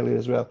was said earlier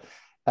as well,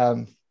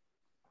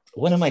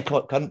 one of my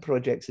current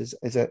projects is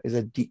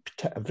a deep,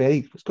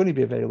 it's going to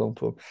be a very long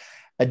poem,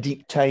 a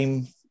deep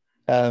time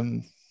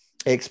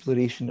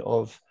exploration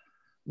of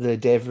the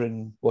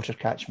Devon water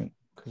catchment,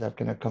 because I've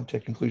kind of come to a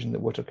conclusion that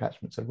water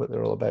catchments are what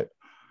they're all about.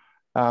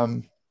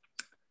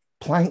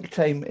 Plank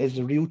time is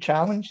a real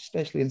challenge,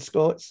 especially in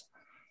Scots,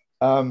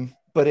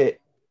 but it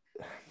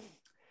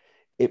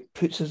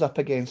puts us up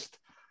against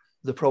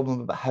the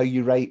problem about how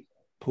you write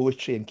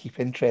poetry and keep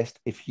interest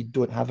if you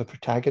don't have a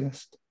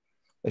protagonist,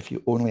 if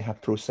you only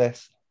have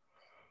process.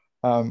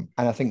 And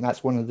I think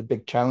that's one of the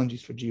big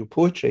challenges for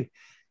geopoetry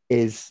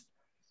is,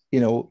 you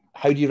know,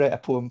 how do you write a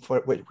poem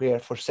where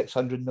for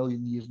 600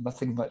 million years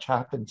nothing much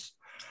happens?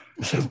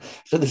 So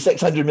the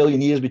 600 million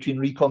years between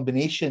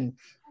recombination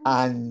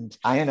and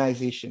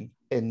ionization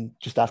in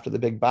just after the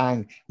Big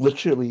Bang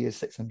literally is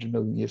 600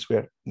 million years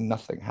where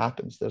nothing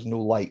happens. There's no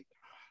light,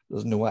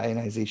 there's no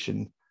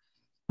ionization.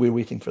 We're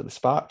waiting for the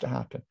spark to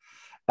happen.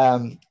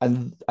 And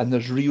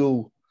there's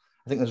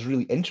I think there's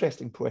really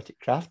interesting poetic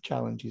craft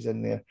challenges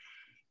in there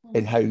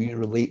in how you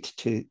relate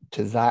to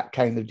that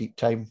kind of deep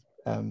time.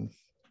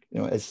 You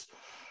know, as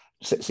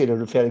Sarah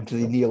referring to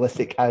the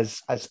Neolithic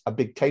as a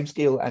big time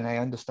scale, and I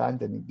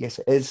understand, and yes,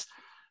 it is,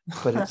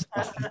 but it's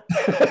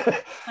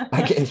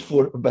against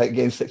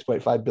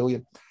 6.5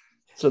 billion.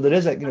 So there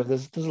is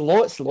there's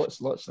lots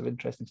of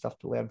interesting stuff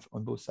to learn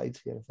on both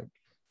sides here, I think.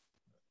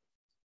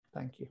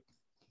 Thank you.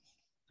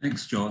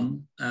 Thanks,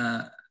 John.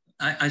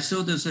 I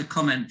saw there's a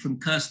comment from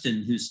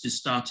Kirsten, who's just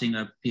starting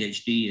a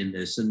PhD in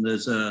this, and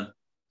there's a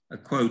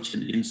quote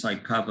in the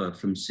inside cover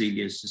from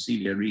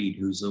Cecilia Reed,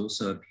 who's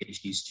also a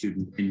PhD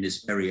student in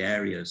this very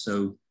area.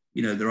 So,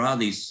 you know, there are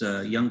these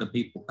younger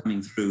people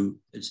coming through.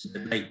 It's a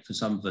bit late for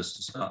some of us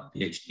to start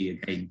PhD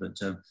again, but,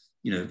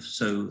 you know,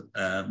 so,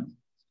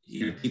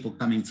 you know, people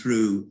coming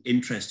through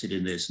interested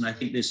in this. And I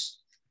think this,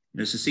 you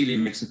know, Cecilia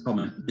makes a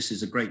comment, this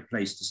is a great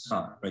place to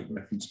start, great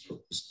reference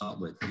book to start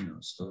with, you know,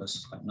 so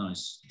that's quite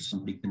nice.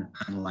 Somebody can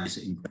analyze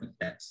it in great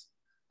depth.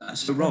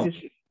 So Rob.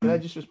 Can I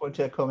just respond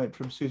to a comment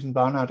from Susan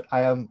Barnard?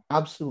 I am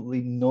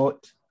absolutely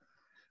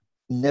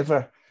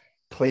never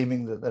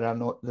claiming that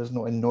there's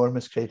not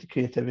enormous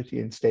creativity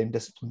in STEM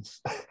disciplines.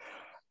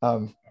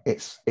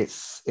 It's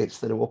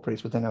that it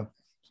operates within a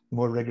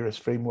more rigorous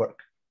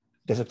framework,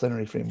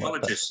 disciplinary framework.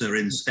 Geologists are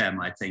in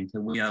STEM, I think,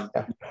 and we have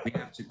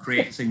to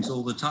create things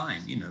all the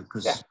time, you know,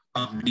 because you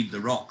can't read the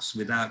rocks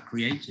without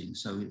creating.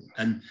 So,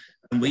 and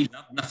we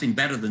have nothing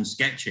better than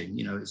sketching.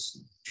 You know,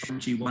 it's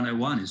Geology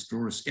 101 is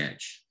draw a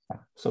sketch.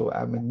 So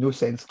I'm in no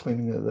sense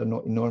claiming that they're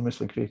not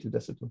enormously creative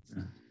disciplines.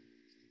 Yeah.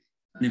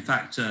 And in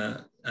fact,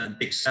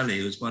 Dick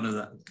Selly was one of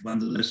the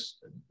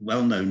most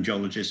well-known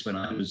geologists when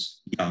I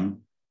was young.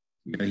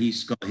 You know,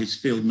 he's got his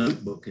field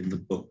notebook in the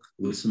book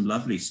with some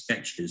lovely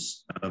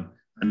sketches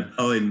and a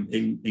poem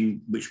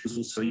in which was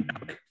also in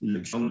Arabic. You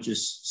know,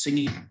 geologists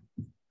singing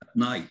at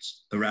night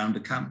around a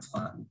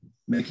campfire,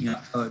 making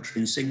up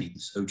poetry and singing.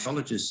 So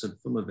geologists are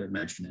full of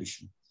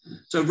imagination.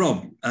 So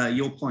Rob,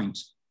 your point.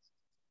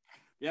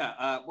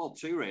 Yeah, well,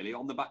 two really.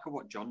 On the back of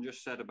what John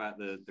just said about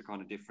the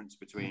kind of difference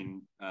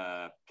between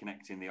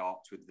connecting the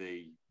arts with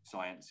the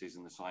sciences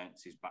and the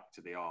sciences back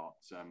to the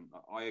arts,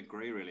 I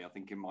agree really. I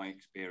think in my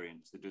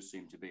experience, there does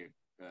seem to be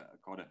a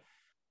kind of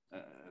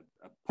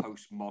a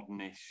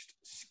postmodernist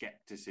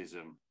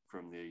skepticism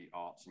the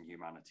arts and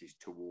humanities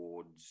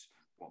towards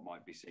what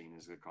might be seen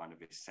as the kind of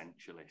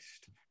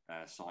essentialist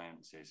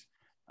sciences.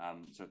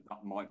 So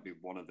that might be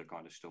one of the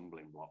kind of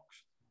stumbling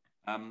blocks.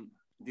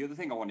 The other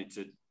thing I wanted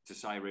to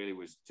say really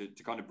was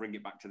to kind of bring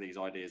it back to these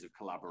ideas of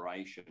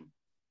collaboration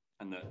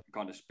and the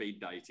kind of speed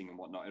dating and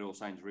whatnot. It all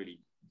sounds really,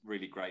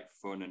 really great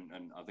fun,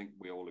 and I think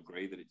we all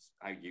agree that it's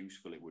how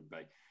useful it would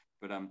be.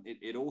 But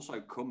it also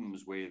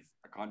comes with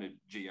a kind of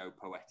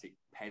geopoetic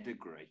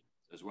pedigree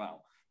as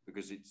well,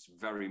 because it's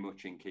very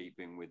much in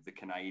keeping with the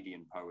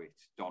Canadian poet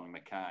Don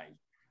Mackay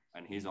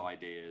and his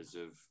ideas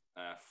of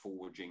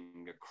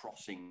forging a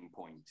crossing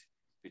point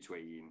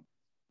between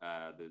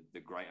the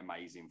great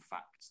amazing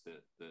facts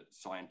that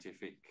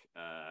scientific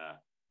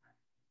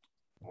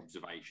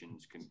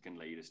observations can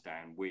lead us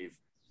down, with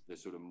the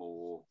sort of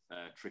more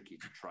tricky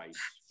to trace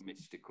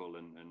mystical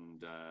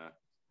and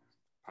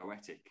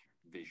poetic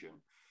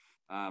vision.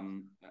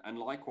 And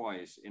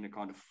likewise, in a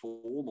kind of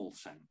formal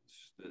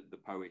sense, the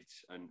poet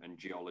and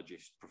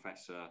geologist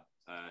Professor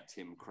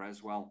Tim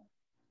Creswell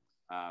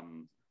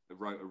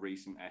wrote a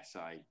recent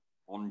essay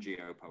on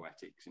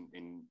geopoetics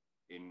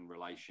in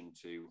relation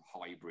to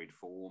hybrid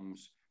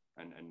forms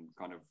and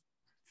kind of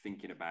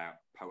thinking about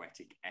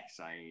poetic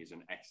essays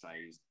and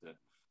essays that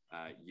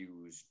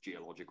use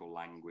geological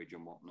language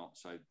and whatnot.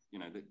 So, you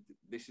know,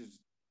 this is,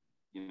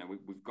 you know,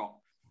 we've got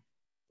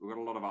a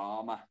lot of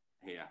armor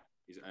here,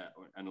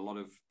 and a lot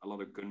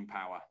of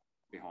gunpowder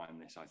behind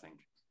this, I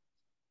think.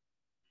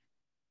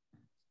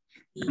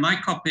 My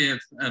copy of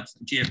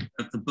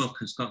the book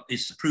has got,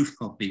 it's a proof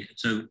copy,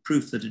 so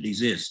proof that it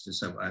exists,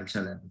 so I'll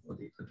tell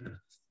everybody.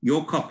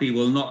 Your copy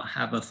will not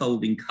have a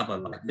folding cover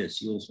like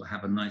this. You also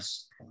have a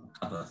nice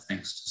cover,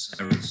 thanks to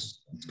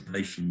Sarah's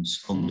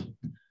observations on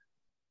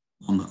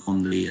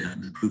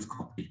the proof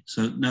copy.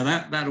 So now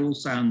that all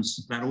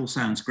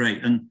sounds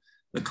great. And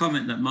the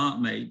comment that Mark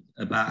made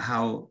about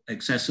how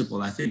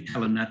accessible, I think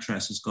Helen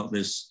Natras has got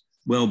this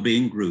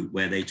well-being group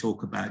where they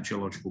talk about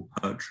geological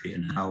poetry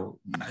and how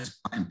that is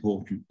quite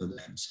important for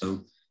them.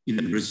 So, you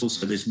know, there's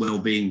also this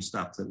well-being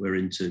stuff that we're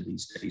into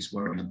these days,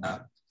 worrying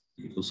about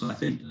people. So I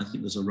think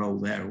there's a role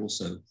there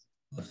also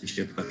for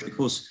geopoetry. Of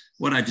course,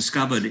 what I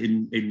discovered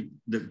in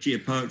the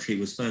geopoetry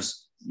was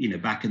first, you know,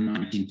 back in the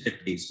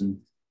 1950s, and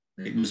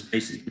it was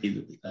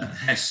basically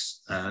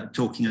Hess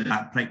talking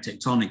about plate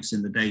tectonics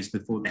in the days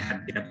before they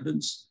had the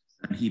evidence.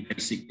 And he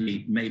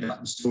basically made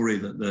up the story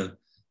that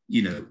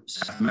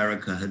South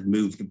America had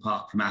moved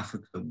apart from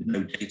Africa with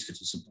no data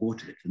to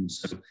support it. And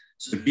so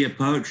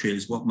geopoetry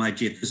is what my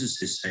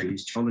geophysicists say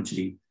is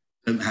geology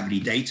don't have any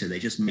data, they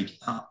just make it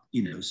up,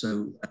 you know.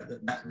 So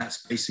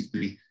that's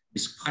basically,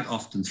 it's quite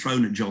often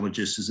thrown at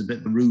geologists as a bit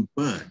of a rude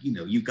word. You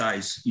know, you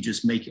guys, you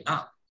just make it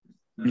up.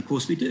 And of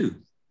course we do.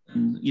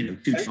 And, you know,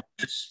 2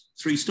 geologists,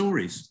 3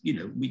 stories, you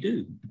know, we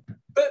do.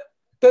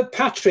 But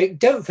Patrick,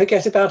 don't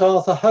forget about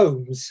Arthur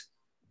Holmes.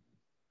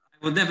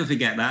 I will never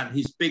forget that.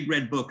 His big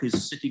red book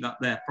is sitting up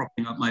there,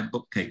 propping up my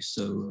bookcase.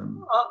 So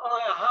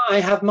I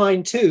have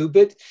mine too,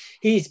 but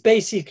he's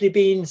basically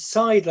been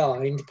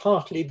sidelined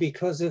partly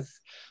because of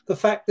the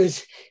fact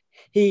that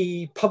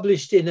he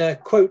published in a,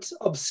 quote,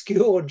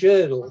 obscure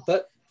journal.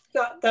 But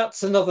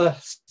that's another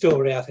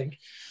story, I think.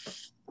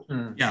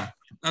 Yeah.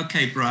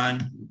 Okay,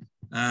 Brian.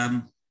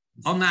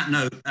 On that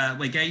note,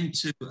 we're going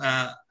to,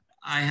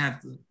 I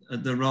have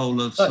the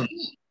role of sort of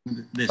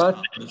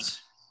this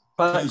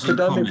closing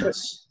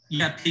comments.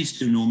 Yeah, please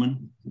do,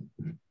 Norman.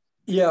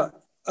 Yeah,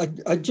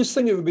 I just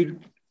think it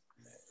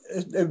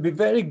would be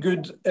very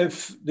good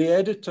if the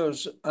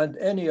editors and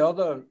any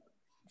other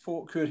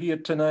folk who are here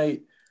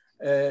tonight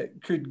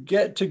could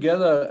get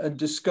together and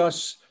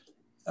discuss.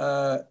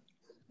 Well,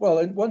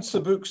 and once the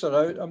books are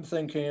out, I'm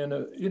thinking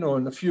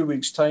in a few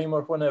weeks' time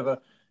or whenever,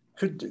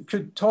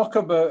 could talk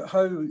about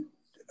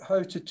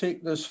how to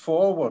take this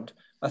forward.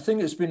 I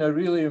think it's been a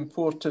really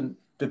important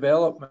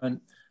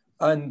development,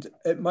 and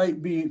it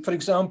might be, for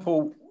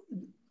example,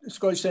 the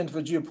Scottish Centre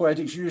for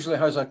Geopoetics usually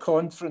has a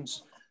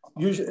conference.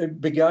 Usually it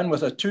began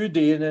with a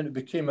 2-day and then it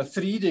became a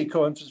 3-day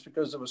conference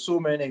because there were so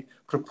many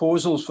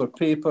proposals for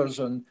papers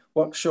and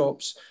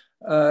workshops.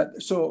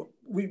 So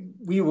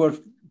we were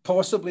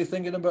possibly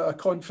thinking about a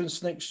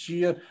conference next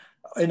year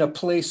in a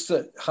place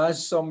that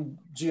has some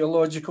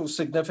geological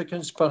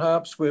significance,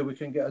 perhaps, where we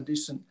can get a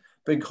decent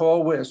big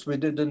hallway, as we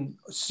did in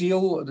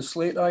Seal, the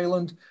Slate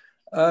Island.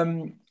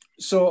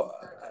 So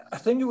I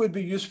think it would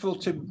be useful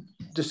to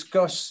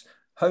discuss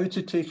how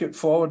to take it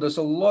forward. There's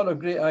a lot of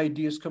great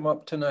ideas come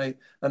up tonight,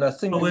 and I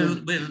think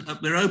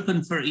we're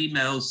open for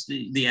emails.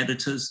 The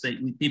editors,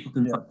 people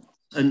can. Yeah.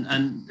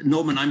 And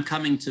Norman, I'm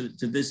coming to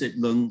visit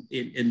Lung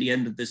in the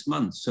end of this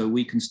month, so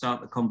we can start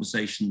the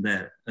conversation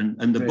there.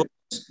 And the books,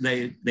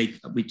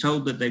 we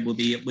told that they will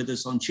be with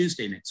us on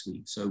Tuesday next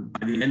week. So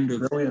by the end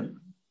of a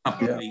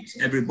couple of weeks,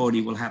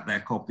 everybody will have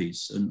their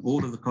copies, and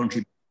all of the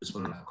contributors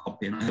will have a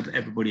copy. And I hope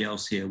everybody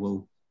else here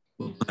will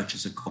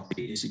purchase a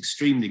copy. It's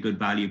extremely good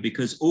value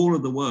because all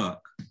of the work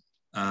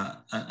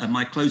and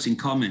my closing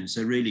comments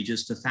are really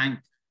just to thank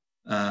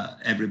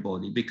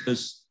everybody,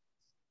 because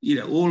you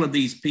know, all of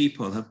these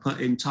people have put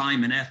in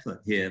time and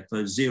effort here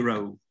for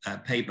zero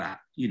payback,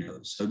 you know,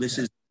 so this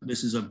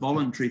is a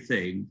voluntary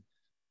thing.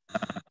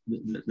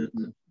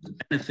 The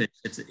benefit,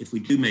 if we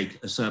do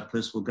make a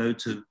surplus, will go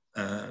to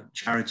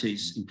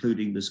charities,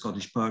 including the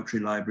Scottish Poetry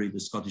Library, the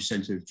Scottish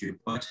Centre of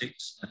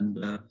Geopoetics,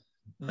 and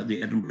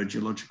the Edinburgh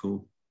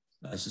Geological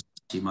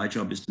Society. My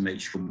job is to make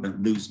sure we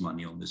don't lose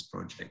money on this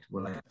project.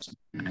 Well,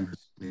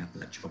 we have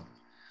that job.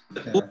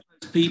 But all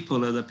those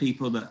people are the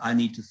people that I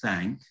need to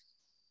thank.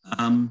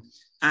 And,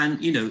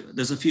 you know,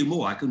 there's a few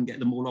more. I couldn't get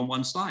them all on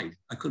one slide.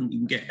 I couldn't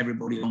even get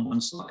everybody on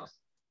one slide.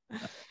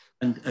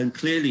 And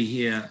clearly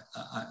here,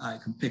 I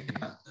can pick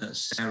out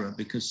Sarah,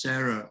 because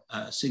Sarah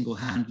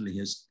single-handedly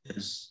has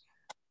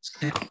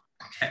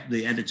kept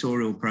the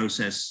editorial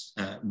process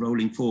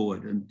rolling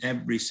forward, and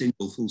every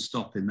single full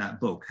stop in that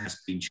book has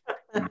been checked.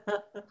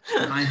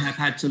 And I have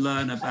had to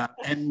learn about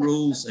end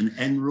rules and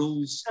end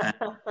rules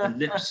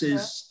and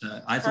ellipses.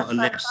 I thought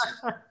ellipse,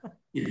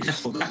 you know, I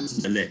thought that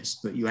was an ellipse,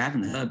 but you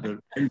haven't heard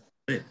the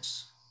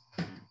ellipse.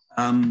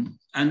 And,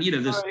 you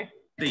know,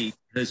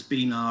 there's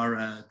been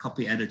our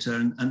copy editor,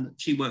 and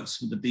she works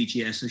with the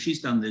BGS, so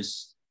she's done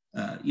this,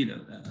 you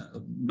know,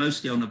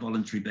 mostly on a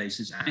voluntary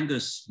basis.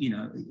 Angus, you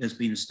know, has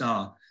been a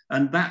star.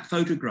 And that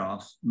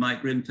photograph,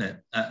 Mike Grimfett,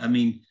 I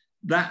mean,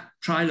 that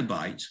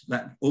trilobite,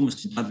 that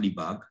almost an ugly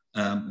bug,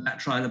 that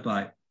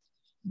trilobite,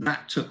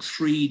 that took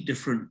 3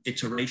 different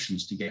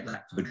iterations to get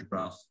that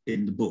photograph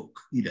in the book,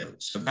 you know.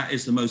 So that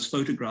is the most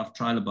photographed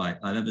trilobite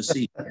I've ever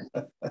seen.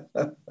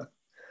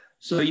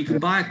 So you can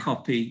buy a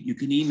copy, you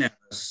can email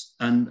us,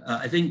 and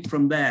I think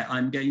from there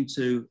I'm going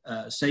to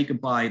say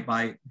goodbye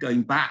by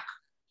going back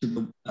to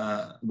the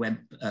web,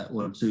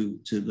 or to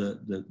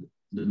the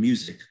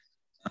music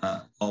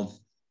of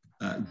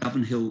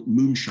Govan-Hill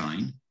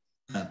Moonshine,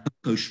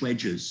 Poco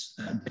Schwedgers.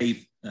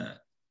 Dave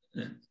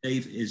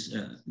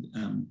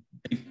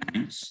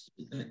Banks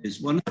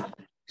is one of them,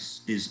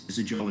 is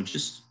a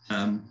geologist,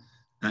 and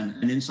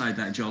inside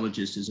that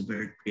geologist is a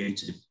very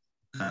creative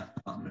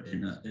partner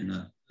in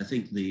a I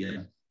think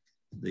the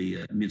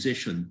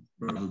musician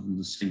rather than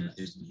the singer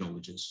is the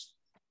geologist.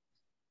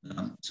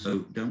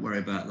 So don't worry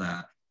about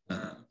that.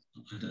 I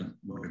don't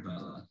worry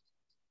about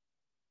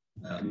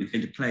that. We're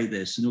going to play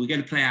this, and we're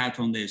going to play out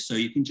on this. So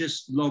you can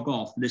just log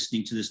off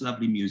listening to this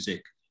lovely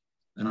music,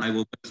 and I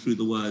will go through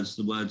the words.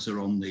 The words are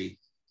on the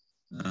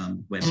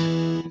web.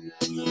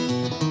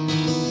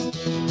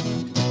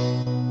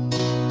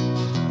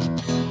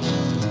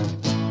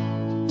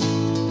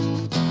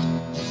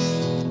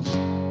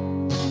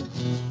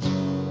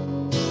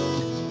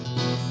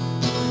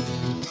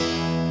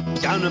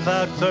 Down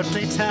about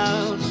Berkeley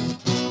town,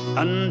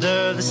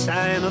 under the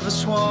sign of a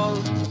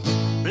swan,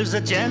 lives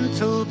a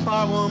gentle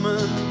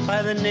barwoman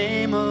by the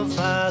name of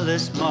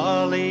Alice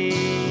Marley.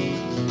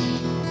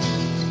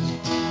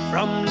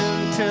 From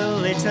noon till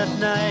late at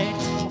night,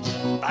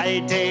 by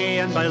day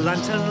and by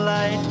lantern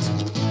light,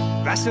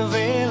 grass of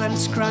ale and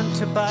scran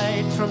to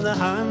bite from the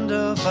hand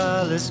of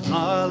Alice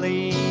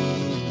Marley.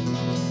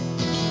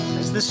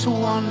 As the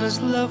swan does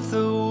love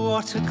the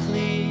water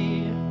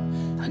clear,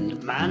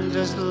 and man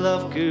does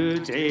love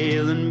good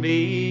ale and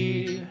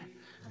beer,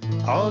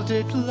 all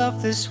did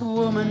love this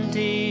woman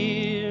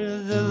dear,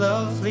 the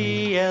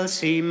lovely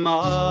Elsie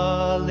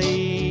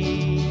Marley.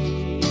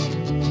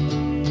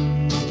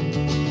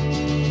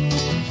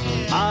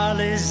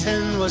 Marley's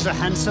inn was a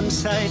handsome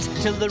sight,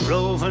 till the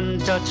roving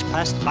Dutch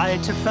passed by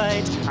to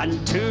fight,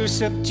 and to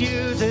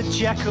subdue the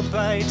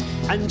Jacobite,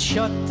 and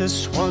shot the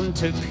swan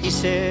to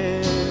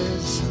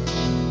pieces.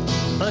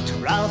 But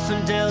Ralph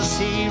and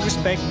Elsie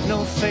respect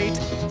no fate,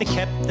 they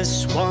kept the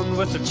swan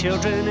with their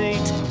children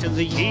 8, till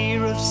the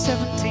year of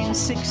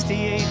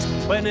 1768,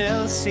 when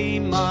Elsie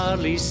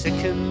Marley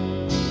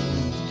sickened.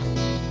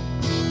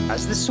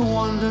 As the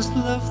swan does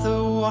love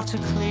the water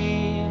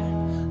clear,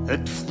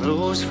 that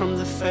flows from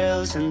the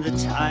fells and the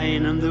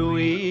Tyne and the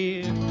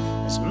Weir,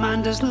 as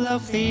man does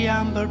love the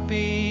amber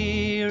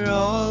beer,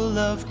 all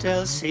loved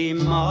Elsie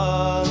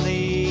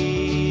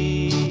Marley.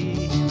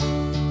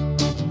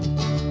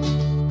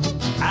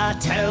 I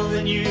tell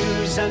the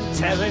news and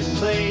tell it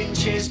plain,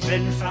 she's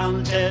been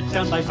found dead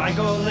down by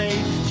Vigo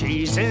Lane.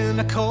 She's in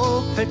a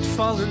coal pit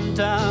fallen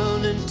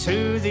down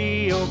into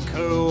the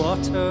ochre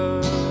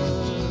water.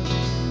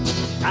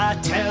 I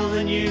tell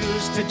the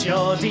news to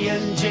Geordie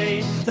and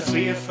Jane, the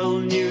fearful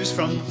news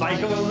from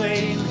Vigo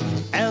Lane.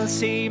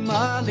 Elsie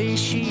Marley,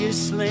 she is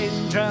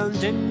slain,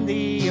 drowned in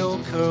the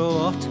ochre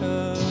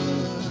water.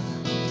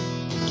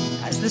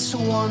 As the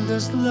swan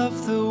does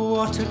love the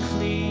water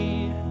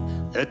clear,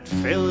 that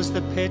fills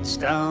the pits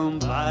down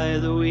by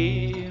the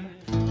Weir,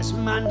 as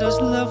man does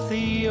love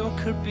the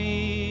ochre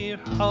beer,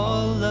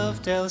 all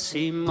loved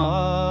Elsie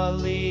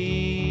Marley.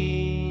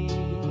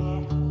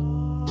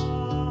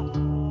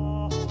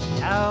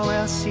 Now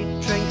Elsie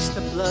drinks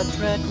the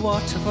blood-red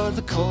water, for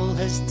the coal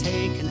has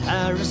taken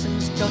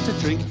Harrison's daughter.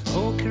 Drink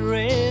ochre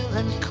ale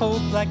and coal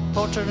black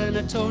porter, in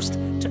a toast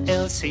to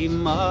Elsie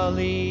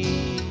Marley.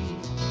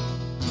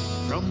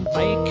 From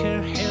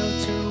Baker Hill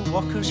to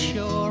Walker's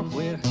Shore,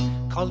 where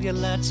call you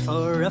lads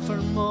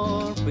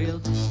forevermore. We'll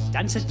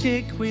dance a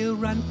jig, we'll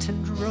rant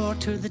and roar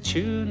to the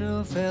tune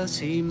of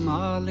Elsie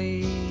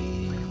Marley.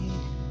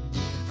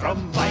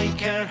 From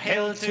Biker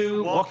Hill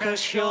to Walker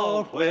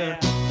Shore, we'll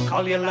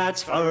call you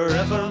lads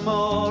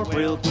forevermore.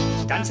 We'll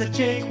dance a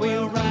jig,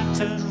 we'll rant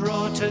and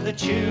roar to the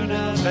tune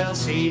of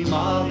Elsie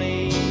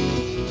Marley.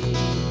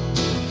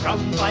 From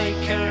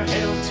Biker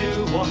Hill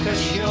to Walker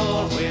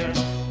Shore, we'll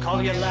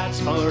call you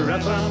lads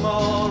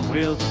forevermore.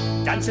 We'll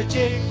dance a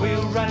jig,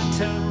 we'll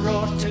rant and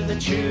roar to the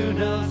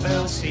tune of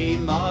Elsie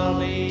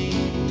Marley.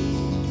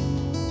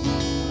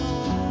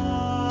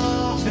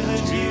 To the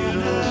tune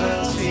of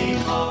Elsie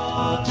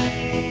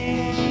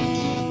Marley.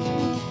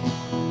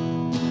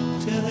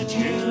 To the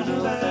tune